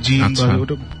 ওই জিন বা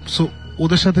ওটা, সো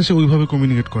ওদের সাথে সে ওইভাবে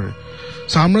কমিউনিকেট করে।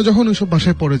 সো আমরা যখন ওইসব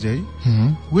বাসায় পড়ে যাই,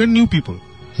 we are new people,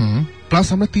 plus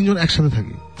আমরা তিনজন একসাথে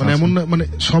থাকি, মানে এমন না, মানে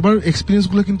সবার এক্সপিরিয়েন্স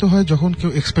গুলো কিন্তু হয় যখন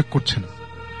কেউ এক্সপেক্ট করছে না,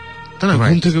 তাই না?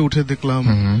 ঘুম থেকে উঠে দেখলাম,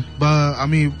 বা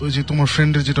আমি যে তোমার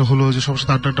ফ্রেন্ডের যেটা হলো যে সবার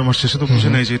সাথে আড্ডা মারছে, সে তো বুঝে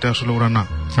নাই যে এটা আসলে ওরা না,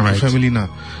 ফ্যামিলি না।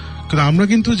 কিন্তু আমরা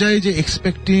কিন্তু যাই যে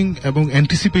এক্সপেক্টিং এবং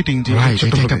অ্যান্টিসিপেটিং যে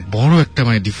একটা বড় একটা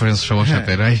মানে ডিফারেন্স সবার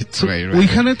সাথে, রাইট?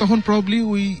 ওইখানে তখন প্রবলি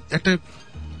ওই একটা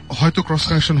হয়তো ক্রস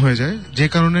কানেকশন হয়ে যায়, যে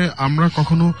কারণে আমরা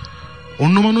কখনো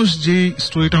অন্য মানুষ যে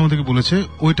স্টোরিটা আমাদেরকে বলেছে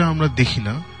ওইটা আমরা দেখি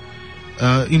না।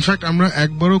 ইনফ্যাক্ট আমরা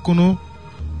একবারও কোনো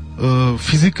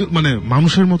ফিজিক্যাল মানে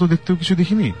মানুষের মতো দেখতেও কিছু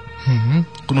দেখিনি,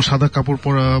 কোন সাদা কাপড়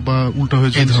পরা বা উল্টা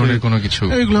হয়ে এই ধরনের কোনো কিছু,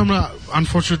 এগুলো আমরা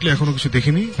আনফরচুনেটলি এখনো কিছু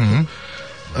দেখিনি।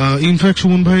 ইনফ্যাক্ট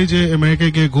সুমন ভাই যে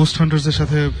আমেরিকায় গিয়ে গোস্ট হান্টার্সদের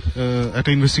সাথে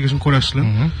একটা ইনভেস্টিগেশন করে আসলেন,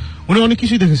 উনি অনেক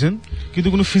কিছুই দেখেছেন, কিন্তু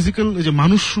কোনো ফিজিক্যাল যে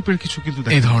মানুষ রূপের কিছু কিন্তু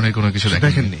এই ধরনের কোনো কিছু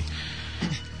দেখেননি।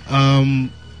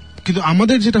 কিন্তু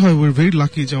আমাদের যেটা হয়, উই আর ভেরি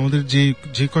লাকি যে আমাদের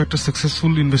যে কয়েকটা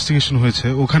সাকসেসফুল ইনভেস্টিগেশন হয়েছে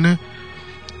ওখানে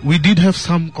we did have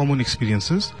some common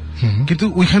experiences, কিন্তু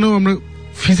ওইখানেও আমরা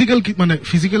ফিজিক্যাল মানে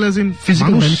physical as in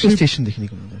physical manifestation দেখিনি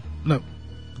কোনো না,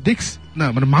 দেখস না,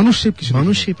 মানে মানুষ শেপ কিছু,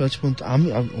 মানুষ শেপ আজ পর্যন্ত আমি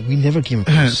উই নেভার কেম।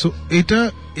 হ্যাঁ, সো এটা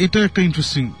একটা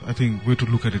interesting I think way to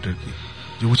look at it আর কি,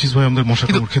 যে which is why আমাদের মশা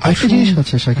কামড় খেতে হয়। একটা জিনিস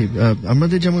আছে শাকিব,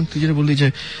 আমাদের যেমন তুই যেটা বললি যে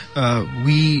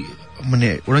উই মানে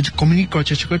ওরা যে কমিউনিকেট করার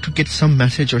চেষ্টা করে to get some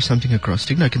message or something across,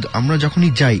 ঠিক না? কিন্তু আমরা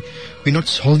যখনই যাই we not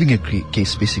solving a case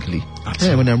basically,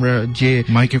 মানে আমরা যে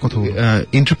মাইকে কথা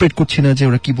ইন্টারপ্রেট করছি না যে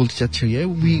ওরা কি বলতে চাচ্ছে,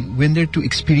 we when there to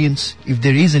experience if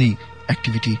there is any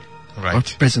activity or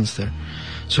presence there,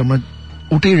 so আমরা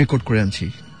ওটাই রেকর্ড করে আনছি।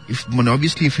 মানে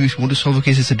obviously if you want to solve a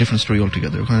case it's a different story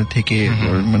altogether, ওখানে থেকে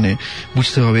মানে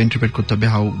বুঝতে হবে, ইন্টারপ্রেট করতে হবে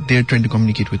how they are trying to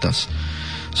communicate with us.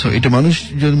 So এটা মানুষ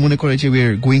যদি মনে করে যে উই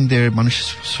আর গোয়িং দেয়ার মানুষ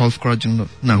সলভ করার জন্য,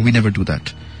 না, we never do that.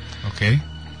 Okay,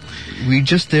 we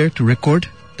just there to record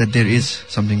that there is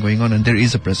something going on and there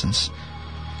is a presence.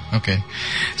 Okay,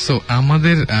 so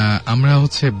আমরা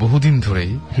হচ্ছে বহুদিন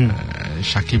ধরেই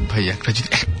সাকিব ভাই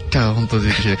একটা একটা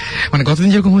মানে গতদিন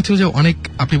যেরকম হচ্ছিল যে অনেক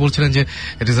আপনি বলছিলেন যে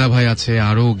রেজা ভাই আছে,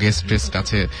 আরো গেস্ট টেস্ট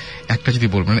আছে, একটা যদি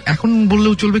বলবেন এখন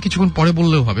বললেও চলবে, কিছুক্ষণ পরে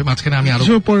বললেও হবে, মাঝখানে আমি আরো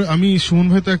আমি সুমন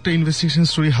ভাই তো একটা ইনভেস্টিগেশন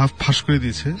স্টোরি হাফ ফাঁস করে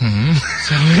দিয়েছে,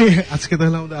 আজকে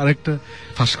তাহলে আমাদের আরেকটা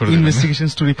ফাঁস করে ইনভেস্টিগেশন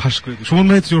স্টোরি ফাঁস করে দিই। সুমন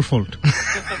ভাই, it's your fault.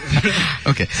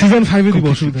 Okay, season 5 এর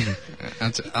অসুবিধা নেই।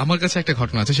 আচ্ছা, আমার কাছে একটা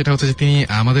ঘটনা আছে, সেটা হচ্ছে যে তিনি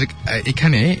আমাদের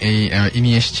এখানে ইনি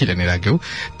এসেছিলেন এর আগেও।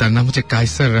 তার নাম হচ্ছে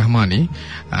কায়সার রহমানি,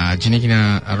 যিনি কিনা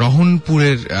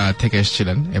রহনপুরের থেকে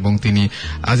এসেছিলেন এবং তিনি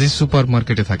আজিজ সুপার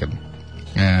মার্কেটে থাকেন।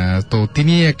 তো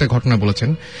তিনি একটা ঘটনা বলেছেন,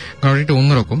 ঘটনাটা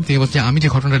অন্যরকম। তিনি বলছেন, আমি যে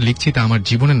ঘটনাটা লিখছি তা আমার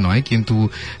জীবনের নয়, কিন্তু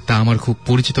তা আমার খুব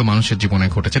পরিচিত মানুষের জীবনে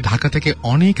ঘটেছে। ঢাকা থেকে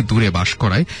অনেক দূরে বাস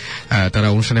করায় তারা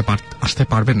অনুষ্ঠানে আসতে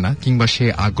পারবেন না, কিংবা সে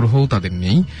আগ্রহও তাদের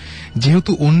নেই।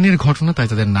 যেহেতু অন্যের ঘটনা, তাই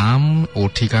তাদের নাম ও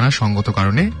ঠিকানা সঙ্গত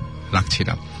কারণে রাখছি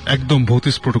না। একদম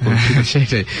ভৌতিস প্রোটোকল।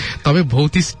 সেটাই। তবে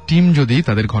ভৌতিস টিম যদি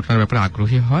তাদের ঘটনার ব্যাপারে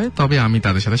আগ্রহী হয়, তবে আমি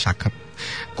তাদের সাথে সাক্ষাৎ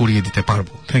করিয়ে দিতে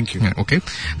পারবো। Thank you. ওকে,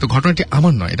 তো ঘটনাটি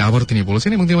আমার নয়, এটা আবারও তিনি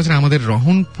বলেছেন। এবং তিনি বলছেন, আমাদের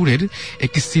রহনপুরের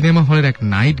একটি সিনেমা হলের এক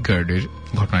নাইট গার্ডের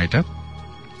ঘটনা এটা,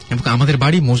 এবং আমাদের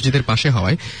বাড়ি মসজিদের পাশে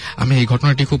হওয়ায় আমি এই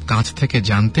ঘটনাটি খুব কাছ থেকে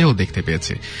জানতে ও দেখতে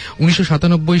পেয়েছি।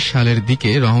 1997 সালের দিকে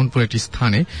রহনপুর একটি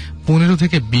স্থানে 15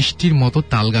 থেকে 20টির মতো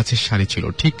তাল গাছের সারি ছিল।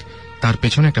 ঠিক তার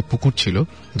পেছনে একটা পুকুর ছিল,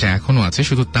 যা এখনো আছে,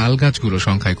 শুধু তাল গাছগুলো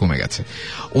সংখ্যায় কমে গেছে।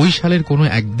 ওই সালের কোনো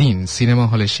একদিন সিনেমা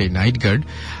হলের সেই নাইট গার্ড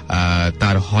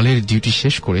তার হলের ডিউটি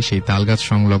শেষ করে সেই তাল গাছ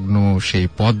সংলগ্ন সেই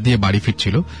পথ দিয়ে বাড়ি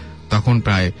ফিরছিল। তখন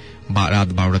প্রায় রাত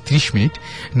 12:30।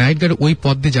 নাইট গার্ড ওই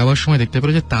পথ দিয়ে যাওয়ার সময় দেখতে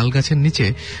পেল যে তাল গাছের নিচে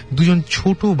দুজন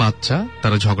ছোট বাচ্চা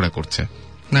তারা ঝগড়া করছে।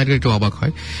 নাইট গার্ড একটু অবাক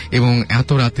হয় এবং এত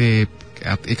রাতে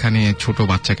এখানে ছোট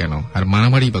বাচ্চা কেন, আর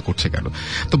মারামারি বা করছে কেন?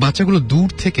 তো বাচ্চাগুলো দূর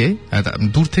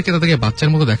থেকে তাদেরকে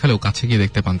বাচ্চার মতো দেখালেও কাছে গিয়ে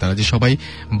দেখতে পান তারা যে সবাই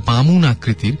বামুন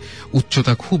আকৃতির,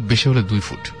 উচ্চতা খুব বেশি হলে 2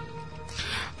 ফুট।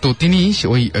 তো তিনি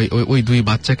ওই 2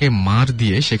 বাচ্চাকে মার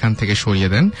দিয়ে সেখান থেকে সরিয়ে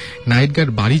দেন। নাইট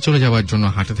গার্ড বাড়ি চলে যাওয়ার জন্য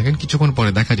হাঁটতে থাকেন। কিছুক্ষণ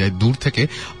পরে দেখা যায় দূর থেকে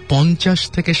 50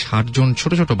 থেকে 60 জন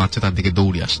ছোট ছোট বাচ্চা তার দিকে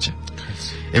দৌড়ে আসছে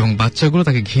এবং বাচ্চাগুলো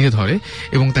তাকে ঘিরে ধরে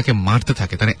এবং তাকে মারতে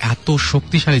থাকে। তারা এত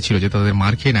শক্তিশালী ছিল যে তাদের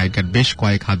মার খেয়ে নাইট গার্ড বেশ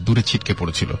কয়েক হাত দূরে ছিটকে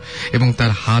পড়েছিল এবং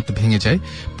তার হাত ভেঙে যায়,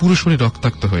 পুরো শরীর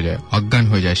রক্তাক্ত হয়ে যায়, অজ্ঞান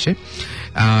হয়ে যায় সে।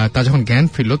 তার যখন জ্ঞান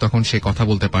ফিরল তখন সে কথা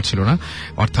বলতে পারছিল না,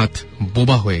 অর্থাৎ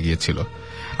বোবা হয়ে গিয়েছিল।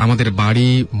 আমাদের বাড়ি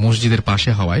মসজিদের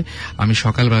পাশে হওয়ায় আমি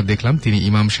সকালবেলা দেখলাম তিনি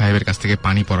ইমাম সাহেবের কাছ থেকে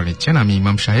পানি পড়া নিচ্ছেন। আমি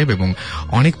ইমাম সাহেব এবং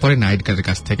অনেক পরে নাইট গার্ডের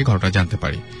কাছ থেকে ঘটনা জানতে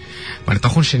পারি। মানে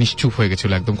তখন সে নিশ্চুপ হয়ে গেছিল,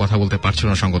 একদম কথা বলতে পারছিল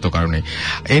না সঙ্গত কারণে।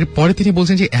 এরপরে তিনি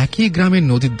বলছেন যে একই গ্রামের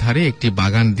নদীর ধারে একটি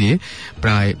বাগান দিয়ে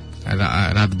প্রায়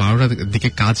রাত 12টার দিকে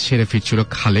কাজ সেরে ফিরছিল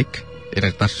খালেক, এটা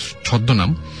তার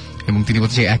ছদ্মনাম। এবং তিনি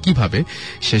বলছেন যে একইভাবে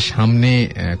সে সামনে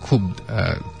খুব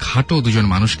খাটো 2 জন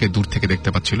মানুষকে দূর থেকে দেখতে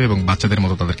পাচ্ছিল এবং বাচ্চাদের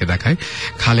মতো তাদেরকে দেখায়।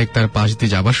 খালেক তার পাশ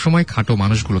দিয়ে যাবার সময় খাটো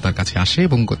মানুষগুলো তার কাছে আসে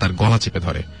এবং তার গলা চেপে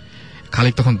ধরে।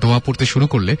 খালেক তখন দোয়া পড়তে শুরু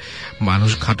করলে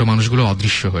খাটো মানুষগুলো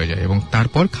অদৃশ্য হয়ে যায় এবং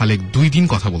তারপর খালেক 2 দিন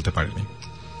কথা বলতে পারেনি।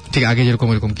 ঠিক আগে যেরকম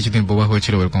এরকম কিছুদিন বোবা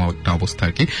হয়েছিল ওরকম একটা অবস্থা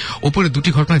আর কি। ওপরে 2টি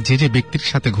ঘটনা যে ব্যক্তির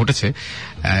সাথে ঘটেছে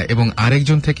এবং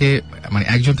একজন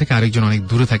থেকে আরেকজন অনেক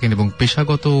দূরে থাকেন এবং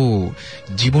পেশাগত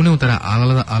জীবনেও তারা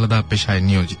আলাদা আলাদা পেশায়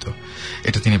নিয়োজিত।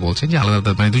 এটা তিনি বলছেন যে আলাদা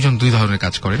মানে 2 জন 2 ধরনের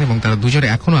কাজ করেন এবং তারা 2 জনে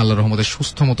এখনো আল্লাহর রহমতে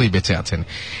সুস্থ মতোই বেঁচে আছেন।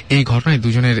 এই ঘটনায় 2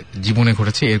 জনের জীবনে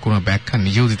ঘটেছে, এর কোনো ব্যাখ্যা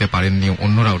নিজেও দিতে পারেননি,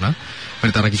 অন্যরাও না,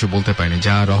 মানে তারা কিছু বলতে পারেনি।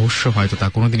 যা রহস্য হয়তো তা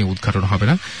কোনোদিনই উদ্ঘাটন হবে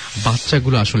না।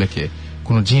 বাচ্চাগুলো আসলে কে,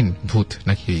 কোন জিন, ভূত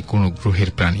নাকি কোন গ্রহের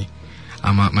প্রাণী?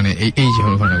 মানে এই যে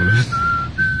ঘটনাগুলো,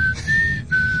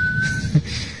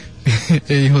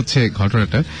 এই হচ্ছে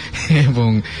ঘটনাটা। এবং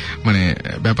মানে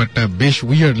ব্যাপারটা বেশ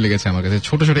উইয়ার্ড লেগেছে আমার কাছে।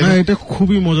 ছোট ছোট, এটা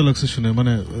খুবই মজা লাগছে শুনে,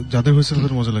 মানে যাদের হয়েছে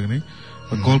তাদের মজা লাগে নাই,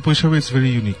 গল্প হিসাবে ইটস ভেরি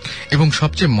ইউনিক। এবং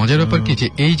সবচেয়ে মজার ব্যাপার কি যে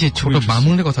এই যে ছোট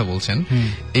বামুনের কথা বলছেন,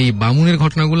 এই বামুনের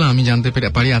ঘটনাগুলো আমি জানতে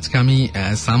পারি আজকে। আমি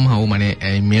সামহাও মানে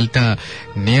এই মেলটা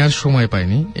নেয়ার সময়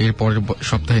পাইনি, এর পরের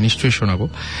সপ্তাহে নিশ্চয়ই শোনাবো।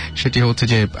 সেটি হচ্ছে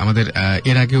যে আমাদের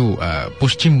এর আগেও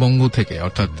পশ্চিমবঙ্গ থেকে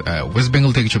অর্থাৎ ওয়েস্ট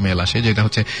বেঙ্গল থেকে কিছু মেল আসে, যেটা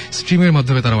হচ্ছে স্ট্রিমের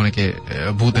মাধ্যমে তারা অনেকে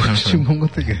ভূত দেখানো। পশ্চিমবঙ্গ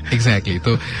থেকে এক্স্যাক্টলি।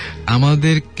 তো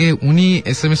আমাদেরকে উনি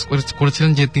SMS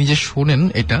করেছিলেন যে তিনি যে শোনেন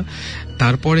এটা,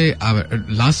 তারপরে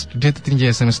লাস্ট ডেতে তিনি যে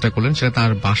SMS-টা করলেন সেটা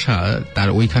তার বাসা, তার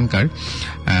ওইখানকার,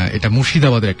 এটা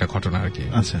মুর্শিদাবাদের একটা ঘটনা আর কি,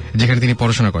 যেখানে তিনি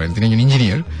পড়াশোনা করেন। তিনি একজন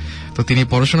ইঞ্জিনিয়ার, তো তিনি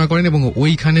পড়াশোনা করেন এবং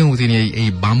ওইখানেও তিনি এই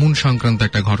বামুন সংক্রান্ত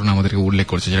একটা ঘটনা আমাদেরকে উল্লেখ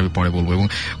করেছে, যেটা আমি পরে বলবো। এবং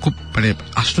খুব মানে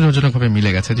আশ্চর্যজনক ভাবে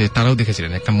মিলে গেছে যে তারাও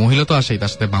দেখেছিলেন একটা মহিলা তো আসেই,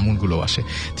 তার সাথে বামুনগুলো আসে,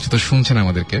 তো শুনছেন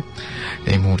আমাদেরকে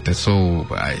এই মুহূর্তে। সো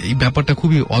এই ব্যাপারটা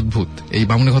খুবই অদ্ভুত। এই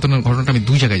বামুনের ঘটনাটা আমি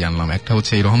 2 জায়গায় জানলাম। একটা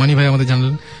হচ্ছে এই রহমানি ভাই আমাদের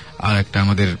জানলেন, আর একটা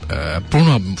আমাদের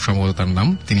প্রণব সম্ভবত তার নাম,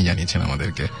 তিনি জানিয়েছেন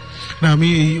আমাদেরকে। না আমি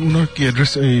এই উনার কি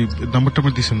অ্যাড্রেস এই নাম্বারটা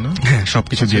আপনি দিয়েছেন না? হ্যাঁ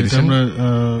সবকিছু দিয়ে দিয়েছেন। আমরা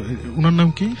উনার নাম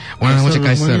কি? ওনার নাম হচ্ছে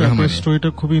কায়সার রহমান। স্টোরিটা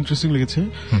খুবই ইন্টারেস্টিং লেগেছে।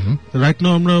 রাইট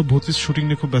নাও আমরা ভর্তির শুটিং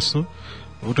নিয়ে খুব ব্যস্ত,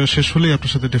 ওটা শেষ হলেই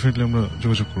আপনার সাথে ডেফিনেটলি আমরা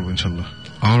যোগাযোগ করবো ইনশাল্লাহ।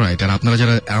 অলরাইট। আর আপনারা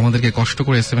যারা আমাদেরকে কষ্ট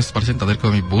করে SMS পাঠাচ্ছেন তাদেরকে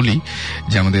আমি বলি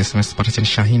যে আমাদের SMS পাঠাচ্ছেন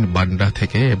শাহিন বান্ডা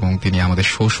থেকে এবং তিনি আমাদের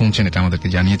শো শুনছেন, এটা আমাদেরকে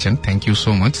জানিয়েছেন। Thank you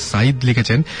so much. Saeed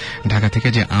লিখেছেন ঢাকা থেকে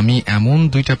যে আমি এমন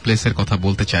 2টা প্লেসের কথা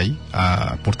বলতে চাই,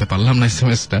 পড়তে পারলাম না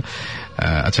SMSটা।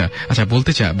 আচ্ছা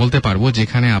বলতে পারবো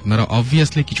যেখানে আপনারা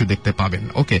অবভিয়াসলি কিছু দেখতে পাবেন।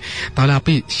 ওকে, তাহলে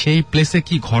আপনি সেই প্লেসে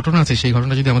কি ঘটনা আছে সেই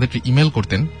ঘটনা যদি আমাদের একটু ইমেল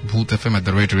করতেন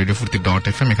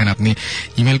bhootfm@radiofurti.fm, এখানে আপনি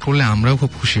ইমেল করলে আমরাও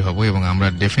খুব খুশি হব এবং আমরা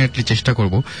ডেফিনেটলি চেষ্টা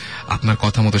করব আপনার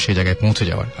কথা মতো সেই জায়গায় পৌঁছে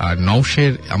যাওয়ার। আর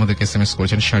নওশের আমাদেরকে SMS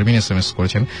করেছেন, শারমিন SMS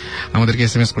করেছেন, আমাদেরকে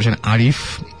SMS করেছেন আরিফ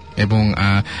এবং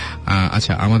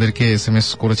আচ্ছা আমাদেরকে SMS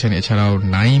করেছেন এছাড়াও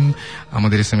নাইম,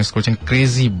 আমাদের SMS করেছেন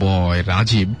ক্রেজি বয়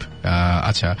রাজীব।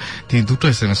 আচ্ছা তিনি 2টো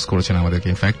SMS করেছেন আমাদেরকে।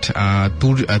 ইনফ্যাক্ট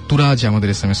তুরাজ আমাদের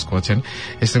SMS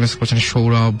করেছেন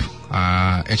সৌরভ,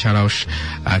 এছাড়াও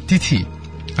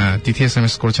তিথি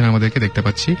SMS করেছেন আমাদেরকে, দেখতে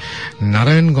পাচ্ছি।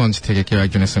 নারায়ণগঞ্জ থেকে কেউ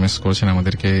একজন SMS করেছেন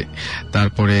আমাদেরকে।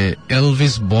 তারপরে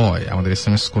এলভিস বয় আমাদের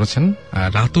SMS করেছেন,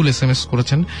 রাতুল SMS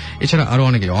করেছেন, এছাড়া আরো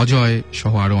অনেকে, অজয়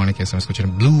সহ আরো অনেকে SMS করেছেন,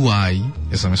 ব্লু আই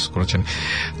SMS করেছেন,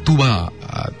 তুবা,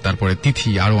 তারপরে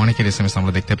তিথি, আরো অনেকের SMS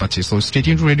আমরা দেখতে পাচ্ছি। So stay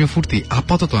tune to radio Foorti.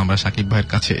 আপাতত আমরা সাকিব ভাইয়ের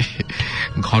কাছে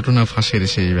ঘটনা ফাঁসের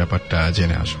সেই ব্যাপারটা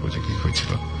জেনে আসবো যে কি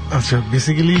হয়েছিল। আচ্ছা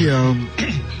বেসিক্যালি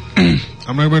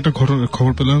আমরা একবার একটা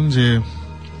খবর পেলাম যে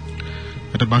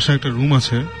একটা বাসায় একটা রুম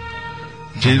আছে,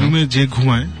 যে রুমে যে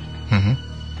ঘুমায়,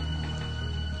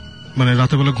 মানে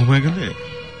রাতে বেলা ঘুমায় গেলে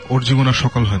ওর জীবন আর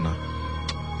সকাল হয় না।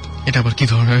 এটা আবার কি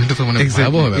ধরনের?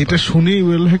 এটা শুনি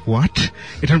লাইক হোয়াট,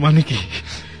 এটার মানে কি?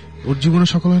 ওর জীবনে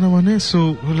সকাল হয় না মানে? So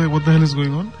what the hell is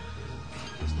going on?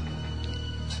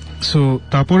 So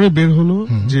তারপরে বের হলো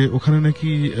যে ওখানে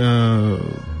নাকি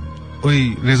ওই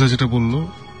রেজা যেটা বললো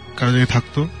কারা জায়গায়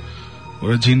থাকতো,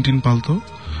 ওরা জিন tin পালতো,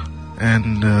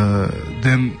 and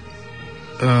then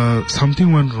something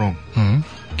went wrong.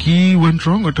 কি went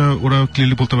wrong ওটা ওরা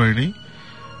ক্লিয়ারলি বলতে পারেনি,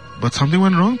 বাট সামথিং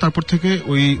ওয়েন্ট রং। তারপর থেকে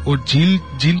ওর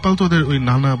জিন পালতো ওদের ওই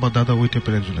নানা বা দাদা ওই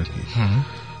টাইপের একজন আর কি।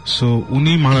 সো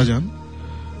উনি মারা যান,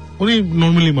 উনি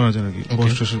নর্মালি মারা যান আর কি,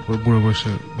 বয়সের পর বুড়ো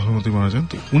বয়সে ভালো মতোই মারা যান।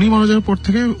 তো উনি মারা যাওয়ার পর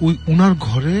থেকে উনার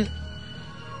ঘরে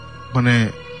মানে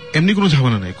এমনি কোনো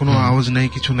ঝামেলা নেই, কোনো আওয়াজ নেই,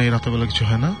 কিছু নেই, রাতেবেলা কিছু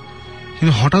হয় না।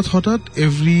 কিন্তু হঠাৎ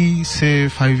every say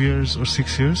 5 years or 6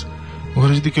 years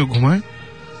ওখানে যদি কেউ ঘুমায়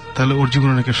তাহলে ওর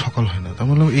জীবনে নাকি সকাল হয় না। তা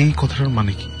বললাম এই কথাটার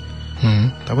মানে কি?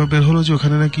 তারপর বের হলো যে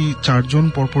ওখানে নাকি 4 জন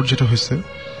পরপর যেটা হয়েছে,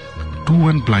 2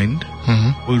 went blind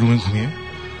ওই রুমে ঘুমিয়ে,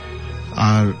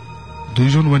 আর 2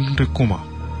 জন went into coma.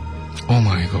 Oh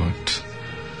my god.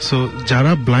 So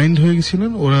যারা ব্লাইন্ড হয়ে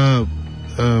গেছিলেন ওরা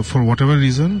for whatever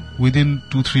reason within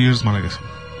 2-3 years মারা গেছেন,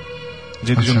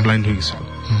 যে 2 জন ব্লাইন্ড হয়ে গেছিল।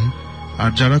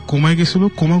 আর যারা কোমায় গেছিল,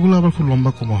 কোমাগুলো আবার খুব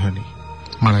লম্বা কোমা হয়নি,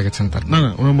 মারা গেছেন তার না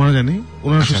ওরা মারা যায়নি,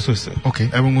 ওনারা সুস্থ হয়েছে। ওকে,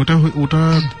 এবং ওটা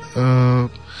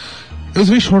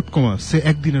ভেরি শর্ট কোমা, সে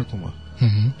 1 দিনের কোমা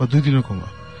বা 2 দিনের কোমা।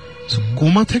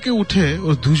 কোমা থেকে উঠে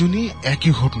ওরা 2 জনই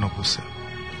একই ঘটনা বলছে।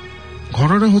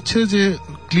 ঘটনাটা হচ্ছে যে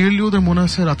ক্লিয়ারলি ওদের মনে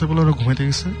আছে রাতের বেলা ওরা ঘুমাইতে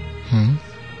গেছে,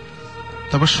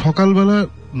 তারপর সকালবেলা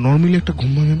নর্মালি একটা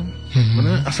ঘুম ভাঙে না, মানে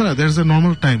আছে না, দ্যাটস দ্য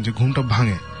নর্মাল টাইম যে ঘুমটা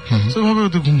ভাঙে। সেভাবে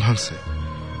ওদের ঘুম ভাঙছে,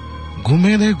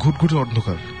 ঘুমিয়ে দেয় ঘুটঘুটে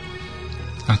অন্ধকার।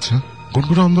 আচ্ছা,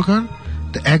 ঘুটঘুটে অন্ধকার।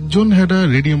 একজন had a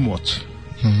radium watch,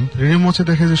 radium ওয়াচে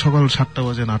দেখে যে সকাল 7টা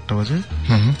বাজে না 8টা বাজে,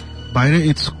 বাইরে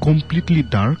ইটস কমপ্লিটলি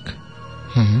ডার্ক।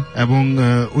 এবং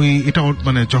ওই এটা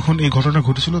মানে যখন এই ঘটনা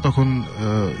ঘটেছিল তখন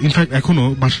ইনফ্যাক্ট এখনো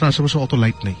বাসার আশেপাশে অত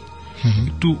লাইট নেই,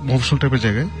 একটু মফস্বল টাইপের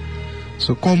জায়গায়,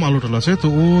 সো কম আলো টালো আছে। তো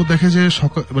ও দেখে যে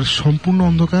সকাল সম্পূর্ণ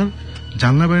অন্ধকার,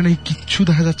 জানলা বাইরে নাকি কিচ্ছু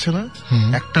দেখা যাচ্ছে না,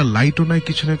 একটা লাইটও নাই,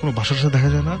 কিছু নাই, কোনো বাসার সাথে দেখা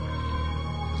যায় না।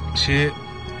 সে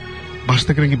বাসা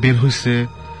থেকে নাকি বের হয়েছে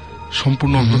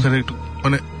সম্পূর্ণ অন্ধকারে, একটু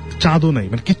মানে চাঁদও নাই,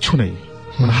 মানে কিচ্ছু নাই,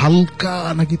 মানে হালকা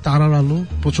নাকি তারার আলো,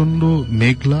 প্রচন্ড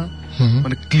মেঘলা,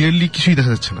 মানে ক্লিয়ারলি কিছুই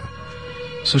দেখা যাচ্ছে না।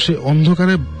 সো সে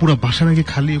অন্ধকারে পুরো বাসা নাকি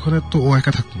খালি, ওখানে তো ও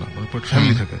একা থাকতো না, মানে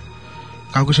ফ্যামিলি থাকে,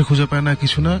 কাউকে সে খুঁজে পায় না,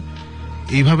 কিছু না।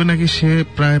 এইভাবে নাকি সে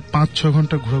প্রায় 5-6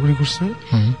 ঘন্টা ঘোরাঘুরি করছে,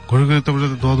 ঘুরে ঘুরে তারপরে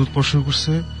দোয়া দুধ পড়া শুরু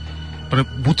করছে, মানে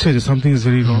বুঝছে যে সামথিং ইজ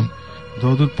ভেরি রং।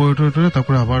 দোয়া দুধ পড়ে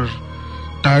তারপরে আবার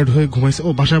টায়ার্ড হয়ে ঘুমাইছে। ও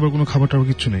বাসায় আবার কোনো খাবার টাবার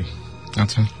কিছু নেই,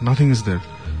 আচ্ছা, নাথিং ইজ দেয়ার।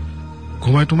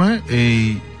 ঘুমায় টুমায় এই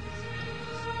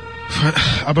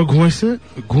আবার ঘুমাইছে,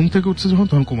 ঘুম থেকে উঠছে যখন,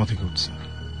 তখন কোমা থেকে উঠছে।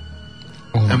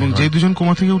 এবং যে 2 জন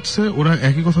কোমা থেকে উঠছে ওরা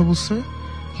একই কথা বলছে,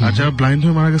 আর যারা ব্লাইন্ড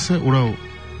হয়ে মারা গেছে ওরাও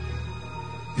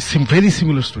ভেরি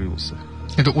সিমিলার স্টোরি বলছে।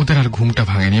 কিন্তু ওদের আর ঘুমটা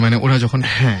ভাঙেনি, মানে ওরা যখন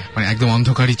মানে একদম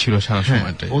অন্ধকারই ছিল সারা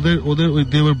সময়টা। ওদের ওই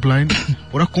দে ওয়ার ব্লাইন্ড,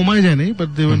 ওরা কোমায় যায়নি বাট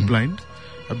দে ওয়ার ব্লাইন্ড,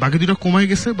 আর বাকি দুটো কোমায়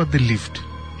গেছে বাট দে লিভড।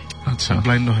 আচ্ছা,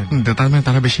 ব্লাইন্ড হয়, তার মানে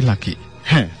তারা বেশি লাকি।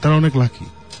 হ্যাঁ, তারা অনেক লাকি।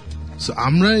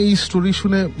 আমরা এই স্টোরি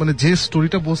শুনে, মানে যে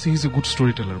স্টোরিটা বলছি, he is a good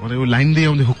story teller, মানে ওই লাইন দিয়ে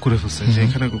আমাদের হুক করে ফেলছে যে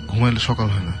এখানে ঘুমাইলে সকাল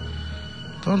হয় না।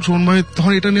 তখন সুমন ভাই,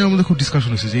 তখন এটা নিয়ে আমাদের খুব ডিসকাশন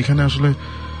হয়েছে যে এখানে আসলে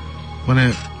মানে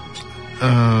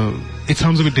it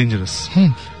sounds a bit dangerous.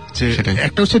 যে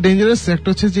একটা হচ্ছে ডেঞ্জারাস, একটা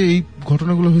হচ্ছে যে এই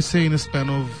ঘটনাগুলো হয়েছে in a span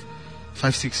of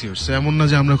 5-6 years. এমন না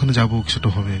যে আমরা ওখানে যাবো কিছুটা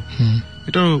হবে,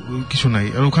 এটাও কিছু নাই।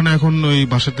 আর ওখানে এখন ওই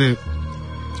বাসাতে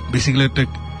বেসিক্যালি একটা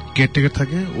কেয়ারটেকার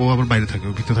থাকে, ও আবার বাইরে থাকে,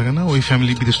 ও ভিতরে থাকে না, ওই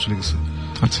ফ্যামিলি বিদেশ চলে গেছে।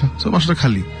 আচ্ছা, তো বাসাটা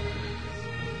খালি।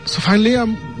 সো ফাইনালি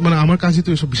মানে আমার কাজই তো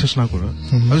এসব বিশ্বাস না করা,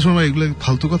 সময় এগুলো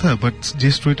ফালতু কথা, বাট যে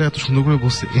স্টোরিটা এত সুন্দর করে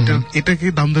বসছে, এটাকে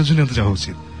দাম দেওয়ার জন্য এত যাওয়া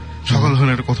উচিত। সকাল হলে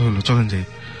একটা কথা হলো, চলেন যাই।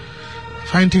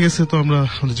 ফাইন, ঠিক আছে। তো আমরা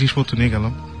আমাদের জিনিসপত্র নিয়ে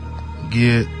গেলাম,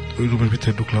 গিয়ে ওই রুমের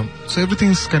ভিতরে ঢুকলাম। So everything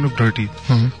is kind of dirty,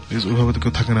 ওইভাবে তো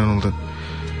কেউ থাকে না।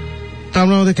 তা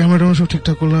আমরা আমাদের ক্যামেরা সব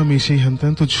ঠিকঠাক করলাম, এসেই হ্যান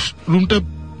ত্যান। তো রুমটা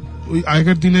ওই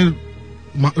আগের দিনের,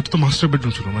 ওটা তো মাস্টার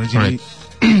বেডরুম ছিল, মানে যিনি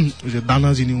ওই যে দানা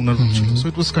যিনি উনার রুম ছিল। So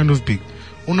it was kind of big.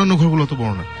 অন্যান্য ঘরগুলো অত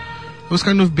বড় না, ইট ওয়াজ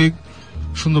কাইন্ড অফ বিগ।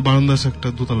 সুন্দর বারান্দা আছে একটা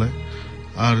দোতলায়,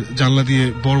 আর জানলা দিয়ে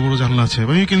বড় বড় জানলা আছে,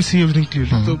 you can see everything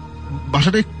clearly. তো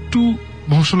বাসাটা একটু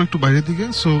মহসল, একটু বাইরের দিকে।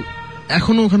 সো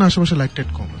এখনো ওখানে আশেপাশে লাইট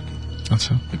টাইট কম আর কি।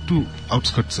 আচ্ছা, একটু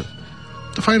আউটস্কার্টসে।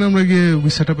 তো ফাইন, আমরা গিয়ে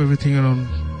we set up everything around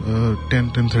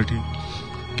 10-10:30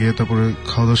 গিয়ে তারপরে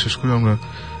খাওয়া দাওয়া শেষ করে আমরা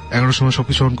 11টার সময়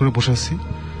সবকিছু অন করে বসে আছি।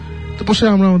 তো বসে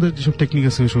আমরা আমাদের যেসব টেকনিক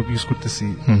আছে সব ইউজ করতেছি,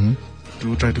 টু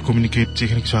ট্রাই টু কমিউনিকেট যে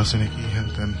এখানে কিছু আছে নাকি, হ্যান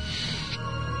ত্যান।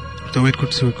 তো ওয়েট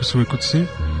করছি।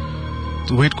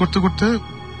 তো ওয়েট করতে করতে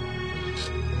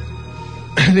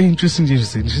ইন্টারেস্টিং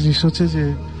জিনিস হচ্ছে যে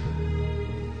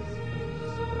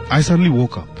I suddenly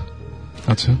woke up.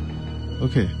 আচ্ছা,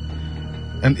 ওকে,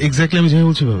 এন্ড এক্স্যাক্টলি আমি যাই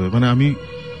বলছি ভাবে, মানে আমি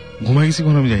ঘুমাই গেছি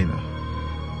কখন আমি জানি না।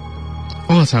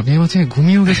 ও আচ্ছা, আপনি আমার থেকে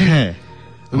ঘুমিয়েও গেছেন? হ্যাঁ,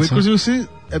 ওয়েট করছি।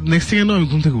 নেক্সট থিং আমি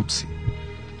ঘুম থেকে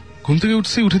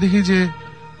উঠছি, উঠে দেখি যে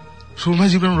সুমন ভাই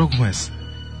জীবন ওরা ঘুমাইছে।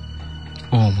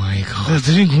 ও মাই গড,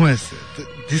 ঘুমাইছে।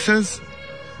 This is,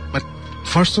 but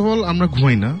first of all আমরা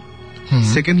ঘুমাই না,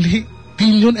 সেকেন্ডলি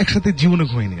 3 জন একসাথে জীবনে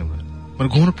ঘুমাইনি আমরা, মানে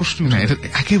ঘুমানোর প্রশ্ন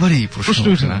একেবারেই প্রশ্ন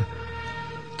উঠে না।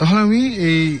 তখন আমি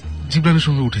এই জিবরানের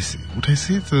সঙ্গে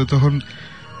উঠেছি। তো তখন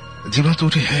জিবরান তো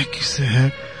উঠে, হ্যাঁ কিসে, হ্যাঁ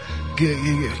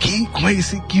কি ঘুমাই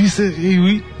গেছি, কি হয়েছে, এই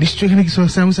ওই নিশ্চয় এখানে কিছু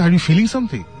আছে। আমি are you feeling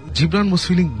something? Jibran was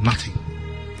feeling nothing.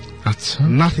 আচ্ছা,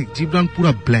 নাথিং। জিবরান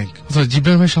পুরা ব্ল্যাঙ্ক।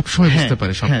 জিবরান ভাই সবসময় বুঝতে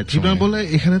পারে। হ্যাঁ, জিবরান বলে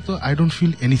এখানে তো আই ডোন্ট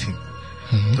ফিল এনিথিং।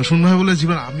 তো শুন ভাই বলে,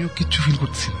 জিবরান আমিও কিচ্ছু ফিল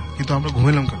করতেছি না, কিন্তু আমরা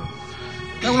ঘুমাইলাম কেন?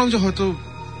 বললাম যে হয়তো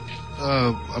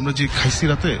আমরা যে খাইছি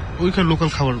রাতে ওইখানে লোকাল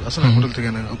খাবার আছে না, হোটেল থেকে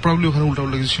না, প্রবলি ওখানে উল্টা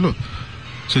উল্টা কিছু ছিল,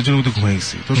 সেই জন্য ঘুমাই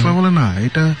গেছি। তো সময় বলে না,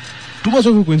 এটা টু মাচ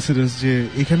অফ কোইন্সিডেন্স যে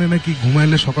এখানে নাকি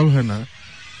ঘুমাইলে সকাল হয় না,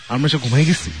 আমরা সে ঘুমাই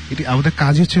গেছি। এটি আমাদের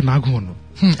কাজ হচ্ছে না ঘুমানো।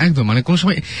 একদম, মানে কোন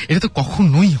সময় এটা তো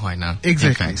কখনোই হয় না।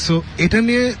 এক্স্যাক্টলি। সো এটা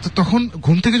নিয়ে তখন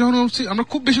ঘুম থেকে যখন উঠছি, আমরা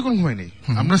খুব বেশি কোন ঘুমাই নেই।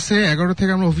 আমরা সে 11টা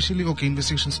থেকে আমরা অফিসিয়ালি ওকে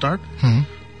ইনভেস্টিগেশন স্টার্ট।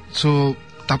 সো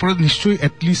তারপরে নিশ্চয়ই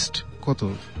অ্যাটলিস্ট কত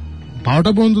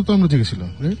 12টা পর্যন্ত তো আমরা জেগেছিলাম,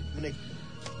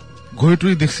 ঘড়ি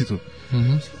টড়ি দেখছি তো।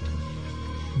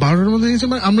 12টার মধ্যে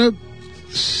মানে আমরা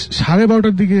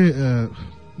 12:30টার দিকে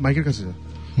মাইকের কাছে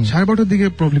 12:30টার দিকে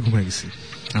প্রবলি ঘুমাই গেছি।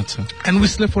 আচ্ছা, and we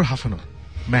স্লেপ for half an hour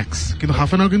max. কিন্তু হাফ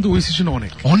অ্যান আওয়ার কিন্তু ওই সিচুয়েশনে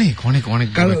অনেক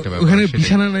কারণ ওখানে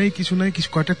বিছানা নাই, কিছু নাই, কিছু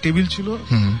কয়েকটা টেবিল ছিল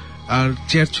আর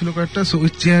চেয়ার ছিল কয়েকটা। সো ওই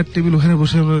চেয়ার টেবিল ওখানে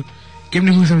বসে আমরা কেমনি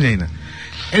ঘুমিয়েছি আমি জানি না।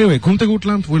 এনিওয়ে, ঘুম থেকে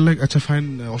উঠলাম, উইল লাইক আচ্ছা ফাইন,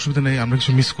 অসুবিধা নেই, আমরা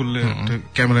কিছু মিস করলে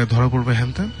ক্যামেরায় ধরা পড়বে,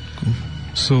 হ্যান ত্যান।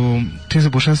 সো ঠিক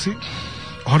আছে, বসে আছি।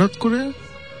 হঠাৎ করে,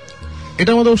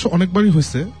 এটা আমাদের অবশ্য অনেকবারই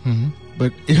হয়েছে,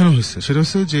 বাট এখানে হয়েছে, সেটা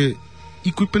হচ্ছে যে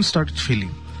ইকুইপমেন্ট স্টার্ট ফেলিং।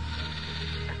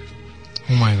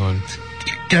 ও মাই গড,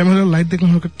 ক্যামেরার লাইট দেখলাম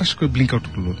হালকা টাচ করে ব্লিঙ্ক আউট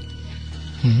করলো।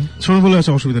 সবাই বলে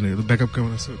আচ্ছা অসুবিধা নেই, ব্যাকআপ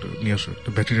ক্যামেরা আছে, ওটা নিয়ে আসো, একটা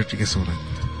ব্যাটারিটা ঠিক আছে ওরা।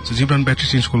 তো জিবরান ব্যাটারি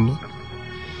চেঞ্জ করলো।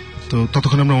 তো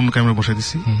ততক্ষণ আমরা অন্য ক্যামেরা বসাই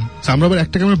দিছি। আমরা আবার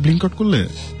একটা ক্যামেরা ব্লিঙ্ক আউট করলে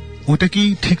ওইটা কি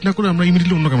ঠিক না করে আমরা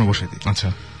ইমিডিয়েটলি অন্য ক্যামেরা বসাই দিই। আচ্ছা,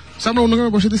 আমরা অন্য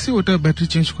ক্যামেরা বসাই দিছি, ওইটা ব্যাটারি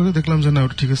চেঞ্জ করে দেখলাম যে না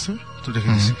ওটা ঠিক আছে, তো রেখে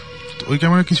দিছি। তো ওই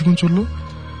ক্যামেরা কিছুক্ষণ চললো,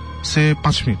 সে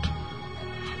 5 মিনিট,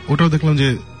 ওটাও দেখলাম যে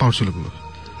পাওয়ার চলে গেলো।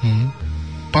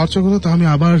 পাওয়ার চলে গেলো, তো আমি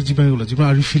আবার Jibran,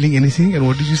 are you feeling anything? And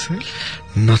what did you say?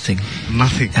 Nothing,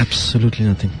 absolutely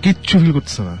nothing. কিচ্ছু ফিল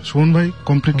করতেছে না। সুমন ভাই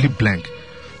কমপ্লিটলি ব্ল্যাঙ্ক।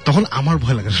 তখন আমার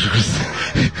ভয় লাগা শুরু করছে।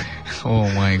 ও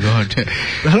মাই গড,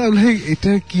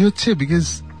 এটা কি হচ্ছে? বিকজ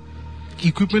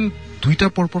ইকুইপমেন্ট 2টা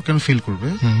পরপর কেন ফেল করবে,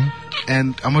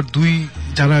 এন্ড আমার 2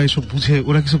 যারা এসব বুঝে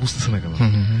ওরা কিছু বুঝতেছে না কেন,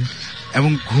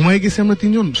 এবং ঘুমাই গেছি আমরা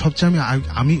 3 জন।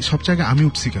 সবচেয়ে আগে আমি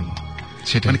উঠছি কেন?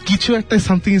 মানে কিছু একটা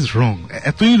সামথিং ইজ রং,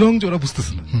 এতই রং যে ওরা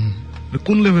বুঝতেছে না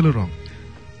কোন লেভেলের রং।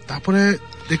 তারপরে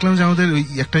দেখলাম যে আমাদের ওই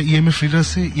একটা ইএমএফ রিডার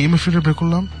আছে, ইএমএফ রিডার বের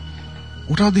করলাম,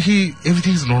 ওটাও দেখি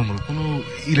এভরিথিং ইজ নর্মাল, কোনো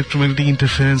ইলেকট্রোম্যাগনেটিক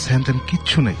ইন্টারফারেন্স হ্যান ত্যান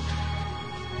কিচ্ছু নেই।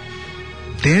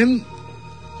 দেন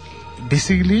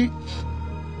basically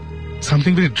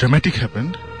something very dramatic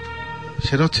happened,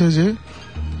 সেটা হচ্ছে যে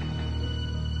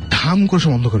ধাম করে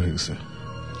সব অন্ধকার হয়ে গেছে।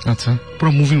 আচ্ছা,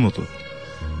 পুরো মুভির মতো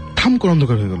ধাম করে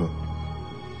অন্ধকার হয়ে গেল।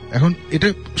 এখন এটা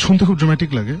শুনতে খুব ড্রামাটিক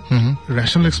লাগে।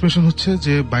 রেশনাল এক্সপ্রেশন হচ্ছে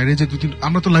যে বাইরে যে 2-3,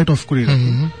 আমরা তো লাইট অফ করি,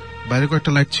 বাইরে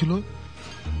কয়েকটা লাইট ছিল,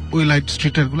 ওই লাইট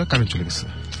স্ট্রিট লাইট গুলো কারেন্ট চলে গেছে।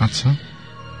 আচ্ছা,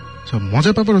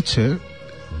 মজার ব্যাপার হচ্ছে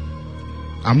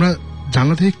আমরা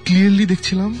জানলা থেকে ক্লিয়ারলি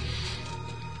দেখছিলাম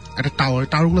একটা টাওয়ার,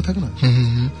 টাওয়ার গুলো থাকে না,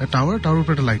 টাওয়ার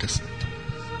উপরে একটা লাইট আছে।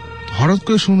 হঠাৎ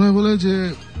করে শুনে বলে যে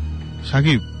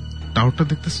সাকিব টাওয়ারটা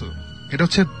দেখতেছো, এটা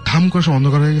হচ্ছে ধাম করে সব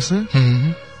অন্ধকার হয়ে গেছে।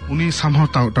 উনি সামহাও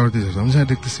টাওয়ার দিয়ে যাচ্ছে, আমি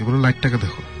দেখতেছি, বলে লাইটটাকে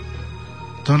দেখো।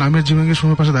 তখন আমি আর জীবনকে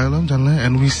সময় পাশে দাঁড়ালাম জানলাম,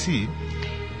 এন্ড উই সি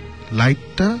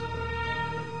লাইটটা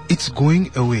ইটস গোয়িং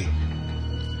অ্যাওয়ে,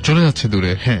 চলে যাচ্ছে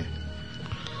দূরে। হ্যাঁ,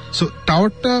 সো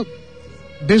টাওয়ারটা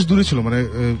বেশ দূরে ছিল, মানে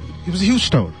ইট ওয়াজ হিউজ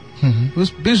টাওয়ার,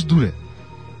 বেশ দূরে।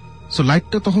 সো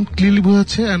লাইটটা তখন ক্লিয়ারলি বোঝা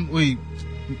যাচ্ছে, এন্ড ওই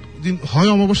দিন হয়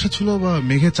অমাবস্যা ছিল বা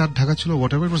মেঘে চাঁদ ঢাকা ছিল,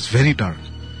 what ever, it was very dark.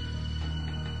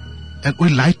 ওই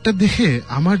লাইটটা দেখে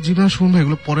আমার জীবন শুনবে,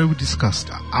 এগুলো পরে ডিসকাসড,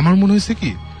 আমার মনে হয়েছে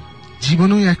কি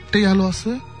জীবনে ওই একটাই আলো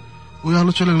আছে, ওই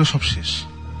আলো চলে গেল সব শেষ।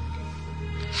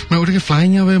 মানে ওটাকে ফ্লাইং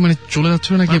হবে, মানে চলে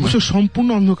যাচ্ছিল নাকি সম্পূর্ণ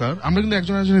অন্ধকার। আমরা কিন্তু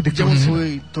একজন একজনের দেখতে পাচ্ছি,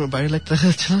 তোমার বাইরে লাইট দেখা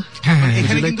যাচ্ছে না,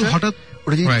 এখানে কিন্তু হঠাৎ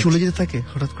ওটা যদি চলে যেতে থাকে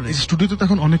হঠাৎ করে। স্টুডিওতে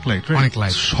তখন অনেক লাইট,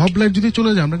 সব লাইট যদি চলে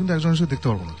যায় আমরা কিন্তু একজনের দেখতে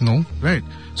পারবো না, রাইট?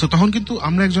 সো তখন কিন্তু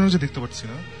আমরা একজনের দেখতে পাচ্ছি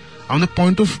না, আমাদের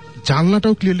পয়েন্ট অফ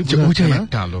জানলাটাও ক্লিয়ারলি বোঝা যাচ্ছে না,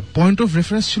 পয়েন্ট অফ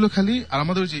রেফারেন্স ছিল খালি, আর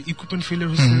আমাদের যে ইকুইপমেন্ট ফেলিয়ার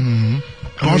হচ্ছে,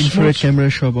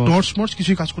 টর্চ মর্চ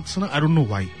কিছুই কাজ করতেছে না, I don't know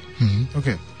why.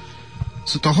 Okay,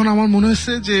 so তখন আমার মনে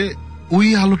হচ্ছে যে ওই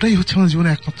আলোটাই হচ্ছে আমার জীবনে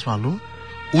একমাত্র আলো,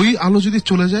 ওই আলো যদি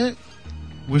চলে যায়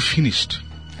উই ফিনিশড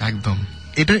একদম।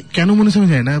 এটা কেন মনে হচ্ছে আমি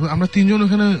জানি না, আমরা তিনজন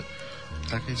ওখানে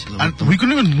we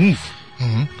couldn't even move,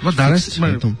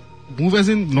 move as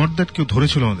in not that কেউ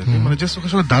ধরেছিল আমাদেরকে, মানে জাস্ট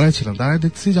ওখানে সবাই দাঁড়ায় ছিলাম, দাঁড়ায়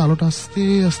দেখছি যে আলোটা আস্তে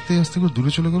আস্তে আস্তে করে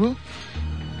দূরে চলে গেল,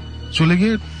 চলে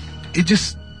গিয়ে এই জাস্ট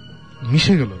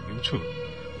মিশে গেল, বুঝছো,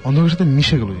 অন্ধকারের সাথে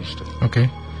মিশে গেল জিনিসটা। ওকে,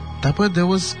 তারপরে দেয়ার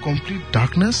ওয়াজ কমপ্লিট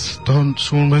ডার্কনেস। তখন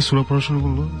সুমন ভাই সূরা পড়া শুরু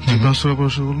করলো, জিবরান সূরা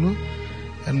পড়া শুরু করলো,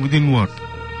 এন্ড উইদিন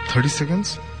 30 সেকেন্ডস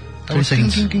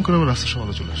করে রাস্তা সব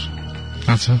আলো চলে আসে।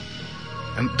 আচ্ছা,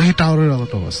 এন্ড দেখি টাওয়ারের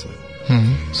আলোটাও আছে।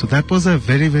 So that was a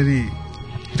very very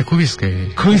খুবই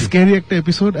স্ক্যারি একটা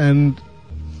এপিসোড। এন্ড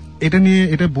এটা নিয়ে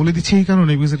এটা বলে দিচ্ছি এই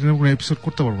কারণে, বিকজ এটা কোনো এপিসোড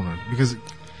করতে পারবো না, বিকজ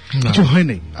কিছু হয়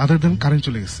নাই আদার দেন কারেন্ট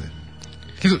চলে গেছে।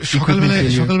 কিন্তু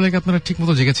সকালবেলায় আপনারা ঠিক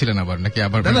মতো জেগেছিলেন আবার নাকি?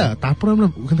 আবার তারপর আমরা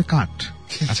ওখানে কাট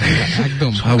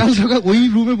একদম সকাল ওই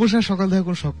রুমে বসে সকাল দেখা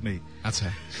কোনো শখ নেই। আচ্ছা,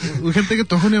 ওইখান থেকে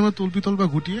তখনই আমরা তল্পি তল্পা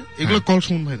গুটিয়ে এগুলো কল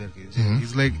সুমন ভাই আর কি,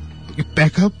 is like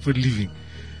pack up with living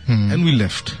and we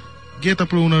left. গিয়ে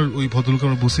তারপরে ওনার ওই ভদ্রলোক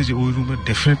আমরা বসে যে ওই রুমে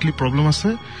ডেফিনেটলি প্রবলেম আছে,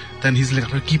 দেন হিজ লাইক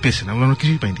আপনারা কি পেয়েছেন? আমরা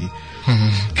কিছুই পাইনি।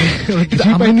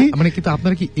 মানে কিন্তু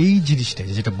আপনারা কি এই জিনিসটা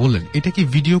যেটা বললেন এটা কি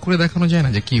ভিডিও করে দেখানো যায় না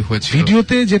যে কি হয়েছে?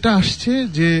 ভিডিওতে যেটা আসছে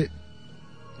যে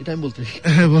এটা আমি বলতে,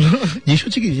 হ্যাঁ বলো, জিনিস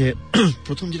হচ্ছে কি যে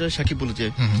প্রথম যেটা সাকিব বলে যে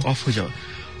অফ হয়ে যাওয়া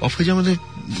আমাদের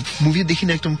মুভি দেখি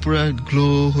না, একদম পুরো গ্লো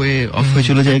হয়ে অফ হয়ে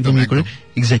চলে যায় একদম করে,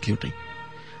 এক্স্যাক্টলি ওটাই।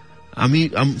 আমি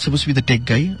suppose to be the tech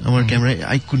guy, আমার ক্যামেরা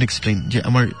আই কুডন্ট এক্সপ্লেইন যে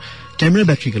আমার ক্যামেরা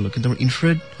ব্যাটারি গেল, কিন্তু আমার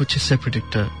ইনফ্রারেড হচ্ছে সেপারেট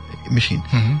একটা মেশিন,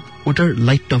 ওটার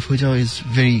লাইট অফ হয়ে যাওয়া ইজ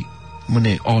ভেরি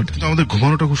মানে অড। আমাদের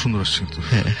ঘুমানোটা খুব সুন্দর আসছে, কিন্তু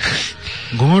হ্যাঁ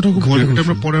ঘুমানোটা খুব,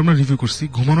 আমরা পরে আমরা রিভিউ করছি।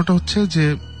 ঘুমানোটা হচ্ছে যে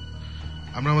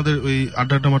আমরা আমাদের ওই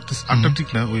আড্ডা মারতে, আড্ডা ঠিক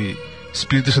না, ওই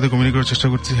স্পিরিটের সাথে কমিউনিকেট করার চেষ্টা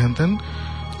করছি হ্যান ত্যান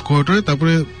কোয়ার্টারে,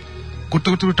 তারপরে করতে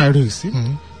করতে টায়ার্ড হয়ে গেছি,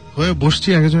 হয়ে বসছি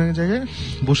একজন এক জায়গায়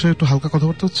বসে একটু হালকা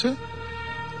কথাবার্তা হচ্ছে।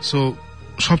 সো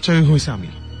সব জায়গায় হয়েছে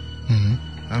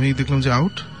আমি দেখলাম যে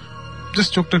আউট,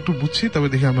 জাস্ট চোখটা একটু বুঝছি, তবে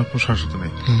দেখি আমার কোনো শ্বাসতা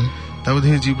নেই। তারপর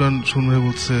দেখি জিবরান শুনে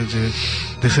বলছে যে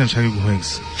দেখছেন সাকিব ঘুমাই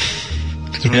গেছে।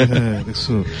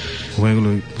 দেখছো ঘুমাই গেল,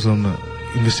 বুঝলাম না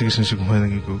ইনভেস্টিগেশন সে ঘুমায়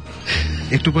নাকি কেউ।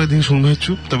 একটু পরে দেখি শুনবে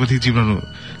চুপ, তারপর দেখি জিবরানও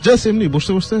জাস্ট এমনি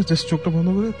বসতে বসতে জাস্ট চোখটা বন্ধ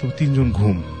করে, তো তিনজন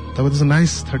ঘুম। তারপর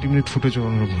নাইস 30 মিনিট ফুটেজ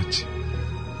আমরা ঘুমাচ্ছি।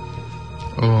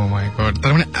 ও মাই গড,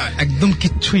 তার মানে একদম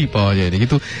কিচ্ছুই পাওয়া যায় না,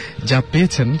 কিন্তু যা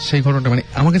পেয়েছেন সেই ঘটনাটা, মানে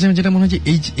আমার কাছে যেটা মনে হয় যে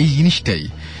এই জিনিসটাই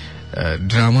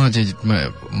ড্রামা যে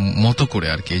মতো করে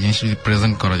আর কি এই জিনিসটা যদি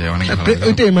প্রেজেন্ট করা যায় অনেক ভালো।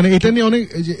 এটাই মানে এটা নিয়ে অনেক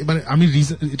মানে আমি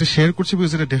এটা শেয়ার করছি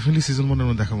বিকজ এটা ডেফিনেটলি সিজন 1 এর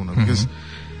মধ্যে দেখাবো না, বিকজ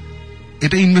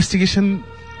এটা ইনভেস্টিগেশন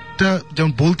এটা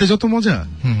যেমন বলতে যত মজা,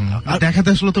 দেখাতে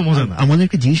আসলে তো মজা না। আমাদের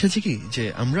একটা জিনিস আছে কি, যে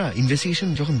আমরা ইনভেস্টিগেশন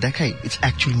যখন দেখাই, ইটস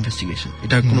অ্যাকচুয়াল ইনভেস্টিগেশন,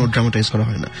 এটা কোনো ড্রামাটাইজ করা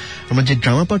হয় না। আমরা যে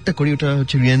ড্রামা পার্টটা করি ওটা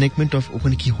হচ্ছে রিএনেকমেন্ট অফ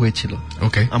ওখানে কি হয়েছিল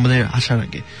আমাদের আসার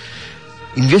আগে।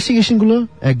 ইনভেস্টিগেশন গুলো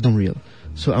একদম রিয়েল।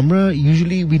 সো আমরা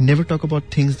usually we never talk about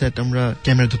things that আমরা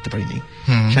ক্যামেরা ধরতে পারিনি।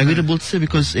 সাগর বলছে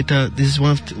বিকজ এটা this is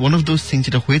one of those things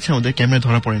যেটা হয়েছে আমাদের ক্যামেরা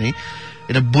ধরা পড়ে নাই।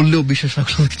 এটা বললেও বিশ্বাস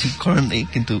রাখলেও কিছু করার নেই,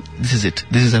 কিন্তু this is it,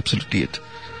 this is absolutely it.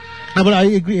 আবার আই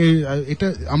এগ্রি, এটা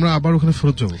আমরা আবার ওখানে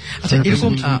ফেরত যাবো। আচ্ছা,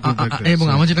 এরকম এবং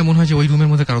আমার যেটা মনে হয় যে ওই রুমের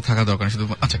মধ্যে কারো থাকা দরকার, শুধু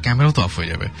আচ্ছা ক্যামেরাও তো অফ হয়ে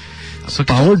যাবে।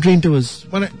 পাওয়ার ড্রেনটা ওয়াজ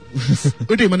মানে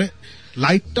ওইটাই, মানে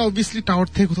লাইটটা অবভিয়াসলি টাওয়ার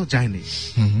থেকে কোথাও যায়নি,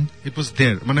 ইট ওয়াজ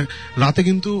দেয়ার। মানে রাতে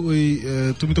কিন্তু ওই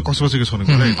তুমি তো কক্সবাজার গেছো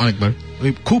অনেকবার,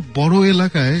 ওই খুব বড়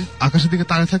এলাকায় আকাশের দিকে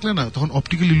তারা থাকলে না, তখন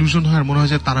অপটিক্যাল ইলুশন হয়, মনে হয়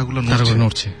যে তারাগুলো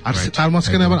নড়ছে, আর তার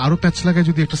মাঝখানে আবার আরো প্যাচ লাগায়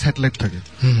যদি একটা স্যাটেলাইট থাকে,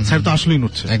 স্যার তো আসলেই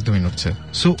নড়ছে, একদমই নড়ছে।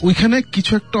 সো ওইখানে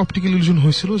কিছু একটা অপটিক্যাল ইলুশন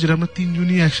হয়েছিল, যেটা আমরা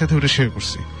তিনজনই একসাথে ওটা শেয়ার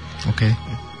করছি। ওকে,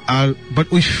 আর বাট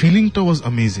ওই ফিলিংটা ওয়াজ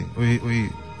অ্যামেজিং। ওই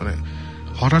মানে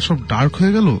হঠাৎ সব ডার্ক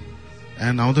হয়ে গেল,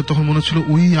 এন্ড আমাদের তখন মনে হচ্ছিল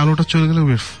ওই আলোটা চলে গেলে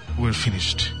উই আর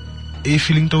ফিনিশড। এই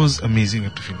ফিলিংটা ওয়াজ অ্যামেজিং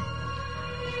একটা ফিলিং।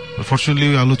 ফরচুনেটলি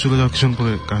ওই আলো চলে যাওয়ার কিছুক্ষণ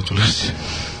পরে কারেন্ট চলে আসছে।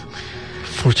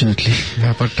 ফরচুনেটলি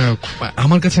ব্যাপারটা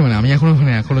আমার কাছে মানে আমি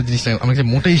এখনো জিনিসটা আমার কাছে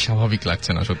মোটেই স্বাভাবিক লাগছে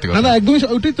না, সত্যি কথা। না একদমই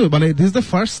ওইটাই তো, মানে this is the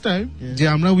first time যে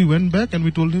আমরা we went back and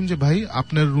we told him যে ভাই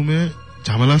আপনার রুমে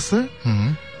ঝামেলা আছে।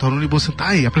 তখন উনি বলছেন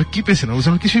তাই আপনারা কি পেয়েছেন?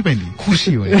 আমরা কিছুই পাইনি।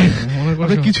 খুশি হয়ে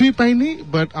আমরা কিছুই পাইনি,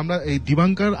 বাট আমরা এই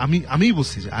ডিবাঙ্কার, আমিই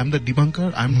বলছি যে I am the debunker,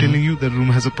 I am telling you that room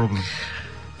has a problem.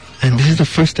 And this is the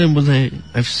first time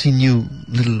I've seen you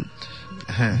little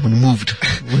moved.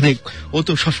 মানে ও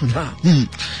তো সবসময়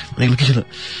মানে এগুলো কিছু না,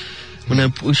 মানে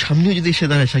ওই সামনেও যদি এসে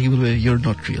দাঁড়ায় সাকিব বলবে you're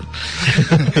not real,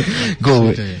 go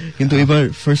away. কিন্তু এবার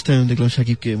ফার্স্ট টাইম দেখলাম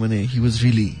সাকিবকে, মানে হি ওয়াজ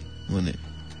রিয়েলি মানে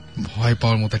ভয়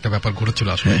পাওয়ার মতো একটা ব্যাপার ঘটেছিল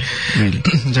আসলে।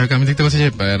 যাই হোক, আমি দেখতে পাচ্ছি যে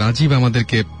রাজীব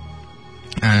আমাদেরকে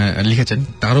লিখেছেন,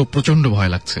 তারও প্রচন্ড ভয়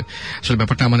লাগছে আসলে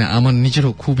ব্যাপারটা, মানে আমার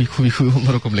নিজেরও খুবই খুবই খুবই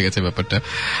অন্যরকম লেগেছে ব্যাপারটা।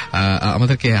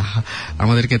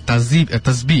 আমাদেরকে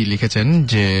তাসবি লিখেছেন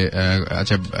যে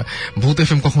আচ্ছা ভূত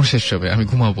এফএম কখন শেষ হবে, আমি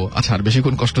ঘুমাবো। আচ্ছা আর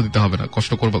বেশিক্ষণ কষ্ট দিতে হবে না,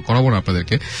 কষ্ট করাবো না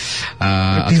আপনাদেরকে।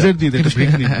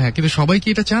 কিন্তু সবাই কি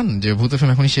এটা চান যে ভূত এফএম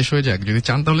এখনই শেষ হয়ে যাক? যদি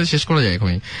চান তাহলে শেষ করা যায়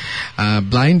এখনই।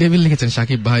 ব্লাইন্ড ডেভিল লিখেছেন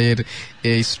সাকিব ভাইয়ের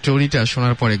এই স্টোরিটা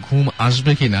শোনার পরে ঘুম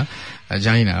আসবে কিনা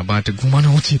জানি না, বাট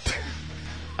ঘুমানো উচিত।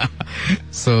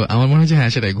 সো আমার মনে হয় যে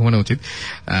হ্যাঁ সেটাই, ঘুমানো উচিত।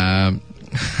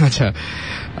 আচ্ছা,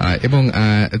 এবং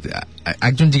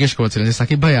একজন জিজ্ঞেস করেছিলেন যে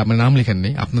সাকিব ভাই আপনার নাম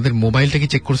লিখেননি, আপনাদের মোবাইলটা কি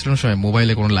চেক করেছিলেন সময়,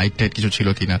 মোবাইলে কোনো লাইট টাইট কিছু ছিল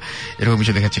কিনা, এরকম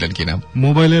কিছু দেখাচ্ছিলেন কিনা?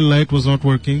 মোবাইলের light was not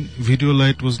working, video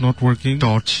light was not working,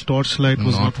 torch light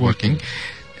was not working.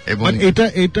 এবং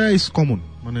এটা ইজ কমন,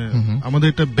 মানে আমাদের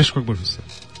এটা বেশ কয়েকবার হয়েছে।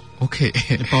 ওকে,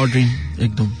 পাওয়ার ড্রেন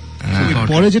একদম।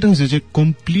 পরে যেটা হয়েছে যে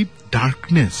কমপ্লিট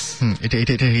ডার্কনেস,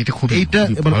 এটা খুব,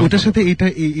 ওটার সাথে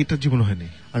এটা জীবন হয়নি।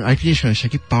 আর আইপিএস হয়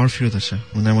সাকিব পাওয়ার ফেরত আসা,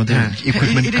 মানে আমাদের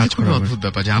ইকুইপমেন্ট কাজ করা অদ্ভুত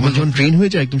ব্যাপার যে আমার যখন ড্রেন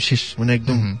হয়ে যায় একদম শেষ, মানে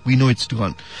একদম উই নো ইটস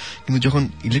গন। কিন্তু যখন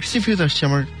ইলেকট্রিসিটি ফেরত আসছে,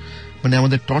 মানে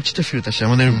আমাদের টর্চটা ফেরত আসে।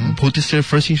 আমাদের ভোল্টেজের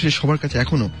ফার্স্ট ইনস্ট্যান্ট সবার কাছে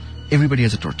এখনো everybody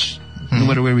has a torch, no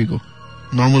matter where we go.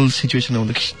 Normal situation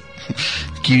আমাদের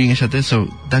কিরিং এর সাথে, সো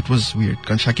দ্যাট ওয়াজ উইয়ার্ড,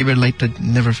 কারণ সাকিবের লাইটটা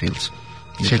নেভার ফেলস।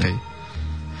 সেটাই।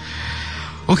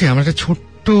 ওকে, আমরা একটা ছোট্ট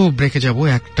ব্রেকে যাবো,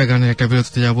 একটা গানের একটা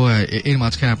বিরতিতে যাবো। এর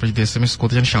মাঝখানে আপনি যদি এসএমএস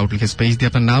করতে চান, শাউট লিখে স্পেস দিয়ে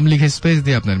আপনার নাম লিখে স্পেস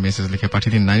দিয়ে আপনার মেসেজ লিখে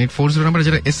পাঠিয়ে দিন 9840 নাম্বার।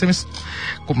 যারা এসএমএস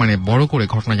মানে বড় করে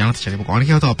ঘটনা জানাতে চান, এবং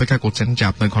অনেকে হয়তো অপেক্ষা করছেন যে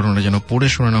আপনার ঘটনাটা যেন পড়ে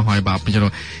শোনানো হয়, বা আপনি যেন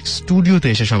স্টুডিওতে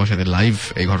এসে সবার সাথে লাইভ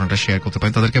এই ঘটনাটা শেয়ার করতে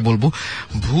পারেন, তাদেরকে বলবো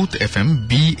Bhoot FM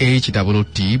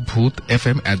BHOOT Bhoot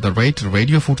FM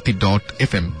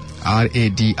 @radiofurti.fm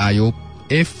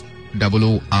RADIOFOORTI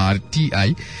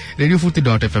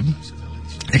radiofurti.fm।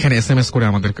 এখানে এসএমএস করে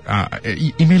আমাদের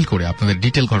ইমেল করে আপনাদের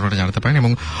ডিটেল ঘটনাটা জানাতে পারেন,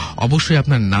 এবং অবশ্যই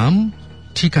আপনার নাম,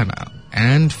 ঠিকানা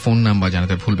এন্ড ফোন নাম্বার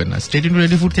জানাতে ভুলবেন না। স্টেট ইন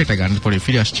রেডিও ফুর্তি, একটা গানের পরে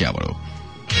ফিরে আসছি আবারও।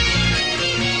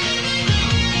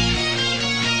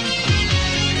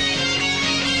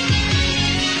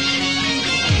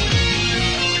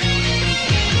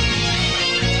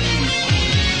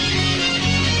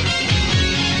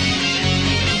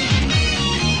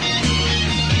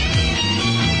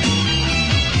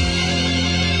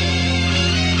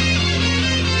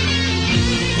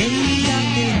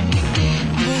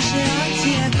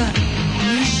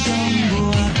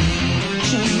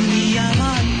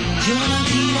 You're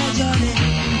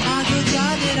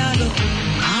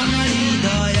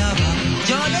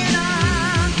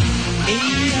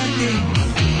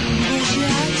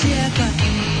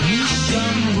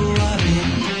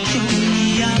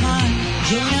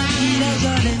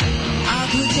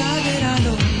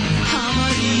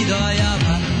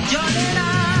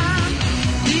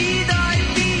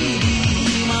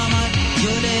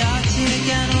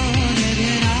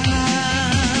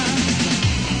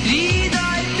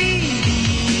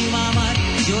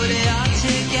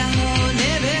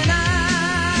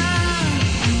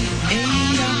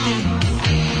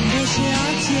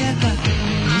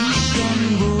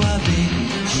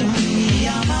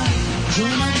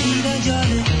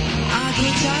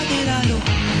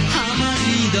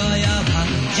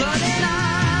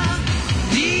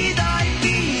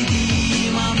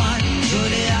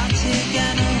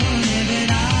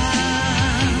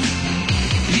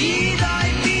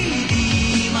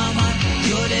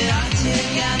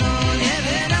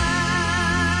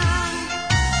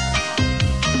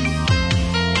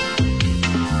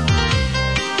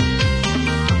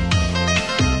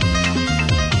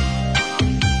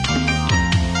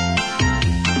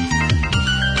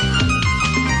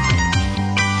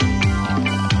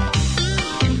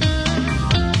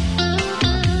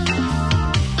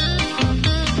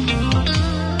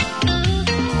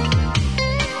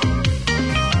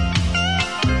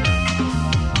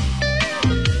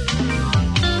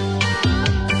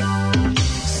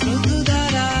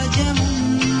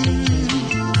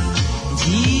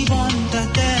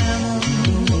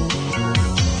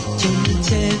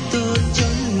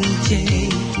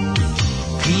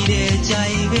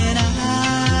নেবে না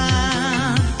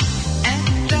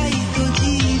একটাই তো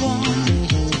জীবন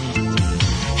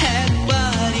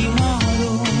একবারই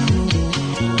মরণ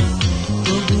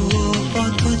তবুও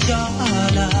পথ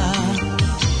চলা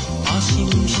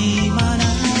অসীম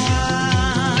সীমানায়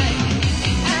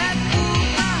এত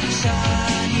আশা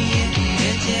নিয়ে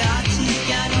বেঁচে আছি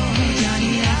কেন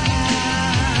জানি না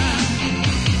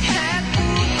এত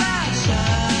আশা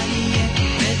নিয়ে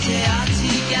বেঁচে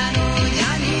আছি কেন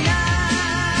জানি না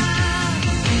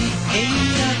এই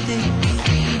রাতে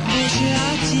বসে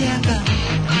আছি একা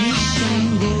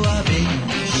নিঃসঙ্গ আবেগ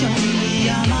সঙ্গী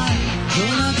আমার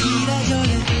জোনাকিরা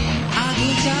জলে আগে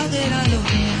চাঁদের আলো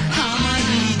আমার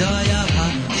হৃদয় আভা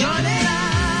জলে না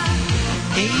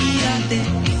এই রাতে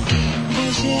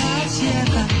বসে আছি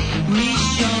একা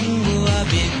নিঃসঙ্গ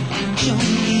আবেগ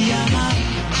সঙ্গী আমার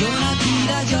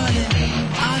জোনাকিরা জলে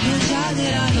আগে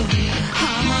চাঁদের আলো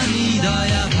আমার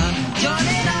হৃদয় আভা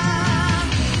জলে না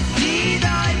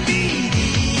হৃদয়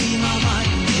পিদিম আমার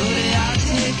জ্বলে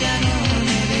আছে কেন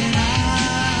নেবে না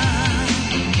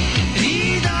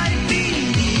হৃদয়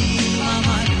পিদিম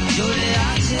আমার জ্বলে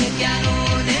আছে কেন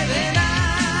নেবে না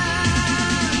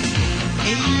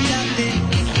এই রাতে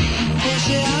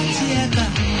বসে আছি একা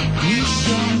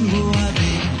নিঃসঙ্গ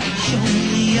আবেগ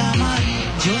সঙ্গী আমার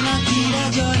জোনাকিরা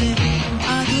জলে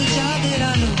আগে চাঁদের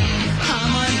আলো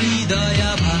আমার হৃদয়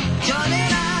আভা জলে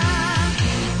না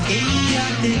এই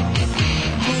রাতে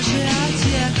বসে আছি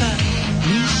একা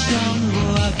নিঃসঙ্গ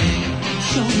আবেগ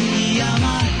সঙ্গী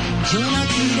আমার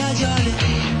জোনাকিরা জলে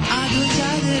আগে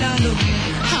চাঁদের আলো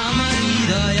আমার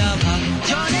হৃদয় আভা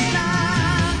জলে না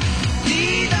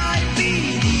হৃদয়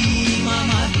পিদিম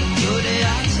আমার জ্বলে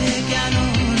আছে কেন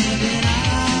নেবে না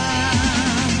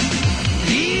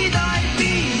হৃদয়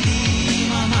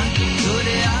পিদিম আমার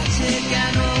জ্বলে আছে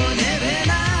কেন নেবে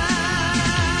না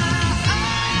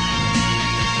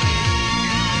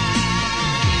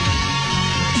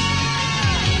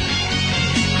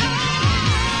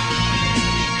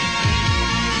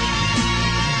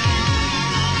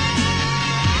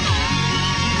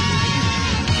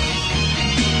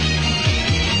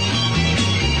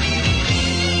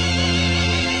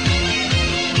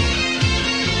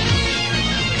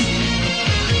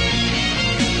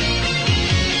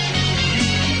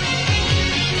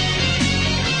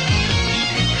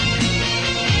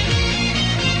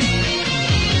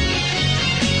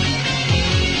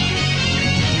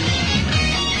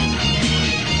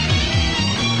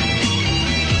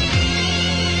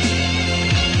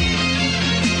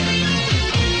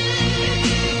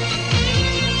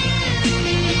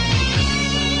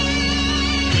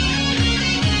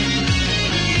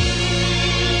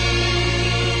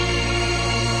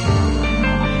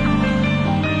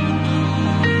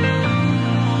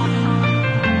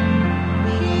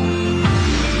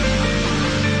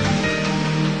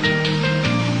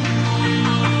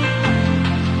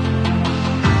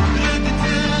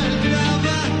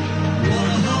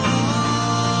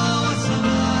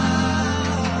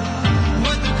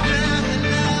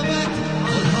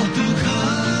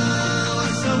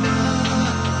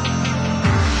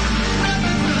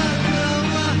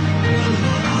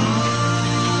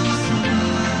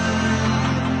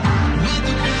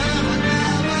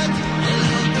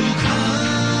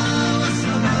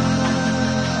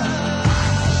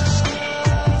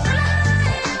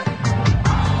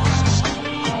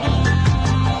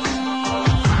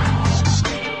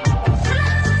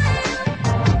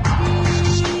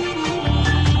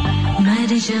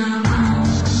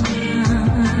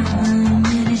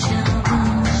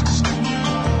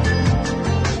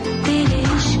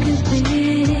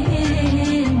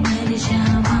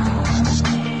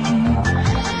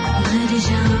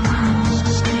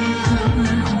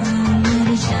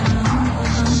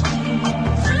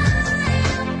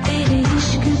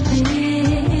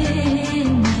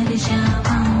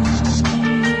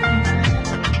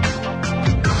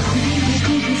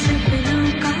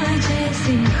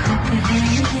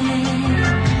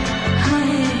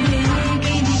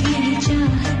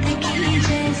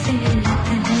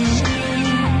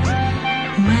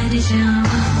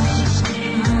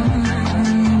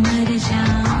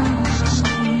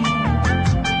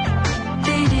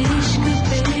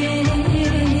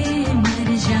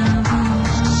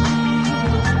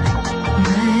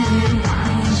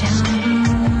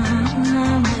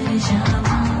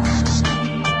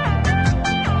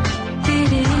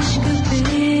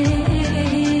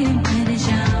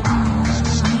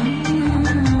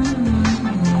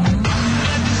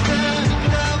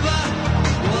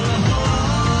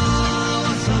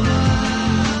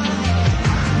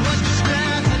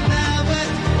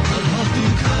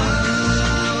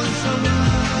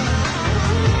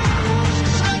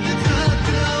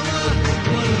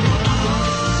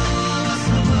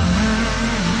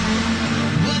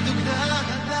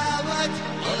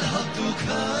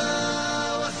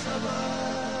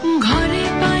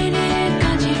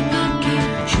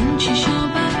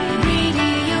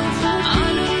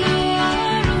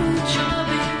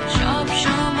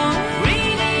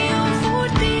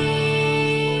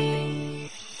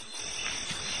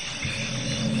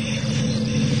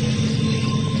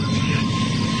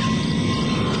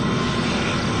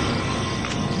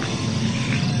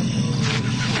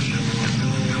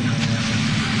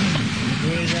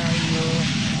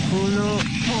হলো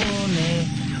মনে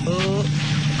ও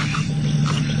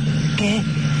কে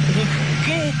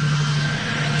কে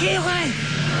কে হয়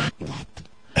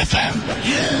FM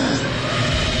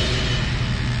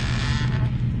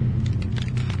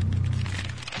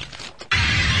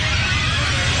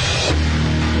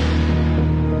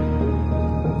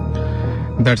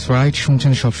দ্যাটস রাইট,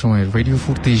 শুনছেন সবসময় রেডিও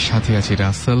ফুর্তির সাথে আছি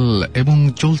রাসেল এবং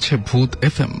চলছে ভূত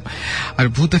এফএম। আর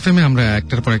ভূত এফএম এ আমরা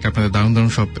একটার পর একটা আপনাদের দারুণ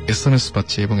দারুণ সব SMS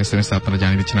পাচ্ছি এবং SMS আপনারা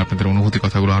জানিয়ে দিচ্ছেন আপনাদের অনুভূতি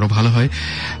কথাগুলো আরো ভালো হয়।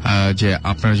 যে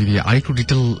আপনারা যদি আরেকটু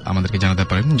ডিটেল আমাদেরকে জানাতে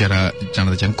পারেন, যারা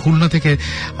জানাতে চান। খুলনা থেকে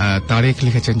তারেক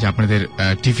লিখেছেন যে আপনাদের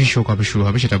টিভি শো কবে শুরু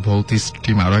হবে সেটা ভৌতিস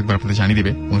টিম আরো একবার আপনাদের জানিয়ে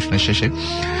দিবে অনুষ্ঠানের শেষে।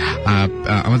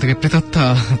 আমাদেরকে প্রেতাত্মা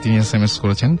তিনি SMS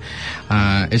করেছেন।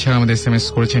 এছাড়া আমাদের SMS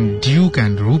করেছেন ডিউক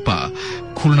অ্যান্ড রূপা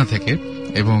খুলনা থেকে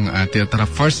এবং তারা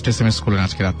ফার্স্ট SMS করলেন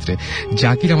আজকে রাত্রে।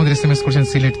 জাকির আমাদের SMS করেছেন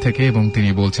সিলেট থেকে এবং তিনি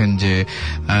বলছেন যে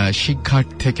শিখঘাট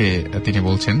থেকে তিনি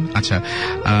বলছেন। আচ্ছা,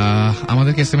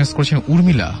 আমাদেরকে SMS করেছেন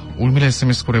উর্মিলা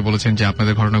SMS করে বলেছেন যে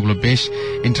আপনাদের ঘটনাগুলো বেশ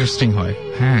ইন্টারেস্টিং হয়।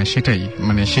 হ্যাঁ, সেটাই,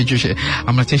 মানে সেই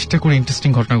আমরা চেষ্টা করি ইন্টারেস্টিং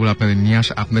ঘটনাগুলো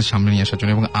আপনাদের সামনে নিয়ে আসার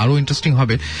জন্য এবং আরো ইন্টারেস্টিং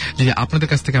হবে যদি আপনাদের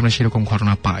কাছ থেকে আমরা সেরকম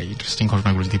ঘটনা পাই, ইন্টারেস্টিং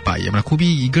ঘটনাগুলো যদি পাই। আমরা খুবই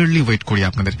ইগারলি ওয়েট করি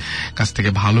আপনাদের কাছ থেকে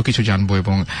ভালো কিছু জানবো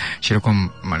এবং সেরকম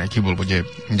মানে কি বলবো যে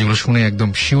যেগুলো শুনে একদম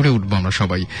শিউরে উঠবো আমরা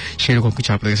সবাই, সেরকম কিছু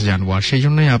আপনাদের কাছে জানবো। আর সেই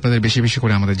জন্যই আপনাদের বেশি বেশি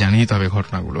করে আমাদের জানিয়ে দিতে হবে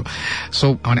ঘটনাগুলো। সো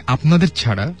মানে আপনাদের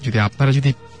ছাড়া যদি আপনারা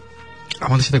যদি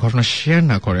আমাদের সাথে ঘটনা শেয়ার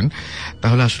না করেন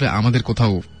তাহলে আসলে আমাদের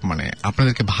কোথাও মানে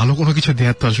আপনাদেরকে ভালো কোনো কিছু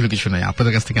দেওয়ার তো আসলে কিছু নাই,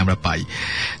 আপনাদের কাছ থেকে আমরা পাই।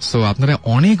 সো আপনারা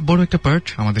অনেক বড় একটা পার্ট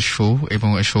আমাদের শো এবং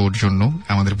শোর জন্য,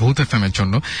 আমাদের ভূত এফএম এর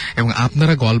জন্য, এবং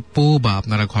আপনারা গল্প বা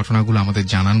আপনারা ঘটনাগুলো আমাদের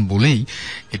জানান বলেই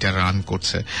এটা রান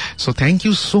করছে। So thank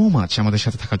you so much আমাদের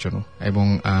সাথে থাকার জন্য। এবং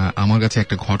আমার কাছে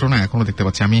একটা ঘটনা এখনো দেখতে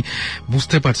পাচ্ছি, আমি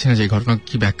বুঝতে পারছি না যে এই ঘটনা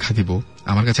কি ব্যাখ্যা দিব।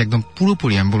 আমার কাছে একদম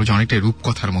পুরোপুরি আমি বলবো যে অনেকটাই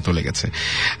রূপকথার মতো লেগেছে।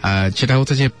 সেটা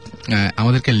হচ্ছে যে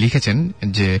আমাদেরকে লিখেছেন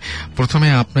যে প্রথমে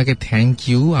আপনাকে থ্যাংক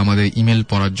ইউ আমাদের ইমেল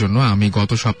পড়ার জন্য। আমি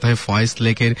গত সপ্তাহে ফয়েজ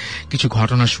লেকের কিছু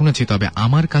ঘটনা শুনেছি, তবে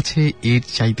আমার কাছে এর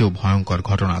চাইতেও ভয়ঙ্কর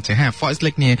ঘটনা আছে। হ্যাঁ, ফয়েজ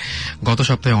লেক নিয়ে গত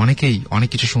সপ্তাহে অনেকেই অনেক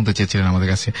কিছু শুনতে চেয়েছিলেন আমাদের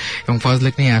কাছে এবং ফয়েজ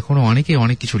লেক নিয়ে এখনো অনেকেই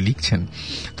অনেক কিছু লিখছেন।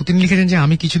 তো তিনি লিখেছেন যে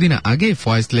আমি কিছুদিন আগে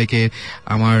ফয়েজ লেকে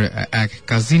আমার এক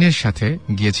কাজিনের সাথে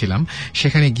গিয়েছিলাম।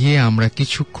 সেখানে গিয়ে আমরা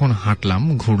কিছুক্ষণ হাঁটলাম,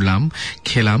 ঘুরলাম,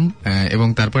 খেলাম এবং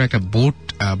তারপর একটা বোট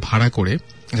ভাড়া করে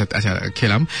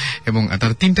খেলাম এবং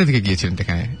তারা 3টার দিকে গিয়েছিলেন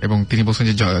সেখানে। এবং তিনি বলছেন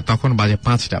যে তখন বাজে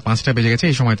 5টা বেজে গেছে।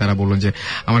 এই সময় তারা বললেন যে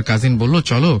আমার কাজিন বলল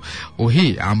চলো ওহি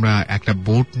আমরা একটা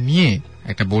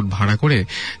বোট ভাড়া করে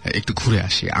একটু ঘুরে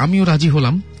আসি। আমিও রাজি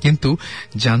হলাম, কিন্তু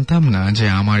জানতাম না যে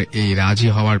আমার এই রাজি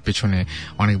হওয়ার পেছনে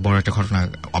অনেক বড় একটা ঘটনা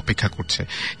অপেক্ষা করছে।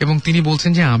 এবং তিনি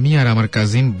বলছেন যে আমি আর আমার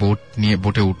কাজিন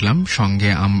বোটে উঠলাম, সঙ্গে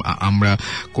আমরা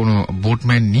কোনো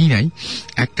বোটম্যান নিই নাই।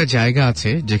 একটা জায়গা আছে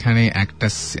যেখানে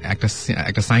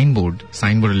একটা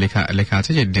সাইনবোর্ডে লেখা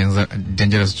আছে যে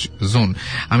ডেঞ্জারাস জোন।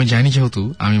 আমি জানি যেহেতু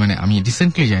আমি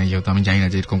রিসেন্টলি জানি যেহেতু আমি জানি না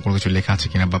যে এরকম কোনো কিছু লেখা আছে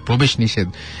কিনা বা প্রবেশ নিষেধ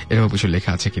এরকম কিছু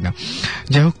লেখা আছে কিনা।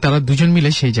 যাই হোক, তারা দুজন মিলে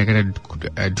সেই জায়গাটা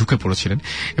ঢুকে পড়েছিলেন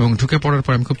এবং ঢুকে পড়ার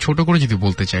পর আমি খুব ছোট করে যদি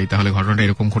বলতে চাই তাহলে ঘটনাটা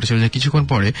এরকম ঘটেছিল যে কিছুক্ষণ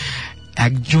পরে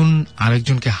একজন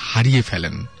আরেকজনকে হারিয়ে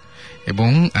ফেলেন। এবং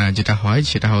যেটা হয়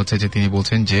সেটা হচ্ছে যে তিনি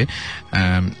বলছেন যে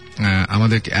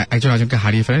আমাদের একজন আরেকজনকে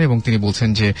হারিয়ে ফেলেন এবং তিনি বলছেন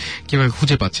যে কিভাবে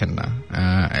খুঁজে পাচ্ছেন না।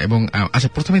 এবং আচ্ছা,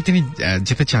 প্রথমে তিনি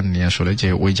যেতে চাননি আসলে যে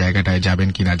ওই জায়গাটায় যাবেন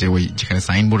কিনা, যে ওই যেখানে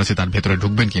সাইনবোর্ড আছে তার ভেতরে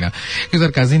ঢুকবেন কিনা, কিন্তু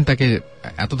তার কাজিন তাকে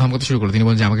এত ধমকাতে শুরু করে তিনি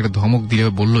বলেন যে আমাকে একটা ধমক দিলে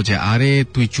বলল যে আরে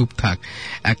তুই চুপ থাক,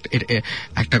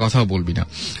 একটা কথাও বলবি না।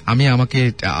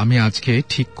 আমি আজকে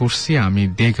ঠিক করছি আমি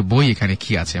দেখবই এখানে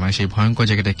কি আছে, মানে সেই ভয়ঙ্কর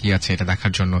জায়গাটা কি আছে এটা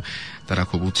দেখার জন্য তারা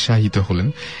খুব উৎসাহিত হলেন।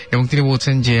 এবং তিনি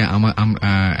বলছেন যে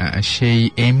সেই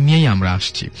এমনিই আমরা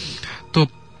আসছি। তো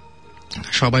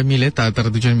সবাই মিলে তারা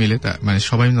দুজন মিলে মানে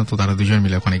সবাই না তো তারা দুজন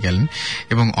মিলে ওখানে গেলেন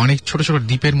এবং অনেক ছোট ছোট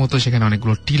দ্বীপের মতো সেখানে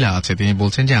অনেকগুলো টিলা আছে। তিনি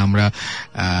বলছেন যে আমরা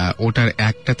ওটার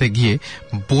একটাতে গিয়ে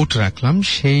বোট রাখলাম,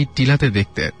 সেই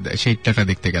টিলাটা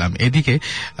দেখতে গেলাম। এদিকে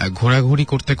ঘোরাঘুরি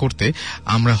করতে করতে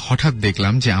আমরা হঠাৎ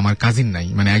দেখলাম যে আমার কাজিন নাই,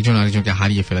 মানে একজন আরেকজনকে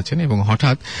হারিয়ে ফেলেছেন এবং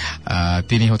হঠাৎ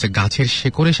তিনি হচ্ছে গাছের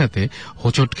শেকড়ের সাথে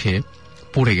হোঁচট খেয়ে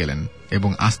পড়ে গেলেন এবং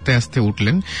আস্তে আস্তে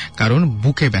উঠলেন, কারণ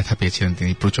বুকে ব্যথা পেয়েছিলেন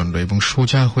তিনি প্রচন্ড। এবং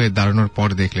সোজা হয়ে দাঁড়ানোর পর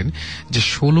দেখলেন যে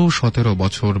 16-17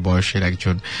 বছর বয়সের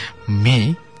একজন মেয়ে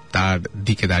তার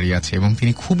দিকে দাঁড়িয়ে আছে এবং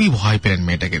তিনি খুবই ভয় পেলেন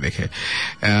মেয়েটাকে দেখে।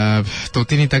 তো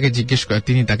তিনি তাকে জিজ্ঞেস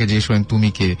করেন তুমি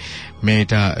কে?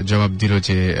 মেয়েটা জবাব দিল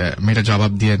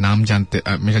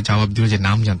যে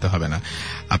নাম জানতে হবে না,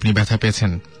 আপনি ব্যথা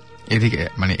পেয়েছেন,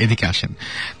 এদিকে আসেন।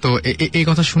 তো এই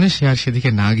কথা শুনে সে আর সেদিকে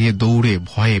না গিয়ে দৌড়ে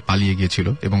ভয়ে পালিয়ে গিয়েছিল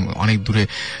এবং অনেক দূরে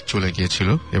চলে গিয়েছিল।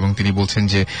 এবং তিনি বলছেন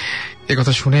যে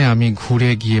একথা শুনে আমি ঘুরে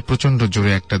গিয়ে প্রচন্ড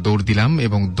জোরে একটা দৌড় দিলাম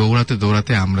এবং দৌড়াতে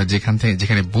দৌড়াতে আমরা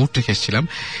যেখানে বোট রেখে এসেছিলাম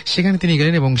সেখানে তিনি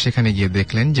গেলেন এবং সেখানে গিয়ে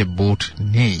দেখলেন যে বোট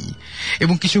নেই।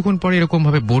 এবং কিছুক্ষণ পরে এরকম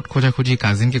ভাবে বোট খোঁজাখুঁজি,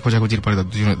 কাজিনকে খোঁজাখুঁজির পরে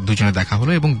দুজনে দেখা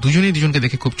হলো এবং দুজনেই দুজনকে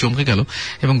দেখে খুব চমকে গেল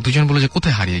এবং দুজন বলল যে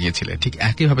কোথায় হারিয়ে গিয়েছিলে। ঠিক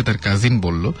একইভাবে তার কাজিন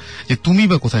বলল যে তুমি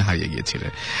বা কোথায় হারিয়ে গিয়েছিলে,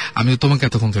 আমি তো তোমাকে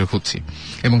এতক্ষণ ধরে খুঁজছি।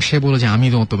 এবং সে বলল যে আমি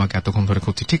তোমাকে এতক্ষণ ধরে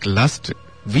খুঁজছি। ঠিক লাস্ট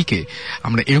উইকে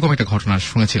আমরা এরকম একটা ঘটনা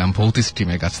শুনেছিলাম ভৌতিক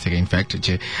টিমের কাছ থেকে, ইনফ্যাক্ট,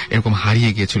 যে এরকম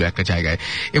হারিয়ে গিয়েছিল একটা জায়গায়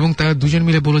এবং তারা দুজন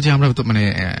মিলে বলল যে আমরা মানে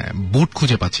বোট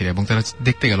খুঁজে পাচ্ছি না। এবং তারা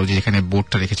দেখতে গেল যে যেখানে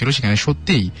বোটটা রেখেছিল সেখানে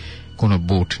সত্যিই কোনো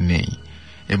বোট নেই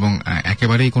এবং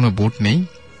একেবারেই কোনো বোট নেই।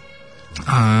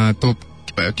 তো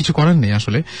কিছু করার নেই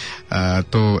আসলে।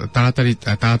 তো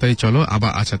তাড়াতাড়ি চলো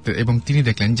আবার। আচ্ছা, এবং তিনি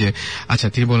দেখলেন যে আচ্ছা,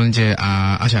 তিনি বলেন যে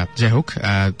আচ্ছা যাই হোক,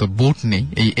 তো বোট নেই।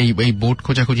 এই বোট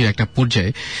খোঁজাখুঁজির একটা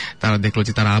পর্যায়ে তারা দেখলো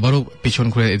যে তারা আবারও পিছন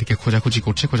ঘুরে এদিকে খোঁজাখুঁজি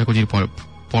করছে। খোঁজাখুঁজির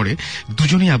পরে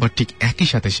দুজনেই আবার ঠিক একই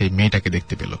সাথে সেই মেয়েটাকে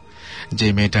দেখতে পেল, যে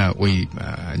মেয়েটা ওই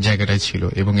জায়গাটায় ছিল।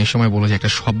 এবং এই সময় বলল যে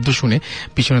একটা শব্দ শুনে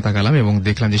পিছনে তাকালাম এবং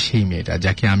দেখলাম যে সেই মেয়েটা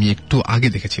যাকে আমি একটু আগে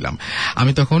দেখেছিলাম।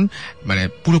 আমি তখন মানে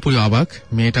পুরোপুরি অবাক।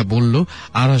 মেয়েটা বলল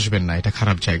আর আসবেন না, এটা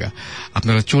খারাপ জায়গা,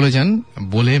 আপনারা চলে যান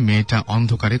বলে মেয়েটা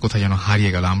অন্ধকারে কোথায় যেন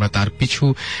হারিয়ে গেল। আমরা তার পিছু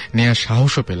নেওয়ার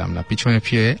সাহসও পেলাম না। পিছনে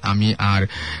ফিরে আমি আর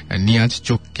নিয়াজ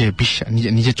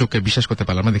নিজের চোখকে বিশ্বাস করতে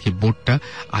পারলাম না। দেখি বোটটা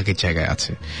আগের জায়গায়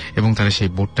আছে এবং তারা সেই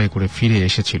বোটটাই করে ফিরে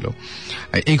এসেছিল।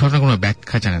 এই ঘটনা কোনো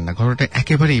ব্যাখ্যা জানেন না। ঘটনাটা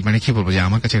একেবারেই মানে কি বলবো, যে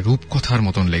আমার কাছে রূপকথার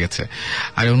মতন লেগেছে।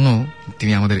 আর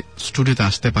তিনি আমাদের স্টুডিওতে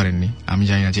আসতে পারেননি। আমি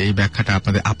জানি না যে এই ব্যাখ্যাটা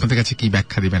আপনাদের কাছে কি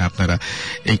ব্যাখ্যা দিবেন আপনারা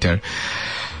এইটার।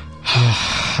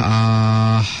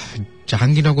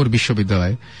 জাহাঙ্গীরনগর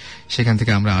বিশ্ববিদ্যালয়, সেখান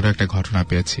থেকে আমরা আরো একটা ঘটনা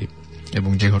পেয়েছি এবং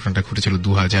যে ঘটনাটা ঘটেছিল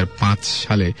 2005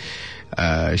 সালে।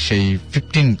 সেই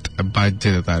 15th বার্থডে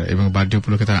তার, এবং বার্থডে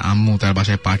উপলক্ষে তার আম্মু তার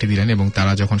বাসায় পার্টি দিলেন এবং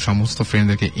তারা যখন সমস্ত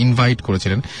ফ্রেন্ডদেরকে ইনভাইট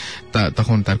করেছিলেন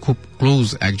তখন তার খুব ক্লোজ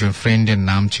একজন ফ্রেন্ডের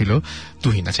নাম ছিল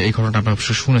তুহিন। আচ্ছা, এই ঘটনাটা আমরা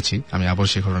অবশ্য শুনেছি, আমি আবার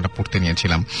সেই ঘটনাটা পড়তে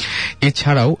নিয়েছিলাম।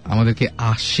 এছাড়াও আমাদেরকে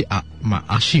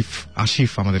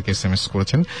আসিফ আমাদেরকে SMS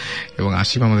করেছেন এবং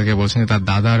আসিফ আমাদেরকে বলছেন যে তার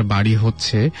দাদার বাড়ি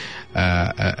হচ্ছে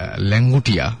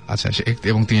ল্যাঙ্গুটিয়া। আচ্ছা,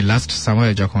 এবং তিনি লাস্ট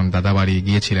সামারে যখন দাদা বাড়ি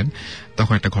গিয়েছিলেন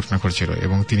তখন একটা ঘটনা ঘটেছিল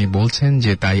এবং তিনি বলছেন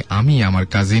যে তাই আমি আমার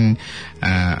কাজিন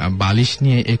বালিশ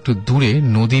নিয়ে একটু দূরে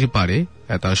নদীর পাড়ে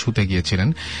তারা শুতে গিয়েছিলেন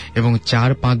এবং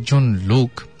 4-5 জন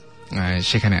লোক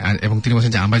সেখানে, এবং তিনি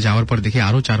বলছেন যে আমরা যাওয়ার পর দেখি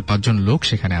আরো 4-5 জন লোক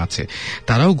সেখানে আছে,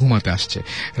 তারাও ঘুমাতে আসছে।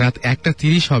 রাত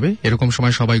 1:30 হবে, এরকম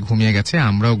সময় সবাই ঘুমিয়ে গেছে,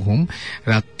 আমরাও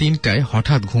রাত 3টায়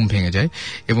হঠাৎ ঘুম ভেঙে যায়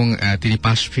এবং তিনি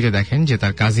পাশ ফিরে দেখেন যে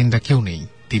তার কাজিনরা কেউ নেই,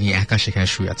 তিনি একা সেখানে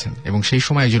শুয়ে আছেন। এবং সেই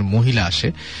সময় একজন মহিলা আসে।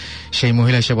 সেই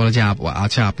মহিলা এসে বলে যে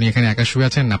আচ্ছা, আপনি এখানে একা শুয়ে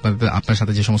আছেন, আপনার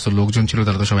সাথে যে সমস্ত লোকজন ছিল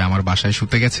তারা তো সবাই আমার বাসায়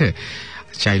শুতে গেছে,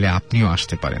 চাইলে আপনিও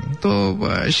আসতে পারেন। তো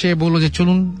সে বলল যে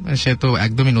চলুন, সে তো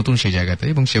একদমই নতুন সেই জায়গাতে,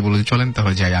 এবং সে বলল যে চলেন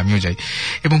তাহলে যাই, আমিও যাই।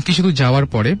 এবং কিছু দূর যাওয়ার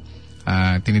পরে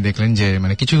তিনি দেখলেন যে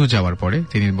কিছু দূর যাওয়ার পরে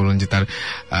তিনি বললেন যে তার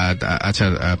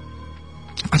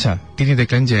তিনি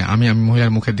দেখলেন যে আমি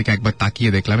মহিলার মুখের দিকে একবার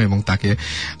তাকিয়ে দেখলাম এবং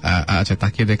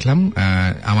তাকিয়ে দেখলাম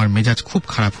আমার মেজাজ খুব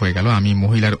খারাপ হয়ে গেল। আমি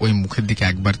মহিলার ওই মুখের দিকে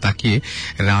একবার তাকিয়ে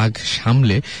রাগ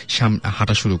সামলে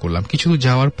হাঁটা শুরু করলাম। কিছু দূর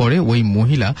যাওয়ার পরে ওই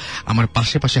মহিলা আমার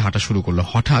পাশে পাশে হাঁটা শুরু করলো।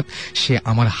 হঠাৎ সে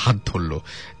আমার হাত ধরলো।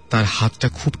 তার হাতটা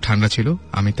খুব ঠান্ডা ছিল।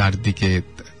 আমি তার দিকে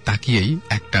তাকিয়েই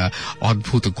একটা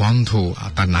অদ্ভুত গন্ধ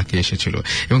তার নাকে এসেছিল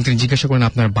এবং তিনি জিজ্ঞাসা করেন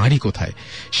আপনার বাড়ি কোথায়।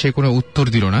 সে কোনো উত্তর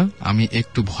দিল না। আমি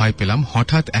একটু ভয় পেলাম।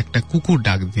 হঠাৎ একটা কুকুর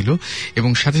ডাক দিল এবং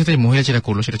সাথে সাথে মহিলা যেটা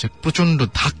করলো সেটা হচ্ছে প্রচন্ড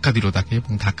ধাক্কা দিল তাকে,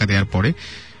 এবং ধাক্কা দেওয়ার পরে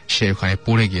সে ওখানে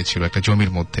পড়ে গিয়েছিল একটা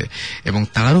জমির মধ্যে। এবং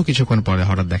তারও কিছুক্ষণ পরে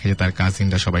হঠাৎ দেখে যে তার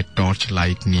কাজিনরা সবাই টর্চ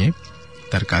লাইট নিয়ে,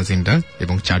 তার কাজিনরা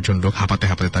এবং 4 জন লোক হাঁপাতে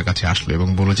হাঁপাতে তার কাছে আসলো এবং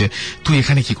বলল যে তুই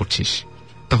এখানে কি করছিস।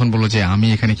 তখন বললো যে আমি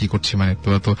এখানে কি করছি,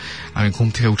 তোরা তো, আমি ঘুম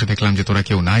থেকে উঠে দেখলাম যে তোরা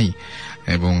কেউ নাই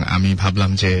এবং আমি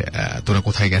ভাবলাম যে তোরা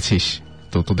কোথায় গেছিস,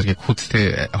 তো তোদেরকে খুঁজতে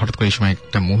হঠাৎ করে এই সময়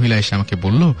একটা মহিলা এসে আমাকে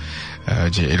বলল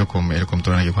যে এরকম এরকম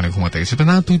তোরা নাকি ওখানে ঘুমাতে গেছিস।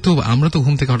 না, আমরা তো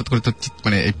ঘুম থেকে হঠাৎ করে তো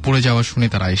পড়ে যাওয়া শুনে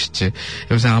তারা এসছে,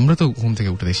 আমরা তো ঘুম থেকে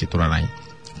উঠে দেখছি তোরা নাই,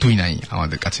 তুই নাই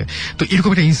আমাদের কাছে। তো এরকম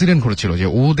একটা ইনসিডেন্ট ঘটেছিল যে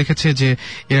ও দেখেছে যে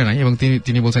এরা নাই এবং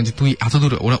তিনি বলছেন যে তুই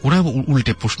এতদূর, ওরা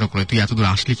উল্টে প্রশ্ন করে তুই এতদূর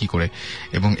আসলি কি করে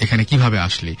এবং এখানে কিভাবে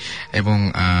আসলি, এবং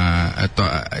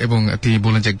তিনি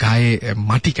বলেন যে গায়ে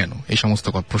মাটি কেন, এই সমস্ত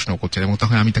প্রশ্ন করছেন। এবং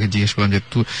তখন আমি তাকে জিজ্ঞেস করলাম যে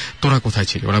তোরা কোথায়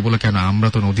ছিলি। ওরা বললো কেন, আমরা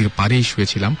তো নদীর পাড়েই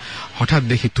শুয়েছিলাম, হঠাৎ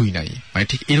দেখি তুই নাই।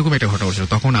 ঠিক এরকম একটা ঘটনা ঘটেছিল।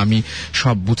 তখন আমি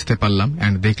সব বুঝতে পারলাম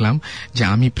এন্ড দেখলাম যে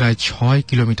আমি প্রায় 6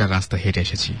 কিলোমিটার রাস্তা হেঁটে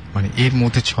এসেছি। এর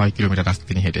মধ্যে 6 কিলোমিটার রাস্তা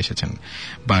তিনি হেঁটে এসেছেন,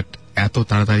 বাট এত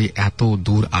তাড়াতাড়ি এত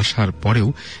দূর আসার পরেও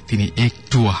তিনি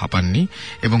একটুও হাঁপাননি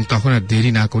এবং তখন আর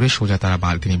দেরি না করে সোজা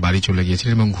তিনি বাড়ি চলে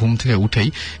গিয়েছিলেন এবং ঘুম থেকে উঠেই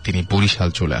তিনি বরিশাল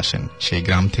চলে আসেন। সেই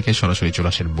গ্রাম থেকে সরাসরি চলে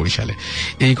আসেন বরিশালে।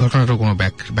 এই ঘটনাটার কোনো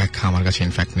ব্যাখ্যা আমার কাছে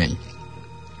ইনফ্যাক্ট নেই।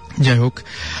 যাই হোক,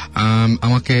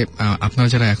 আমাকে আপনারা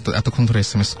যারা এতক্ষণ ধরে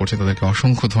SMS করছে তাদেরকে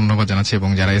অসংখ্য ধন্যবাদ জানাচ্ছি এবং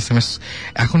যারা SMS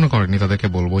এখনো করেননি তাদেরকে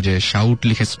বলবো যে শাউট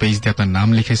লিখে স্পেস দিয়ে আপনার নাম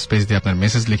লিখে স্পেস দিয়ে আপনার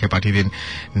মেসেজ লিখে পাঠিয়ে দিন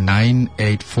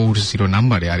 9840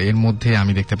 নাম্বারে। আর এর মধ্যে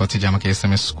আমি দেখতে পাচ্ছি যে আমাকে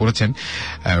SMS করেছেন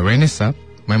রেনেসা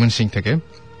ময়মনসিংহ থেকে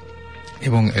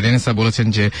এবং রেনেসা বলেছেন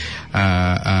যে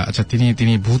আচ্ছা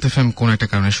তিনি ভূত এফএম কোন একটা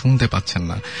কারণে শুনতে পাচ্ছেন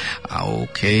না।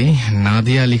 ওকে,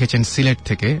 নাদিয়া লিখেছেন সিলেট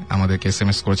থেকে আমাদেরকে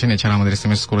SMS করেছেন। এছাড়া আমাদের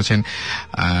SMS করেছেন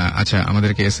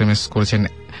আমাদেরকে SMS করেছেন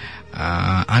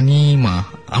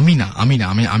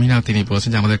আমিনা তিনি বলেছেন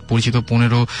যে আমাদের পরিচিত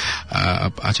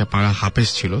 15 পাড়া হাফেজ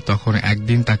ছিল, তখন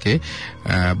একদিন তাকে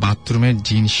বাথরুমের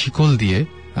জিন শিকল দিয়ে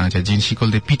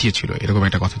পিটিয়েছিল, এরকম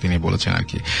একটা কথা তিনি বলেছেন আর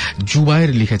কি। জুবাইর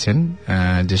লিখেছেন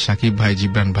যে সাকিব ভাই,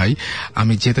 জিবরান ভাই,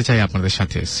 আমি যেতে চাই আপনাদের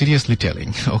সাথে, সিরিয়াসলি টেলিং।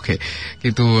 ওকে,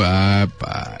 কিন্তু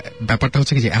ব্যাপারটা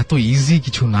হচ্ছে কি যে এত ইজি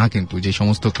কিছু না, কিন্তু যে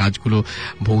সমস্ত কাজগুলো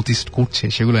ভৌতিস্ট করছে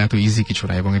সেগুলো এত ইজি কিছু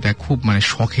না এবং এটা খুব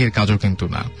শখের কাজও কিন্তু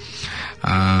না।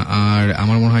 আর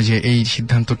আমার মনে হয় যে এই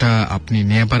সিদ্ধান্তটা আপনি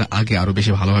নেবার আগে আরো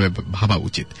বেশি ভালোভাবে ভাবা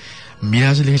উচিত।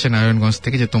 মিরাজ লিখেছেন নারায়ণগঞ্জ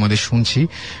থেকে যে তোমাদের শুনছি,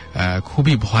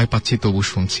 খুবই ভয় পাচ্ছি তবু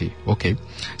শুনছি। ওকে,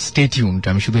 স্টে টিউনড,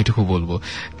 আমি শুধু এটুকু বলবো।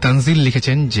 তানজিল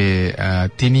লিখেছেন যে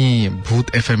তিনি ভূত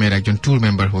এফএম এর একজন ট্যুর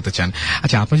মেম্বার হতে চান।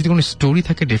 আচ্ছা, আপনার যদি কোনো স্টোরি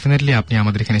থাকে ডেফিনেটলি আপনি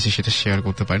আমাদের এখানে এসে সেটা শেয়ার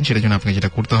করতে পারেন। সেটার জন্য আপনাকে যেটা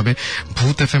করতে হবে,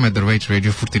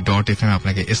 bhutfm@radiofurti.fm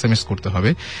আপনাকে SMS করতে হবে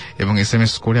এবং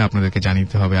SMS করে আপনাদেরকে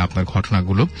জানিয়ে হবে আপনার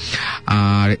ঘটনাগুলো।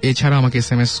 আর এছাড়া আমাকে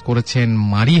SMS করেছেন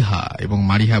মারিহা এবং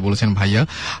মারিহা বলেছেন ভাইয়া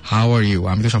হাউ আর ইউ,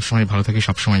 আমি তো সবসময় ভালো থাকি,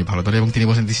 সবসময় ভালো থাকি এবং তিনি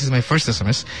বলেছেন this is my first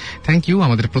SMS, thank you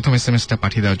আমাদের প্রথম SMS-টা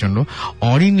পাঠিয়ে দেওয়ার জন্য।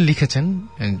 অরিন লিখেছেন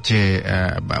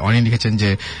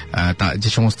যে যে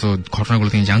সমস্ত ঘটনাগুলো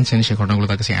তিনি জানছেন সেই ঘটনাগুলো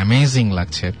তার কাছে অ্যামেজিং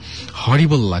লাগছে,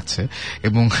 হরিবল লাগছে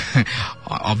এবং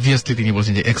অবভিয়াসলি তিনি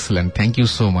বলছেন যে excellent, thank you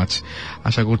so much.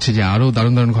 আশা করছি যে আরো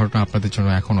দারুণ দারুণ ঘটনা আপনাদের জন্য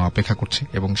এখনো অপেক্ষা করছে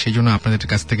এবং সেই জন্য আপনাদের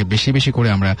কাছ থেকে বেশি বেশি করে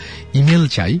আমরা ইমেল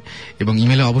চাই এবং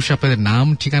ইমেলে অবশ্যই আপনাদের নাম,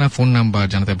 ঠিকানা, ফোন নাম্বার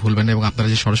জানাতে ভুলবেন না এবং আপনারা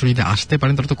যে সরাসরি যদি আসতে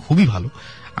পারেন তাহলে তো খুবই ভালো,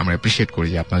 আমরা অ্যাপ্রিশিয়েট করি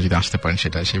যে আপনারা যদি আসতে পারেন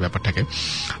সেই ব্যাপারটাকে,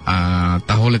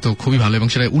 তাহলে তো খুবই ভালো এবং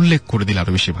সেটা উল্লেখ করে দিলে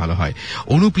আরো বেশি ভালো হয়।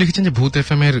 অনুপ লিখেছেন যে ভূত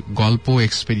এফএম এর গল্প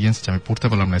এক্সপিরিয়েন্স, আমি পড়তে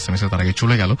পারলাম না SMS তার আগে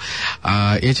চলে গেল।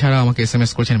 এছাড়া আমাকে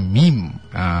SMS করেছেন মিম,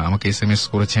 আমাকে SMS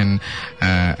করেছেন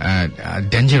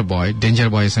ডেঞ্জার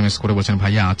বয় SMS করে বলছেন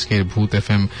ভাইয়া আজকের ভূত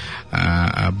এফএম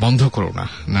বন্ধ করো না।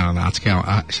 না আজকে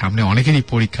সামনে অনেকেরই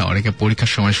পরীক্ষা, অনেকে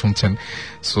পরীক্ষার সময় শুনছেন,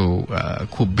 সো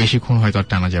খুব বেশিক্ষণ হয়তো আর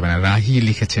টানা যাবে না। রাহি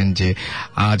লিখেছেন যে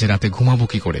আজ রাতে ঘুমাবো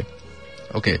কি করে।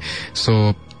 ওকে, সো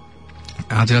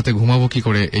আজ রাতে ঘুমাবো কি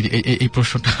করে, এই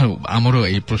প্রশ্নটা আমারও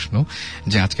এই প্রশ্ন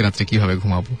যে আজকে রাত্রে কিভাবে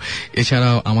ঘুমাবো।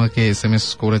 এছাড়াও আমাকে SMS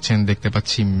করেছেন, দেখতে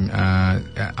পাচ্ছি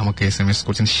আমাকে SMS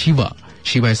করছেন শিবা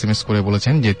SMS করে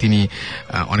বলেছেন যে তিনি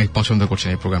অনেক পছন্দ করছেন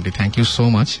এই প্রোগ্রামটি, থ্যাংক ইউ সো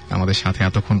মাচ আমাদের সাথে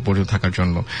এতক্ষণ পর্যন্ত থাকার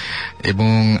জন্য।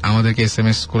 এবং আমাদেরকে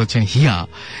SMS করেছেন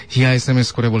হিয়া SMS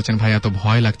করে বলেছেন ভাই এত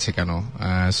ভয় লাগছে কেন।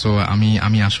 সো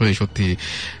আমি আসলে সত্যি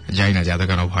জানি না যে এত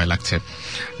কেন ভয় লাগছে।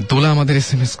 দোলা আমাদের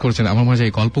SMS করেছেন, আমার মনে হয়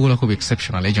এই গল্পগুলো খুব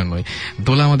এক্সেপশনাল, এই জন্যই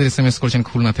দোলা আমাদের SMS করেছেন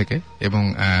খুলনা থেকে এবং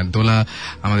দোলা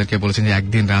আমাদেরকে বলেছেন যে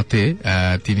একদিন রাতে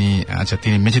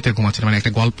তিনি মেঝেতে ঘুমাচ্ছেন,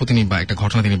 একটা গল্প তিনি বা একটা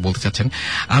ঘটনা তিনি বলতে চাচ্ছেন।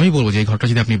 আমি বলবো যে এই ঘটনা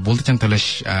যদি আপনি বলতে চান তাহলে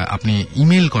আপনি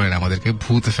ইমেল করেন আমাদেরকে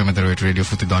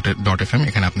bhutfm@radiofurti.fm,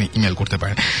 এখানে আপনি ইমেল করতে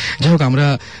পারেন। যাই হোক, আমরা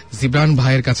জিবরান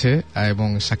ভাইয়ের কাছে এবং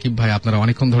সাকিব ভাই আপনারা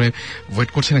অনেকক্ষণ ধরে ওয়েট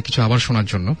করছেন কিছু আবার শোনার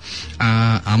জন্য।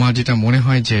 আমার যেটা মনে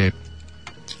হয় যে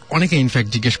অনেকে ইনফ্যাক্ট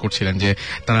জিজ্ঞেস করছিলেন যে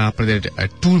তারা আপনাদের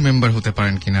ট্যুর মেম্বার হতে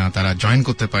পারেন কিনা, তারা জয়েন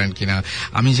করতে পারেন কিনা।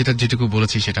 আমি যেটুকু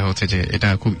বলেছি সেটা হচ্ছে যে এটা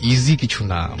খুব ইজি কিছু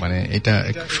না, এটা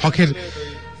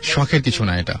শখের কিছু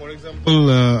না। এটা ফর এক্সাম্পল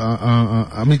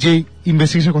আমি যে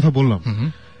ইনভেস্টিগেশনের কথা বললাম,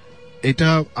 এটা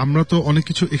আমরা তো অনেক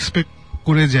কিছু এক্সপেক্ট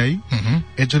করে যাই,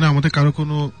 এর জন্য আমাদের কারো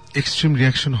কোনো এক্সট্রিম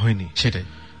রিয়াকশন হয়নি। সেটাই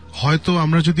হয়তো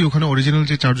আমরা যদি ওখানে অরিজিনাল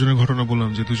যে 4 জনের ঘটনা বললাম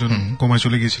যে 2 জন কোমায়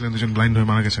চলে গিয়েছিলেন, 2 জন ব্লাইন্ড হয়ে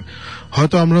মারা গেছেন,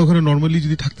 হয়তো আমরা ওখানে নর্মালি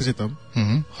যদি থাকতে যেতাম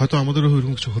হয়তো আমাদেরও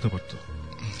ওইরকম কিছু হতে পারতো।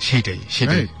 সেটাই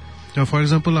ফর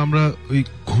এক্সাম্পল আমরা ওই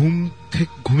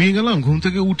ঘুমিয়ে গেলাম, ঘুম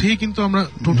থেকে উঠেই কিন্তু আমরা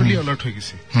টোটালি অ্যালার্ট হয়ে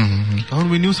গেছি, তখন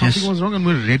we knew something was wrong and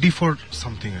we are ready for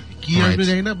something. আর কি আসবে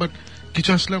জানি না, বাট কিছু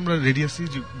আসলে আমরা রেডি আছি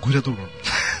যে ঘুরে তুলব।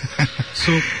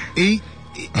 সো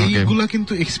এইগুলা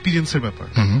কিন্তু এক্সপিরিয়েন্সের ব্যাপার।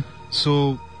 সো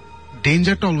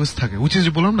ডেঞ্জারটা অলওয়েজ থাকে, উইচ ইজ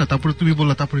বললাম না। তারপরে তুমি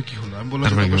বললা তারপরে কি হলো, আমি বললাম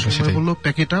বললো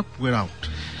pack it up, we are out.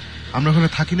 আমরা ওখানে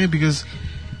থাকি না বিকজ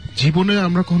জীবনে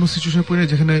আমরা কোনো সিচুয়েশন পড়ে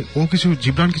যেখানে ও কিছু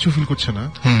জিবরান কিছু ফিল করছে না,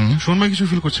 সোনমা কিছু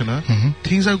ফিল করছে না,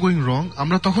 থিংস আর গোয়িং রং,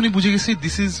 আমরা তখনই বুঝে গেছি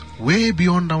দিস ইজ ওয়ে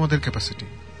বিয়ন্ড আমাদের capacity,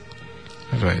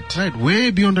 right, way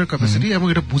beyond our capacity. এবং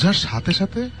এটা বুঝার সাথে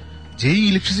সাথে যেই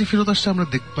ইলেকট্রিসিটি ফেরত আসছে আমরা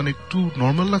মানে একটু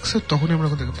নর্মাল লাগছে, তখনই আমরা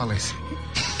ওখান থেকে পালাইছি।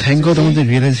 থ্যাংক গড আমাদের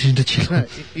রিয়েলাইজেশনটা ছিল।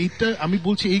 এইটা আমি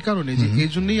বলছি এই কারণে যে এই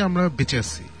জন্যই আমরা বেঁচে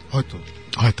আছি, হয়তো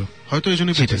এই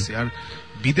জন্যই বেঁচে আছি। আর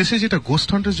বিদেশে যেটা গোস্ট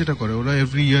হান্টার্স যেটা করে, ওরা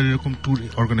এভরি ইয়ার এরকম ট্যুর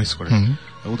অর্গানাইজ করে,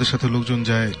 ওদের সাথে লোকজন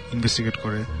যায়, ইনভেস্টিগেট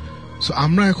করে। সো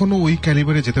আমরা এখনো ওই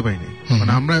ক্যালিবারে যেতে পারিনি।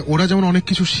 মানে আমরা, ওরা যেমন অনেক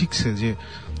কিছু শিখছে যে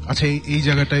আচ্ছা এই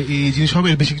জায়গাটায় এই জিনিস হবে,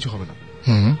 এর বেশি কিছু হবে না,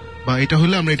 বা এটা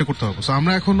হলে আমরা এটা করতে পারবো। সো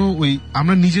আমরা এখনো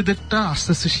আমরা নিজেদেরটা আস্তে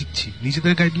আস্তে শিখছি,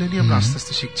 নিজেদের গাইডলাইনই আমরা আস্তে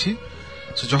আস্তে শিখছি।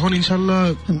 So, যখন ইনশাআল্লাহ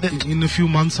in a few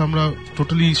months আমরা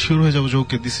টোটালি শিওর হয়ে যাবো যে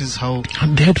okay this is how.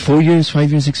 They had 4 years, 5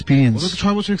 years experience. ওদের তো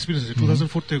 6 বছর এক্সপেরিয়েন্স আছে,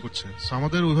 2004 থেকে করছে। সো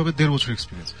আমাদের ওইভাবে 1.5 বছর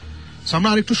এক্সপেরিয়েন্স। সো আমরা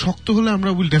আরেকটু শক্ত হলে আমরা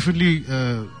will definitely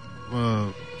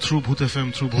through Bhoot FM,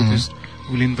 through Bhootist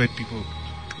will invite people.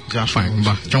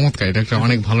 বাহ, চমৎকার, এটা একটা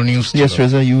অনেক ভালো news. Yes,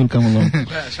 Reza, you will come along.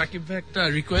 Shakib ভাই একটা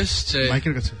রিকোয়েস্ট,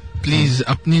 মাইকের কাছে প্লিজ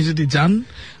আপনি যদি যান,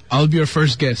 I'll be your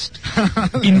first guest.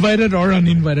 Invited or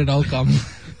uninvited, I'll come.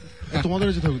 তোমাদের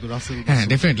যেতে হবে তো রাসেল। হ্যাঁ,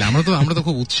 ডেফিনেটলি আমরা তো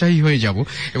খুব উৎসাহী হয়ে যাব,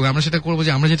 এবং আমরা সেটা করবো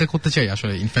যে আমরা যেটা করতে চাই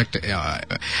আসলে, ইনফ্যাক্ট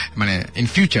মানে ইন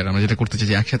ফিউচার আমরা যেটা করতে চাই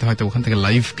যে একসাথে হয়তো ওখান থেকে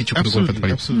লাইভ কিছু করতে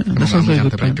পারি,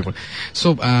 জানতে পারি। সো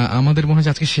আমাদের মনে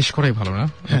হয় আজকে শেষ করাই ভালো না?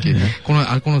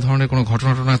 কোনো ধরনের কোনো ঘটনা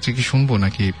আজকে কি শুনবো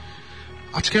নাকি?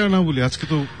 আজকে আর না বলি, আজকে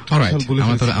তো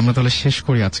আমরা তাহলে শেষ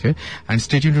করি আজকে। And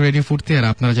stay tuned to radio Foorti. আর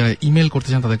আপনারা যারা ইমেল করতে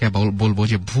চান তাদেরকে বলবো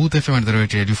যে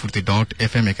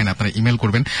boothfm@radiofurti.fm, এখানে আপনারা ইমেল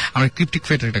করবেন। আমরা ক্রিপ্টিক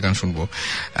ফেটের একটা গান শুনবো।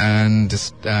 এন্ড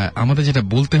আমাদের যেটা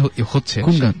বলতে হচ্ছে,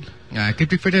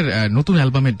 ক্রিপ্টিক ফেটের নতুন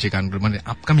অ্যালবামের যে গানগুলো, মানে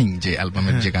আপকামিং যে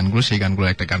অ্যালবামের যে গানগুলো, সেই গানগুলো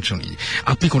একটা গান শুনি।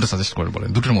 আপনি কোনটা সাজেস্ট করেন বলেন,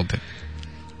 দুটোর মধ্যে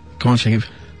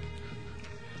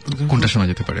কোনটা শোনা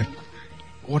যেতে পারে?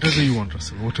 Whatever you want,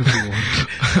 Russell. Whatever you want.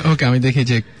 ওকে, আমি দেখি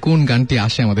যে কোন গানটি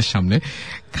আসে আমাদের সামনে।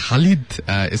 খালিদ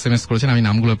SMS করেছেন, আমি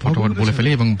নামগুলো ফটোফট বলে ফেলি,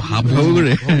 এবং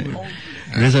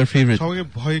Reza's favorite. সবাইকে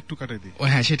ভয় একটু কাটাই দিই।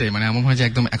 হ্যাঁ, সেটাই, মানে এমন হয় যে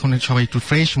একদম এখন সবাই একটু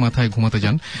ফ্রেশ মাথায় ঘুমাতে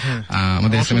যান।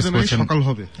 আমাদের SMS করেছেন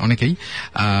অনেকেই।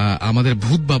 আমাদের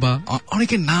ভূত বাবা,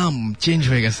 অনেকের নাম চেঞ্জ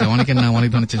হয়ে গেছে, অনেকের নাম অনেক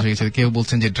ধরনের চেঞ্জ হয়ে গেছে। কেউ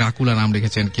বলছেন যে ড্রাকুলা নাম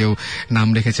রেখেছেন, কেউ নাম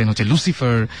রেখেছেন হচ্ছে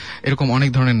লুসিফার, এরকম অনেক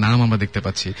ধরনের নাম আমরা দেখতে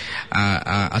পাচ্ছি।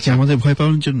 আচ্ছা, আমাদের ভয়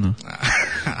পাওয়ার জন্য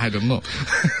আই ডোন্ট নো,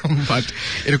 বাট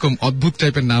এরকম অদ্ভুত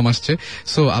টাইপের নাম আসছে।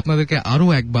 সো আপনাদেরকে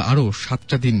আরো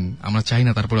 7টা দিন আমরা চাই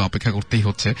না, তারপরে অপেক্ষা করতেই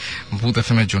হচ্ছে ভূত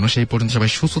এফএম এর জন্য। সেই পর্যন্ত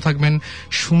সবাই সুস্থ থাকবেন,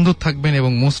 সুন্দর থাকবেন,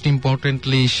 এবং মোস্ট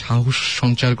ইম্পর্টেন্টলি সাহস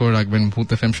সঞ্চার করে রাখবেন ভূত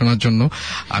এফএম শোনার জন্য।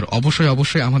 আর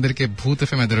অবশ্যই আমাদেরকে ভূত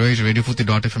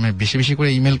এফএম@radiofurti.fm এ বেশি বেশি করে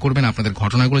ইমেল করবেন, আপনাদের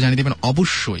ঘটনাগুলো জানিয়ে দিবেন,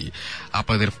 অবশ্যই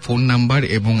আপনাদের ফোন নাম্বার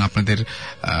এবং আপনাদের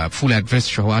ফুল অ্যাড্রেস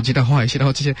সহ। আর যেটা হয় সেটা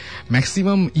হচ্ছে যে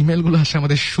ম্যাক্সিমাম ইমেলগুলো আসে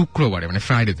আমাদের শুক্রবারে, মানে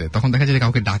ফ্রাইডেতে। তখন দেখা যায় যে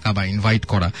কাউকে ডাকা বা ইনভাইট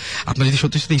করা। আপনারা যদি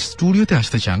সত্যি সত্যি স্টুডিওতে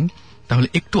আসতে চান তাহলে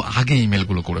একটু আগে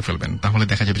ইমেলগুলো করে ফেলবেন, তাহলে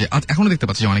দেখা যাবে যে এখনো দেখতে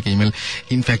পাচ্ছি যে অনেকে ইমেল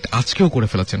ইনফ্যাক্ট আজকেও করে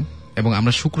ফেলেছেন। এবং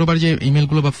আমরা শুক্রবার যে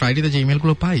ইমেলগুলো বা ফ্রাইডেতে যে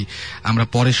ইমেলগুলো পাই, আমরা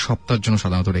পরের সপ্তাহের জন্য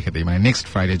সাধারণত রেখে দিই, মানে নেক্সট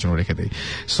ফ্রাইডের জন্য রেখে দিই।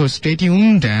 সো স্টে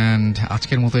টিউনড, এন্ড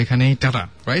আজকের মতো এখানেই tata,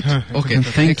 right? Okay,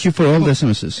 thank you for all the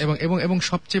এসএমএসেস। এবং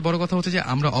সবচেয়ে বড় কথা হচ্ছে যে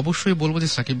আমরা অবশ্যই বলবো যে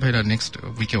সাকিব ভাইরা নেক্সট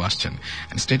উইকেও আসছেন।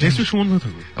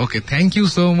 Okay, thank you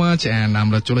so much. And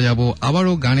আমরা চলে যাব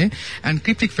আবারও গানে, এন্ড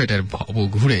ক্রিপ্টিক ফেটের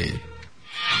ঘুরে।